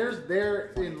but see, say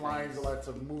therein funny lies things. lots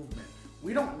of movement.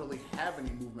 We don't really have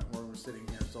any movement where we're sitting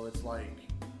here, so it's like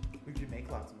We could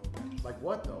make lots of movement.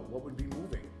 what though? What would be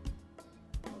moving?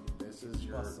 This is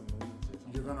your. Bust some moves or something.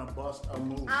 You're gonna bust a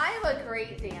move. I'm a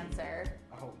great dancer.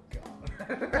 Oh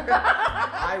god.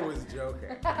 I was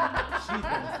joking. She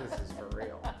thinks this is for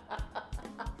real.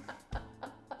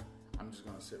 I'm just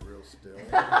gonna sit real still.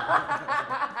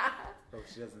 Oh,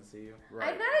 she doesn't see you. Right.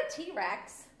 I'm not a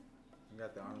T-Rex. You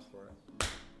got the arms for it.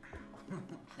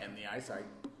 And the eyesight.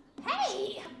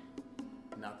 Hey!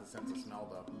 not the sense of smell,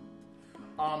 though.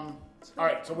 All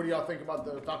right, so what do y'all think about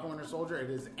the Falcon Winter Soldier? It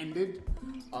has ended.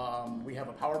 We have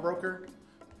a power broker.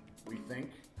 We think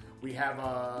we have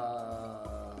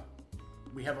a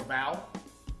Val.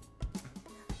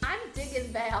 I'm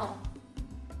digging Val.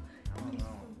 I don't know.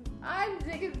 I'm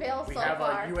digging Val We so have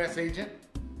far. a U.S. agent.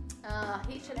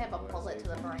 He should have a bullet to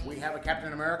the brain. We have a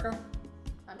Captain America.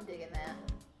 I'm digging that.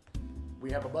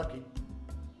 We have a Bucky.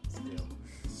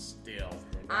 Still.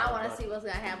 I want to see what's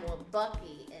gonna happen with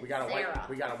Bucky and We got Sarah.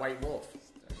 We got a White Wolf.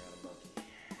 Still got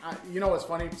a Bucky. You know what's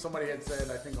funny? Somebody had said,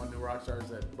 I think on New Rockstars,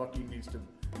 that Bucky needs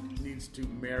to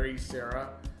marry Sarah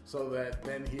so that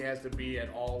then he has to be at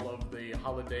all of the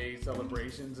holiday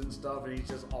celebrations and stuff, and he's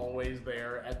just always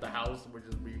there at the house, which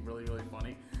would be really, really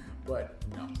funny. But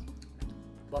no,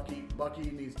 Bucky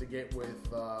needs to get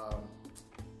with, and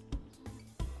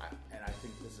I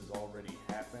think this has already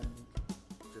happened.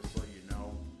 Just so you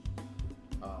know,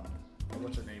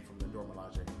 what's her name from the Dora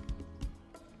Milaje?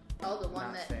 Oh, the one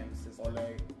Not that. Sam's sister. I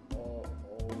can't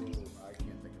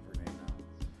think of her name now.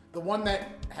 The one that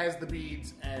has the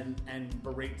beads and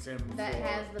berates him. That for,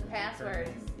 has the Her passwords.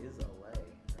 name is Olay.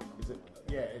 Is it?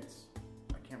 Yeah, it's.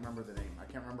 I can't remember the name. I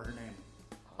can't remember her name.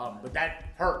 But that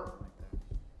hurt.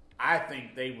 I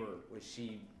think they were. Was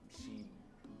she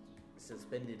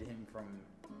suspended him from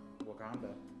Wakanda?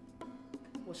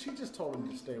 Well, she just told him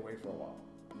to stay away for a while.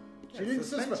 She Yeah, didn't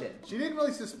suspension. suspend. She didn't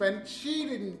really suspend. She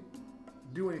didn't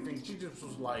do anything. She just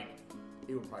was like,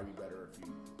 it would probably be better if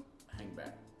you hang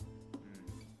back.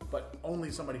 But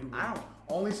only somebody who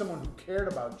only someone who cared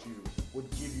about you would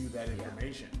give you that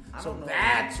information. I So don't know.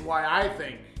 that's why I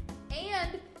think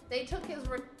And they took his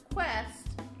request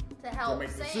to to help make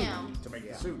the Sam suit, to make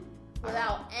Yeah. the suit,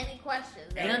 without any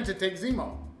questions. and to take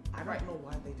Zemo. I don't Right. know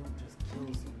why they don't just kill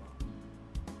Zemo.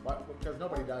 Why? Because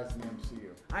nobody dies in the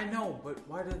MCU. I know, but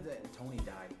why did Tony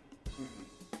die?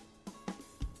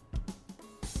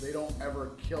 They don't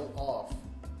ever kill off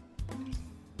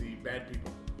the bad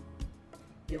people.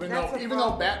 Even That's though a even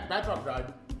though problem. Batroc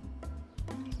died.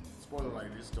 Spoiler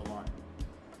alert, he's still on.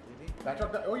 Did he?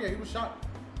 Batroc died. Oh yeah, he was shot.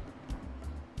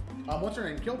 What's her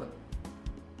name? Killed him.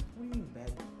 What do you mean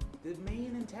bad? The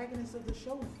main antagonist of the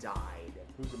show died.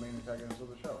 Who's the main antagonist of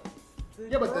the show? The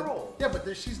Yeah, but girl.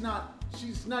 she's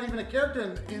not even a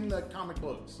character in the comic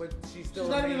books. But she's still She's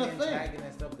the not main even a thing.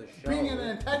 antagonist of the show. Being an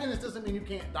antagonist doesn't mean you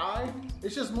can't die.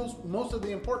 It's just most of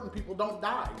the important people don't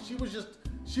die. She was just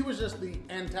the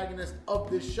antagonist of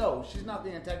this show. She's not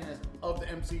the antagonist of the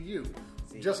MCU.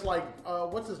 See. Just like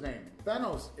what's his name?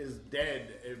 Thanos is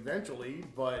dead eventually,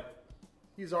 but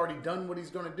he's already done what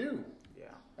he's going to do. Yeah.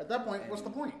 At that point, what's the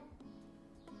point?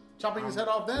 Chopping his head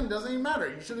off then doesn't even matter.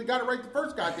 You should have got it right the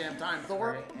first goddamn time,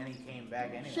 Thor. Right, and he came back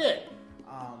anyway. Shit.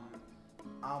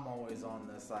 I'm always on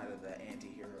the side of the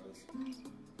anti-heroes.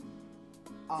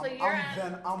 So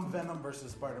you're I'm Venom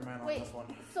versus Spider-Man on Wait, this one.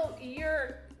 so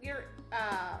you're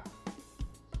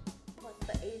what's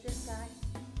the agent guy?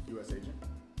 U.S. agent.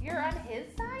 You're on his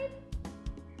side?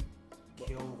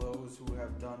 Kill those who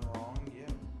have done wrong, yeah.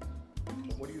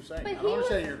 What are you saying? But I he don't was-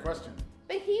 understand your question.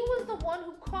 But he was the one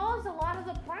who caused a lot of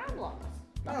the problems.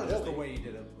 No, just the way he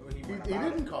did it. He He went didn't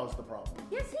about it. cause the problem.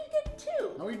 Yes, he did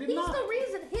too. No, he did He's not. the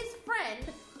reason his friend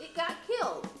got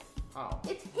killed. How?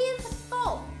 It's his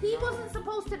fault. He wasn't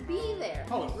supposed to be there.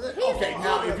 Oh, His okay.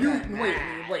 Now, if you ego-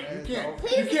 wait, you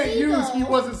His can't ego- use he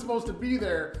wasn't supposed to be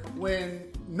there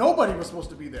when nobody was supposed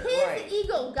to be there. His Right.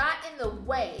 ego got in the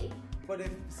way But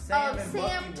if Sam of and Sam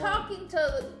Bucky weren't- talking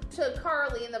to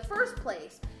Carly in the first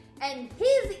place, and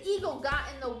his ego got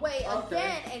in the way Okay.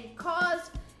 again and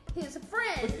caused his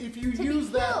friend But if you to use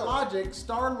be that killed. logic,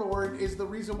 Star Lord is the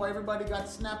reason why everybody got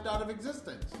snapped out of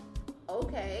existence.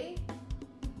 Okay.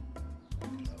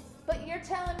 But you're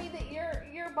telling me that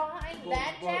you're behind Well,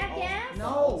 that well, jackass? No,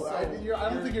 Also, I don't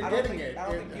think you're getting it.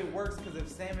 I don't think it works because if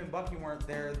Sam and Bucky weren't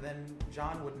there, then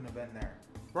John wouldn't have been there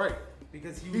Right.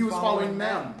 because He was following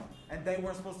them. and they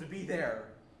weren't supposed to be there.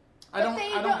 I don't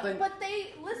think. But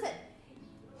they listen.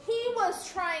 He was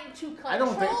trying to control I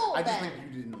don't think. I just them.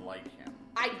 think you didn't like him.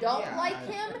 I don't Yeah, like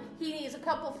him. He needs a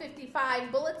couple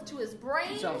 55 bullets to his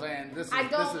brain. You know what I'm saying? This is, I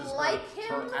don't this is like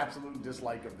her him. absolute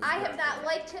dislike of this I have character. not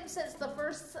liked him since the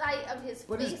first sight of his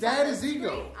But face. his dad on the is ego.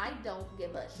 screen. I don't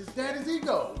give a His shit. dad is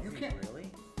ego. You can't.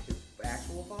 Really? His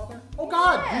actual father? Oh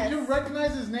God! Yes. Did you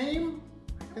recognize his name?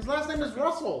 His last name is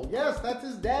Russell. Yes, that's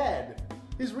his dad.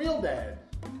 His real dad.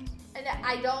 And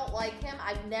I don't like him.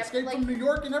 I've never Escaped like from New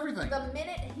York and everything. the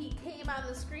minute he came on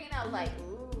the screen, I was like,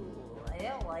 ooh, I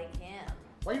don't like him.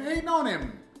 Why you hating on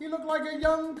him? He looked like a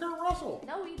young Kurt Russell.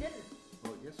 No, he didn't.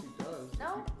 Well, yes, he does.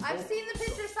 No, He- I've seen the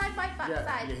pictures side by Yeah,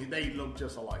 side. yeah, they look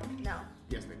just alike. No.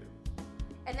 Yes, they do.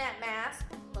 And that mask,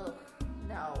 ugh,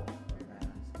 no.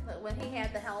 But when he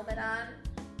had the helmet on,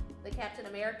 the Captain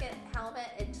America helmet,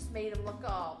 it just made him look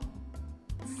all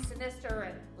sinister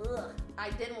and ugh. I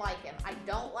didn't like him. I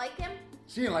don't like him.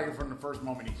 She didn't like it from the first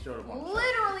moment he showed up on the show.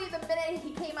 Literally, the minute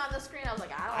he came on the screen, I was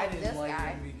like, I don't like this guy.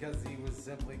 Him because he was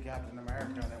simply Captain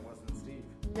America and it wasn't Steve.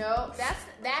 No, that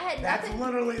had That's nothing.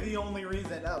 literally the only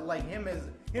reason. Like him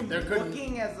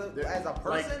looking as a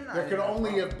person. Like, there could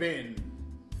only have been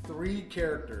 3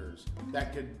 characters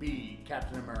that could be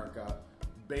Captain America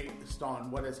based on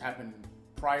what has happened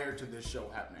prior to this show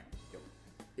happening. Yep.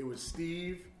 It was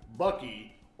Steve,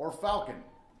 Bucky, or Falcon.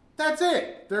 That's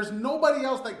it. There's nobody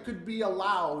else that could be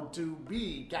allowed to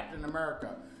be Captain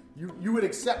America. You would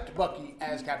accept Bucky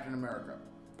as Captain America.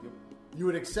 Yep. You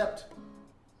would accept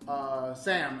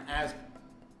Sam as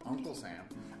Uncle Sam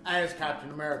as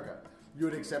Captain America. You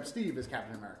would accept Steve as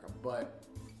Captain America. But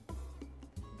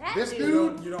That this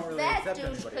dude, you don't really that accept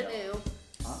douche anybody canoe.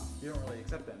 huh? You don't really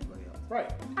accept anybody else.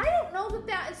 Right. I don't know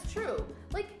that is true.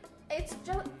 Like, it's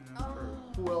just. Oh,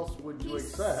 Who else would you he's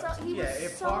accept? So, he was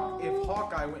If so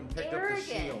Hawkeye went and picked arrogant. up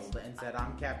the shield and said,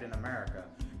 "I'm Captain America,"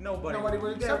 nobody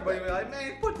would accept Everybody it. would be like,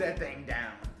 "Man, put that thing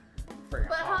down." Friggin'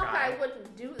 But Hawkeye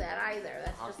wouldn't do that either.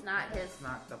 That's just not his. That's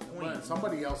not the point. Well,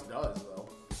 somebody else does though,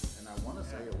 and I want to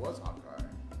say it was Hawkeye.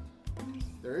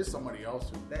 There is somebody else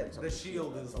who picks up The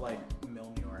shield is at some like point.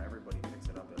 Mjolnir. Everybody picks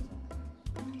it up at some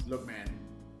point. Look, man.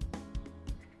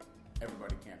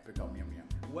 Everybody can't pick up Mew Mew.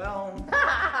 Well,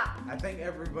 I think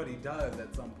everybody does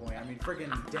at some point. I mean, friggin'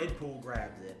 Deadpool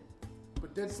grabs it.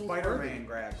 But Deadpool's Spider-Man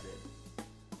grabs it.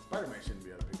 Spider-Man shouldn't be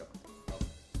able to pick up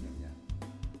Mew Mew.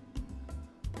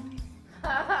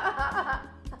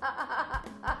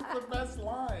 That's the best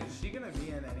line. Is she gonna be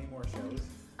in any more shows?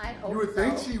 I hope You would so.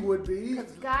 think she would be.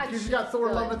 'Cause God, Because she's you got Thor: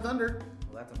 good. Love and Thunder.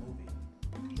 Well, that's a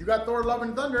movie. You got Thor: Love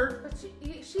and Thunder. But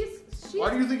she's Why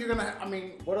do you think you're gonna? I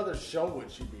mean, what other show would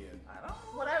she be in? I don't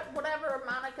know. whatever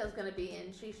Monica's gonna be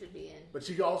in, she should be in. But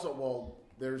she also, well,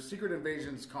 there's Secret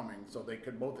Invasion's coming, so they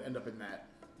could both end up in that.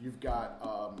 You've got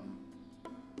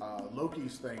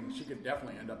Loki's thing. She could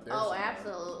definitely end up there. Oh, somewhere.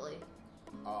 absolutely.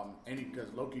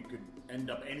 Because Loki could end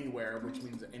up anywhere, which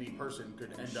means that any person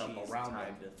could end up She's around tied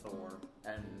him. to Thor.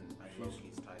 And And she's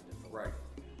Loki's tied to Thor. right.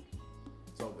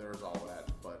 So there's all that.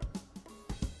 But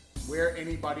where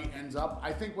anybody ends up,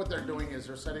 I think what they're doing is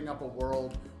they're setting up a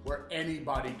world where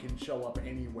anybody can show up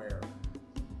anywhere.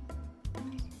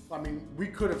 I mean, we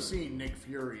could have seen Nick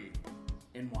Fury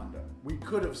in Wanda. We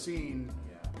could have seen.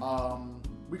 Yeah.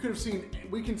 We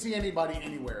can see anybody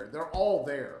anywhere. They're all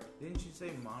there. Didn't you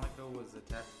say Monica was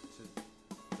attached to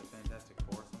the Fantastic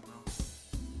Four somehow?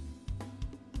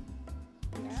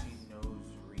 Yeah. She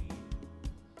knows Reed.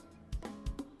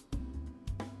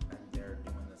 And they're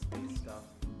doing the space stuff.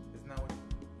 Isn't that what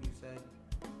you said?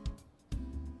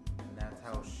 And that's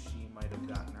how she might have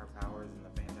gotten her powers in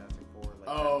the Fantastic Four. Like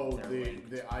Oh, they're linked.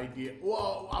 the idea.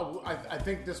 Well, I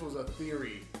think this was a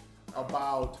theory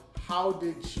about how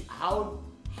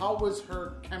was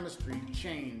her chemistry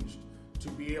changed to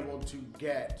be able to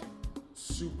get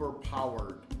super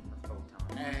powered, Her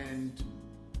photon. and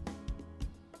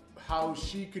how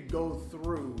she could go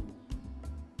through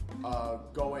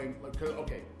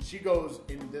okay, she goes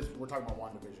in this. We're talking about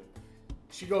WandaVision.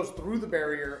 She goes through the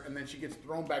barrier and then she gets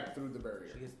thrown back through the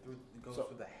barrier. She goes So-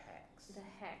 through the hex. The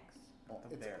hex. Well,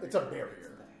 The barrier. it's a barrier.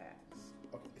 It's the hex.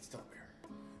 Okay, it's still a barrier.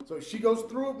 So she goes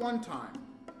through it one time,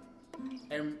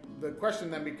 and the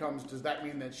question then becomes: does that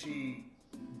mean that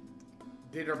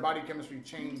did her body chemistry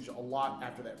change a lot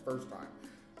after that first time?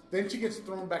 Then she gets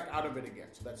thrown back out of it again.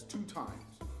 So that's 2 times.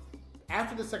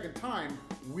 After the second time,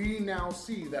 we now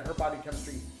see that her body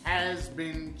chemistry has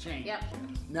been changed. Yep.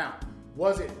 Now,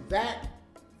 was it that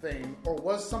thing, or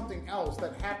was something else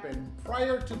that happened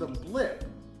prior to the blip?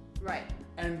 Right.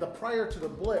 And the prior to the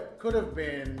blip could have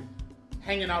been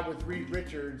hanging out with Reed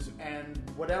Richards, and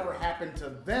whatever happened to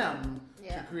them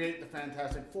Yeah. to create the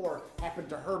Fantastic Four happened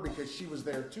to her because she was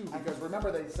there too. Because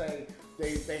remember, they say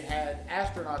they had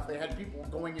astronauts, they had people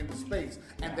going into space,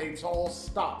 and they've all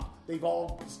stopped. They've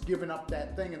all given up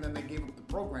that thing, and then they gave up the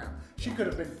program. She could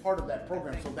have been part of that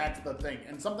program, so that's the thing.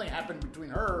 And something happened between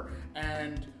her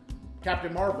and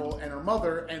Captain Marvel and her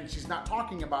mother, and she's not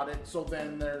talking about it. So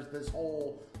then there's this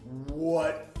whole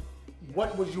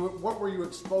what were you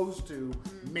exposed to?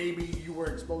 Maybe you were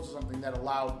exposed to something that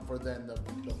allowed for then the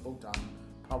photon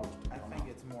powers to I come think out.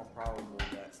 it's more probable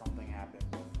that something happened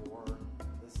before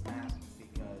the snap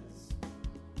because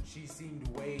she seemed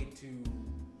way too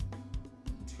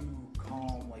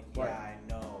calm. Like, yeah, Right. I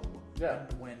know. Yeah.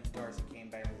 And when Darcy came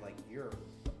back, I was like, "You're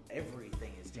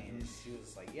everything has changed. She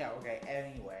was like, yeah, okay,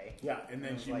 anyway. Yeah, and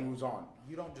then It was she like, moves on.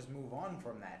 You don't just move on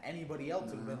from that. Anybody else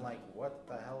would have been like, what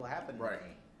the hell happened to Right.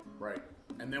 me? Right.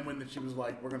 And then when she was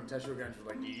like, we're going to test you again, she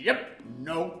was like, yep,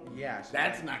 no, Yeah. she's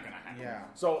that's like- not going to happen. Yeah.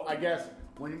 So I guess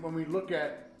when we look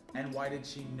at, And why did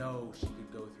she know she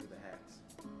could go through the hex?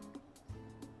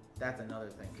 That's another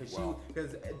thing.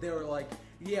 Because they were like,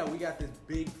 yeah, we got this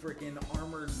big freaking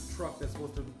armored truck that's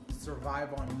supposed to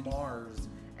survive on Mars,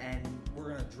 and we're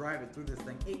going to drive it through this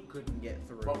thing. It couldn't get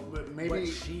through. but maybe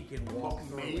she can walk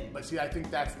through it. But see, I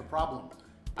think that's the problem.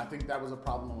 I think that was a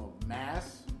problem of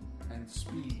mass and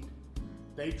speed.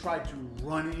 They tried to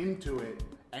run into it,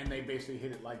 and they basically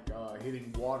hit it like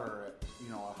hitting water at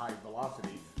a high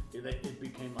velocity. It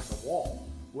became like a wall.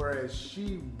 Whereas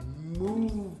she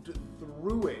moved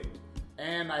through it,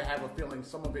 and I have a feeling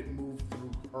some of it moved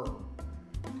through her.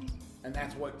 And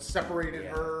that's what separated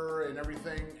her and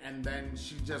everything, and then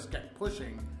she just kept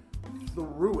pushing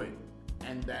through it.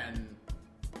 And then,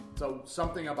 so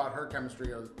something about her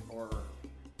chemistry or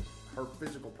her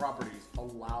physical properties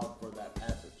allowed for that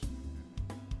passage.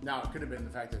 Now, it could have been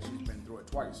the fact that she's been through it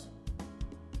twice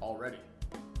already.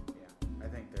 Yeah, I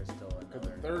think there's still Because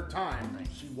another. the third time,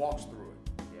 she walks through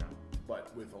it, Yeah,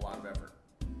 but with a lot of effort.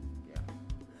 yeah.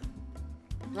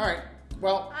 All right,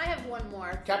 well, I have one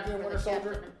more. Captain for the Winter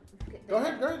Soldier? Captain- go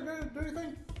ahead, do your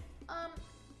thing.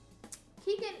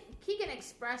 Keegan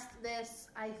expressed this,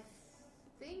 I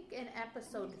think, in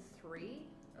episode 3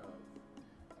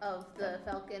 of the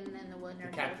Falcon and the Winter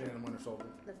The Captain Soldier. and Winter Soldier.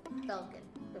 The Falcon,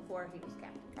 before he was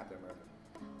Captain. Captain America.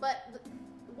 But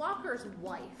Walker's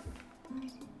wife,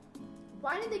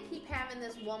 why did they keep having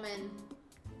this woman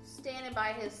standing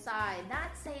by his side,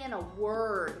 not saying a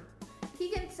word?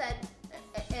 Keegan said,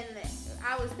 and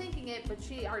I was thinking it, but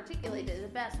she articulated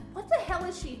it best, what the hell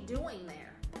is she doing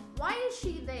there? Why is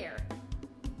she there?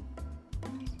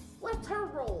 What's her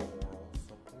role? Moral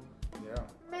support. Yeah.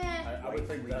 Man, I would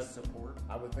think Wifely that's support.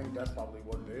 I would think that's probably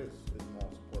what it is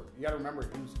moral support. You got to remember,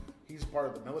 he's part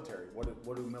of the military. What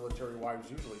do military wives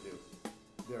usually do?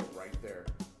 They're right there.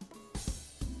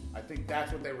 I think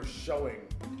that's what they were showing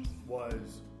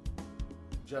was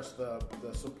just the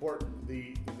support,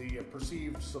 the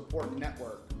perceived support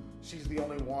network. She's the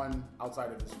only one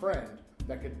outside of his friend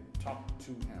that could talk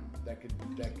to him, that could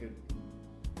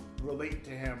relate to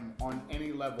him on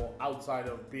any level outside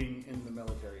of being in the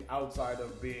military, outside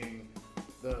of being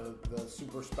the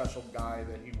super special guy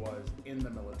that he was in the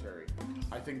military.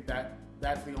 I think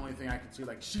that's the only thing I could see.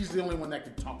 Like, she's the only one that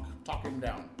could talk him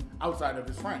down outside of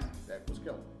his friend that was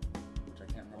killed, which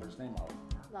I can't remember his name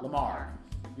of. Lamar.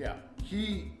 Yeah,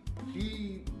 he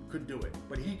could do it,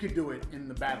 but he could do it in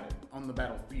the battle, on the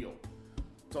battlefield.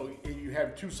 So you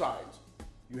have two sides.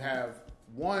 You have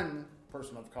one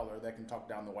person of color that can talk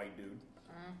down the white dude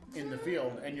in the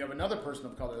field, and you have another person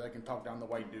of color that can talk down the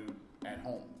white dude at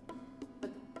home. but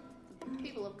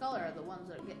people of color are the ones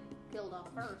that get killed off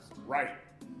first. Right.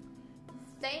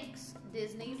 Thanks,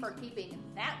 Disney, for keeping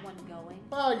that one going.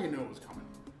 Well, you knew it was coming.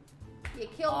 You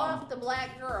kill off the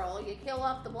black girl, you kill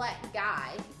off the black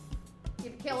guy, you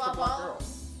kill What's off the black all girl?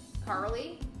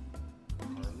 Carly.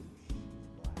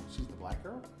 She's the black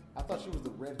girl? I thought she was the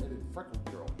redheaded freckled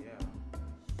girl. Yeah.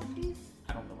 She's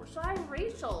I don't know where she.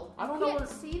 biracial. I don't you know can't where-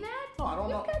 see that? No, I don't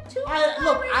You've know. got two Look,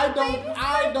 I biracial don't. babies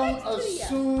I right don't next to you.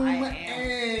 assume I am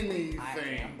anything.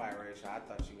 biracial. I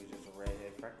thought she was just a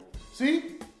redhead freckle.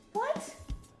 See? What?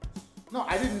 No,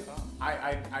 I didn't.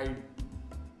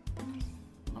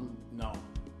 No,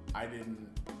 I didn't.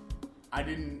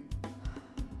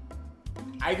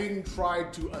 I didn't try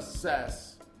to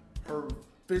assess her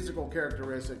physical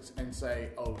characteristics and say,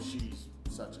 oh, she's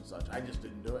such and such. I just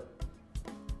didn't do it.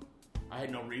 I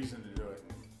had no reason to do it.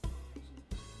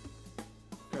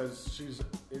 Because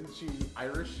isn't she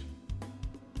Irish?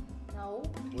 No.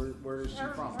 Where is she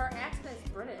from? Her accent is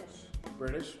British.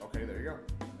 British? Okay, there you go.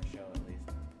 The show, at least.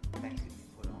 That could be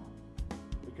put on.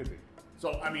 It could be.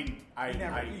 So, I mean,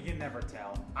 You can never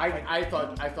tell. I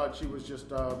thought she was just,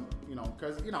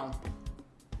 because,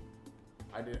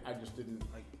 I just didn't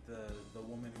Like the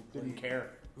woman who didn't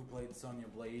care. who played Sonya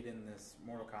Blade in this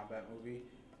Mortal Kombat movie,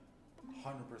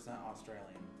 100% Australian.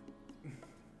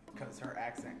 Because her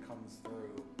accent comes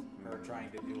through her trying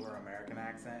to do her American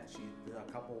accent. She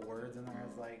a couple words in there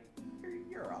is like,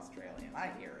 you're Australian. I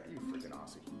hear it. You freaking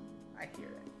Aussie. I hear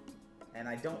it. And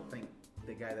I don't think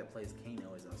the guy that plays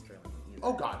Kano is Australian either.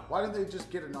 Oh God, why didn't they just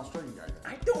get an Australian guy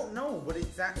then? I don't know, but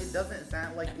it doesn't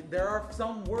sound like there are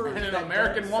some words And an that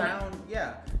American don't woman. sound.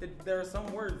 Yeah, there are some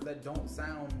words that don't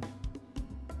sound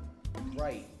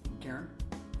right. Karen,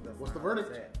 That's what's the not how to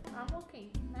verdict? say it. I'm looking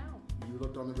now. You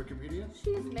looked on the Wikipedia?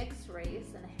 She's mixed race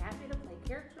and happy to play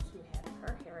characters who have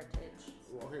her heritage.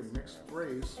 Well, okay, mixed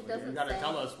race. It doesn't You gotta say-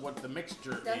 tell us what the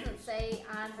mixture It doesn't is. say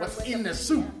on her What's Wikipedia. in the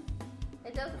soup?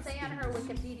 It doesn't say on her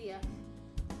Wikipedia.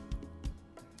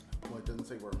 Well, it doesn't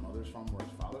say where her mother's from, where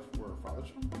her father's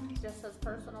from. It just says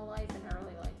personal life and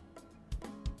early life.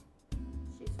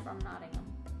 She's from Nottingham.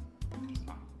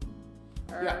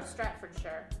 Or Yeah.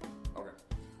 Stratfordshire. Okay.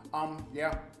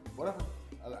 Yeah, whatever.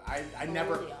 I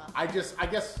never, yeah. I guess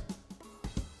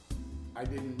I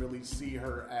didn't really see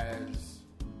her as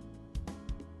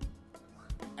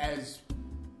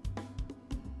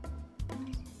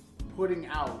putting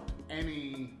out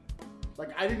any, like,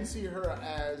 I didn't see her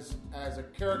as a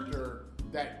character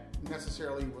that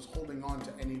necessarily was holding on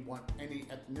to any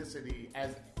ethnicity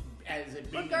as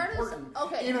it being Regardless- important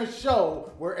okay. in a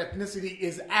show where ethnicity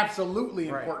is absolutely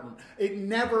Right. important. It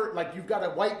never, like, you've got a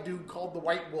white dude called the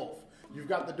White Wolf. You've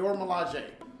got the Dora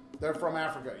Milaje. They're from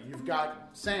Africa. You've got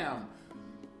Sam,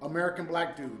 American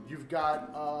black dude. You've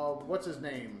got, what's his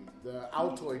name? The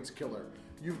Altoids killer.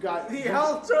 You've got The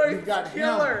Altoids You've got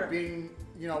killer. him being,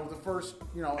 the first,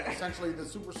 essentially the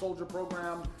super soldier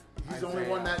program. He's the only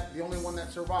Isaiah. one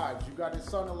that survives. You've got his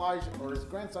son Elijah or his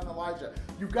grandson Elijah.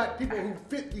 You've got people who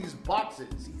fit these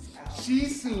boxes. She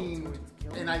seemed,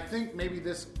 and I think maybe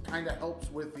this kind of helps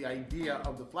with the idea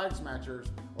of the Flag Smashers,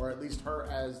 or at least her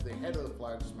as the head of the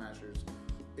Flag Smashers,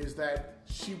 is that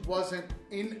she wasn't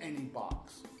in any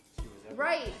box. She was everywhere.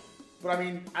 Right. But I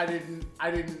mean, I didn't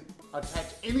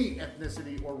attach any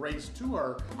ethnicity or race to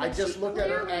her. I But just she looked at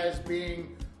her clearly- as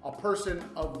being a person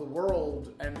of the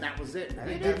world, and that was it. I He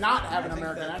think did that's- not have I an think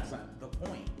American that's accent. The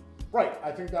point. Right,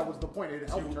 I think that was the point. It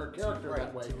helped To- her character to-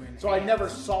 that way. to So I enhance. never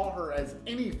saw her as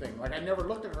anything. Like, I never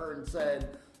looked at her and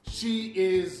said, she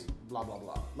is blah, blah,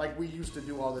 blah. Like we used to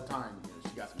do all the time.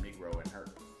 She got some Negro in her.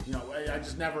 I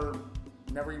just never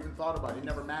even thought about it. It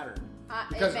never mattered. It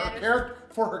Because matters.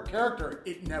 for her character,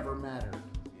 it never mattered.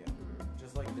 Yeah.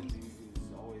 Just like the dude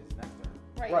who's always next to her.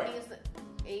 Right. Right. He's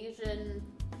Asian.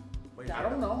 But he's I got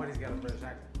don't a- know. But he's got a British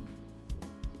accent.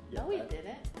 No, he that-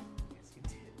 didn't. Yes, he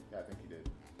did. Yeah, I think he did.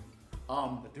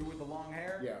 The dude with the long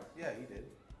hair? Yeah. Yeah, he did.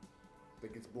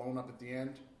 That gets blown up at the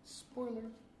end. Spoilers.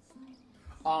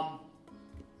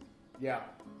 Yeah.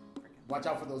 Watch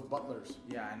out for those butlers.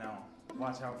 Yeah, I know.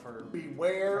 Watch out for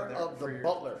Beware for of the for your-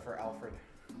 butler. for Alfred.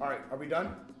 All right, are we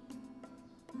done?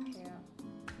 Yeah.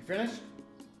 You finished?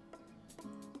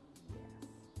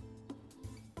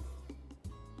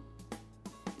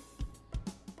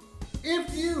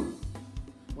 If you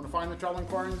want to find the traveling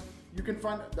bars, you can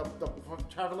find the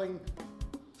traveling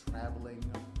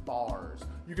bars.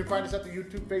 You can find us at the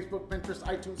YouTube, Facebook, Pinterest,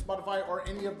 iTunes, Spotify, or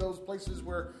any of those places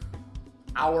where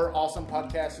our awesome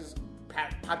podcasts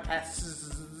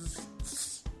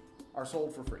are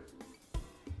sold for free.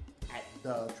 At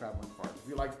the Traveling Fars. If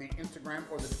you like the Instagram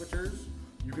or the Twitters,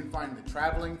 you can find the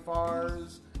Traveling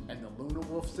Fars and the Luna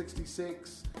Wolf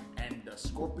 66 and the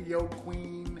Scorpio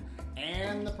Queen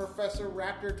and the Professor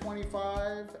Raptor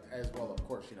 25, as well, of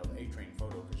course, the A-Train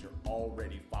photo because you're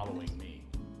already following me,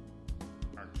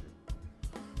 aren't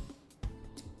you?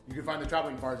 You can find the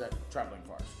Traveling Fars at Traveling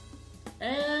Fars.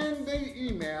 And they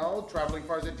email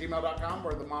travelingfars@gmail.com,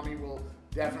 where the mommy will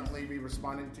definitely be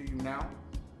responding to you now,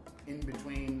 in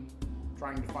between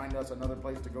trying to find us another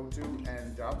place to go to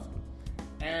and jobs.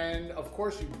 And of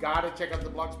course, you've got to check out the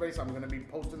blog space. I'm going to be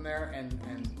posting there and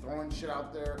throwing shit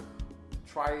out there.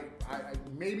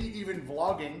 Maybe even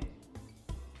vlogging. You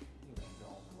ain't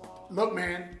gonna vlog. Look,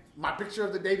 man, my picture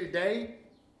of the day today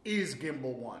is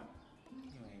Gimbal 1. You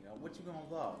ain't gonna. What you gonna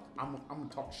vlog? I'm going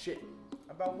to talk shit.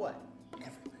 About what?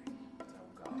 Everything. Oh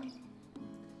God.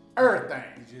 Everything.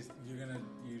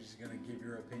 You're just gonna give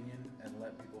your opinion and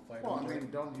let people fight Well, I over mean,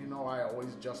 it? don't you know I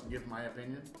always just give my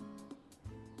opinion?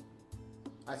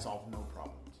 I solve no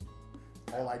problems.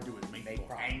 All I do is make people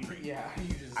angry. Yeah,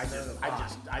 you just. I'm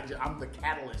the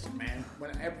catalyst, man.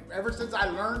 Ever since I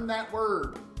learned that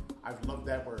word, I've loved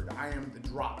that word. I am the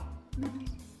drop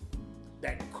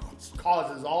that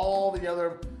causes all the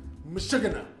other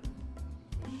mashugana.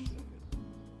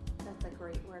 That's a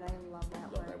great word. I love that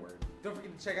Love word. that word. Don't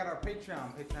forget to check out our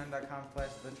Patreon,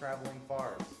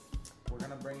 patreon.com/thetravelingfars. We're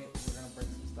gonna bring some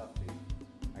stuff to you.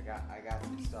 I got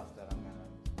some stuff that I'm gonna.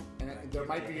 And there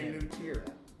might be a new tier.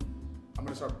 I'm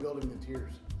gonna start building the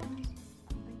tiers. I'm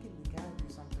thinking we gotta do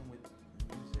something with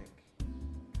music,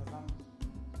 cause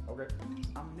Okay.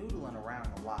 I'm noodling around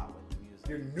a lot with the music.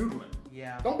 You're noodling.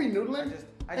 Yeah. Don't be noodling.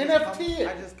 I NFT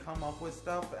just come up with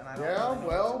stuff and I don't Yeah, really know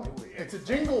well, what to do with it. it's a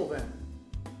jingle then.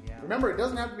 Yeah. Remember, it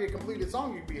doesn't have to be a completed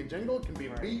song. It can be a jingle. It can be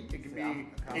a Right. beat. It can See,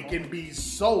 I'm be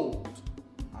sold.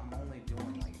 I'm only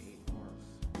doing like 8 bars.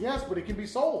 Yes, but it can be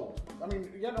sold. I mean,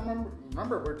 you gotta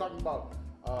remember we're talking about.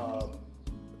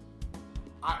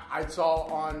 I saw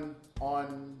on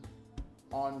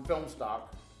film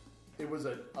stock, it was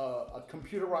a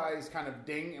computerized kind of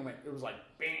ding, and it was like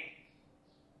bang,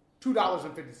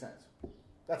 $2.50.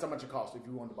 That's how much it cost if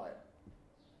you wanted to buy it.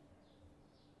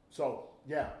 So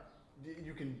yeah,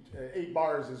 you can. 8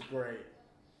 bars is great.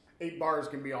 8 bars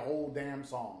can be a whole damn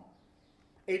song.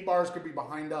 8 bars could be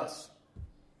behind us.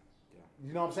 Yeah.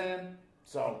 You know what I'm saying?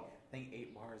 So I think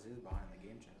 8 bars is behind the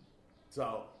game chat.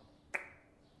 so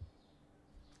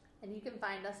And you can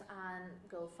find us on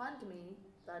GoFundMe,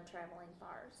 the Traveling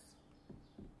Bars.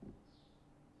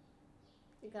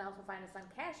 You can also find us on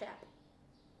Cash App,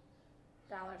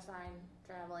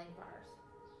 $Traveling Bars.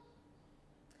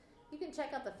 You can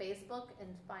check out the Facebook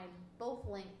and find both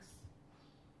links.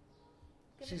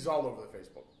 she's all over the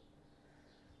Facebook.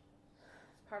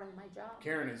 It's part of my job.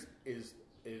 Karen is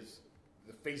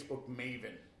the Facebook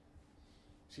maven.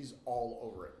 She's all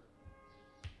over it.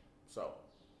 So,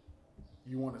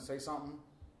 you want to say something?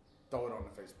 Throw it on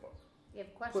the Facebook. You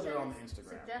have questions? Put it on the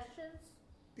Instagram. Suggestions?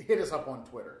 Hit us up on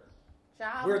Twitter.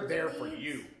 Jobs? We're there for leads?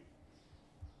 you.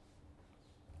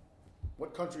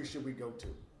 What country should we go to?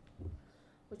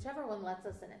 Whichever one lets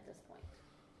us in at this point.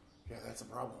 Yeah, that's a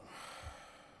problem.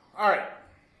 All right.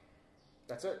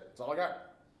 That's it. That's all I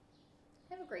got.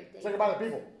 Have a great day. Say goodbye to the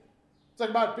people. Say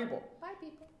goodbye to the people. Bye,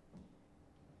 people.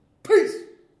 Peace.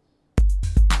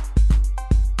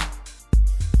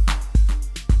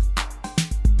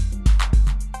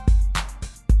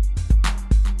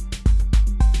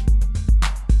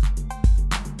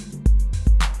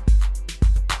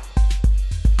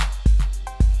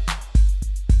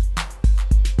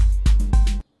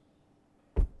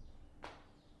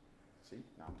 See?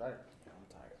 Now I'm tired. Yeah, I'm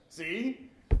tired. See?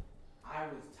 I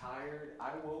was tired.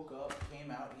 I woke up,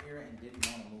 came out here, and didn't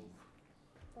want to move.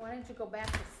 Why didn't you go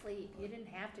back to sleep? You didn't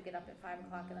have to get up at 5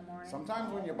 o'clock in the morning.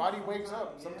 Sometimes when your body wakes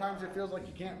up, sometimes it feels like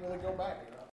you can't really go back.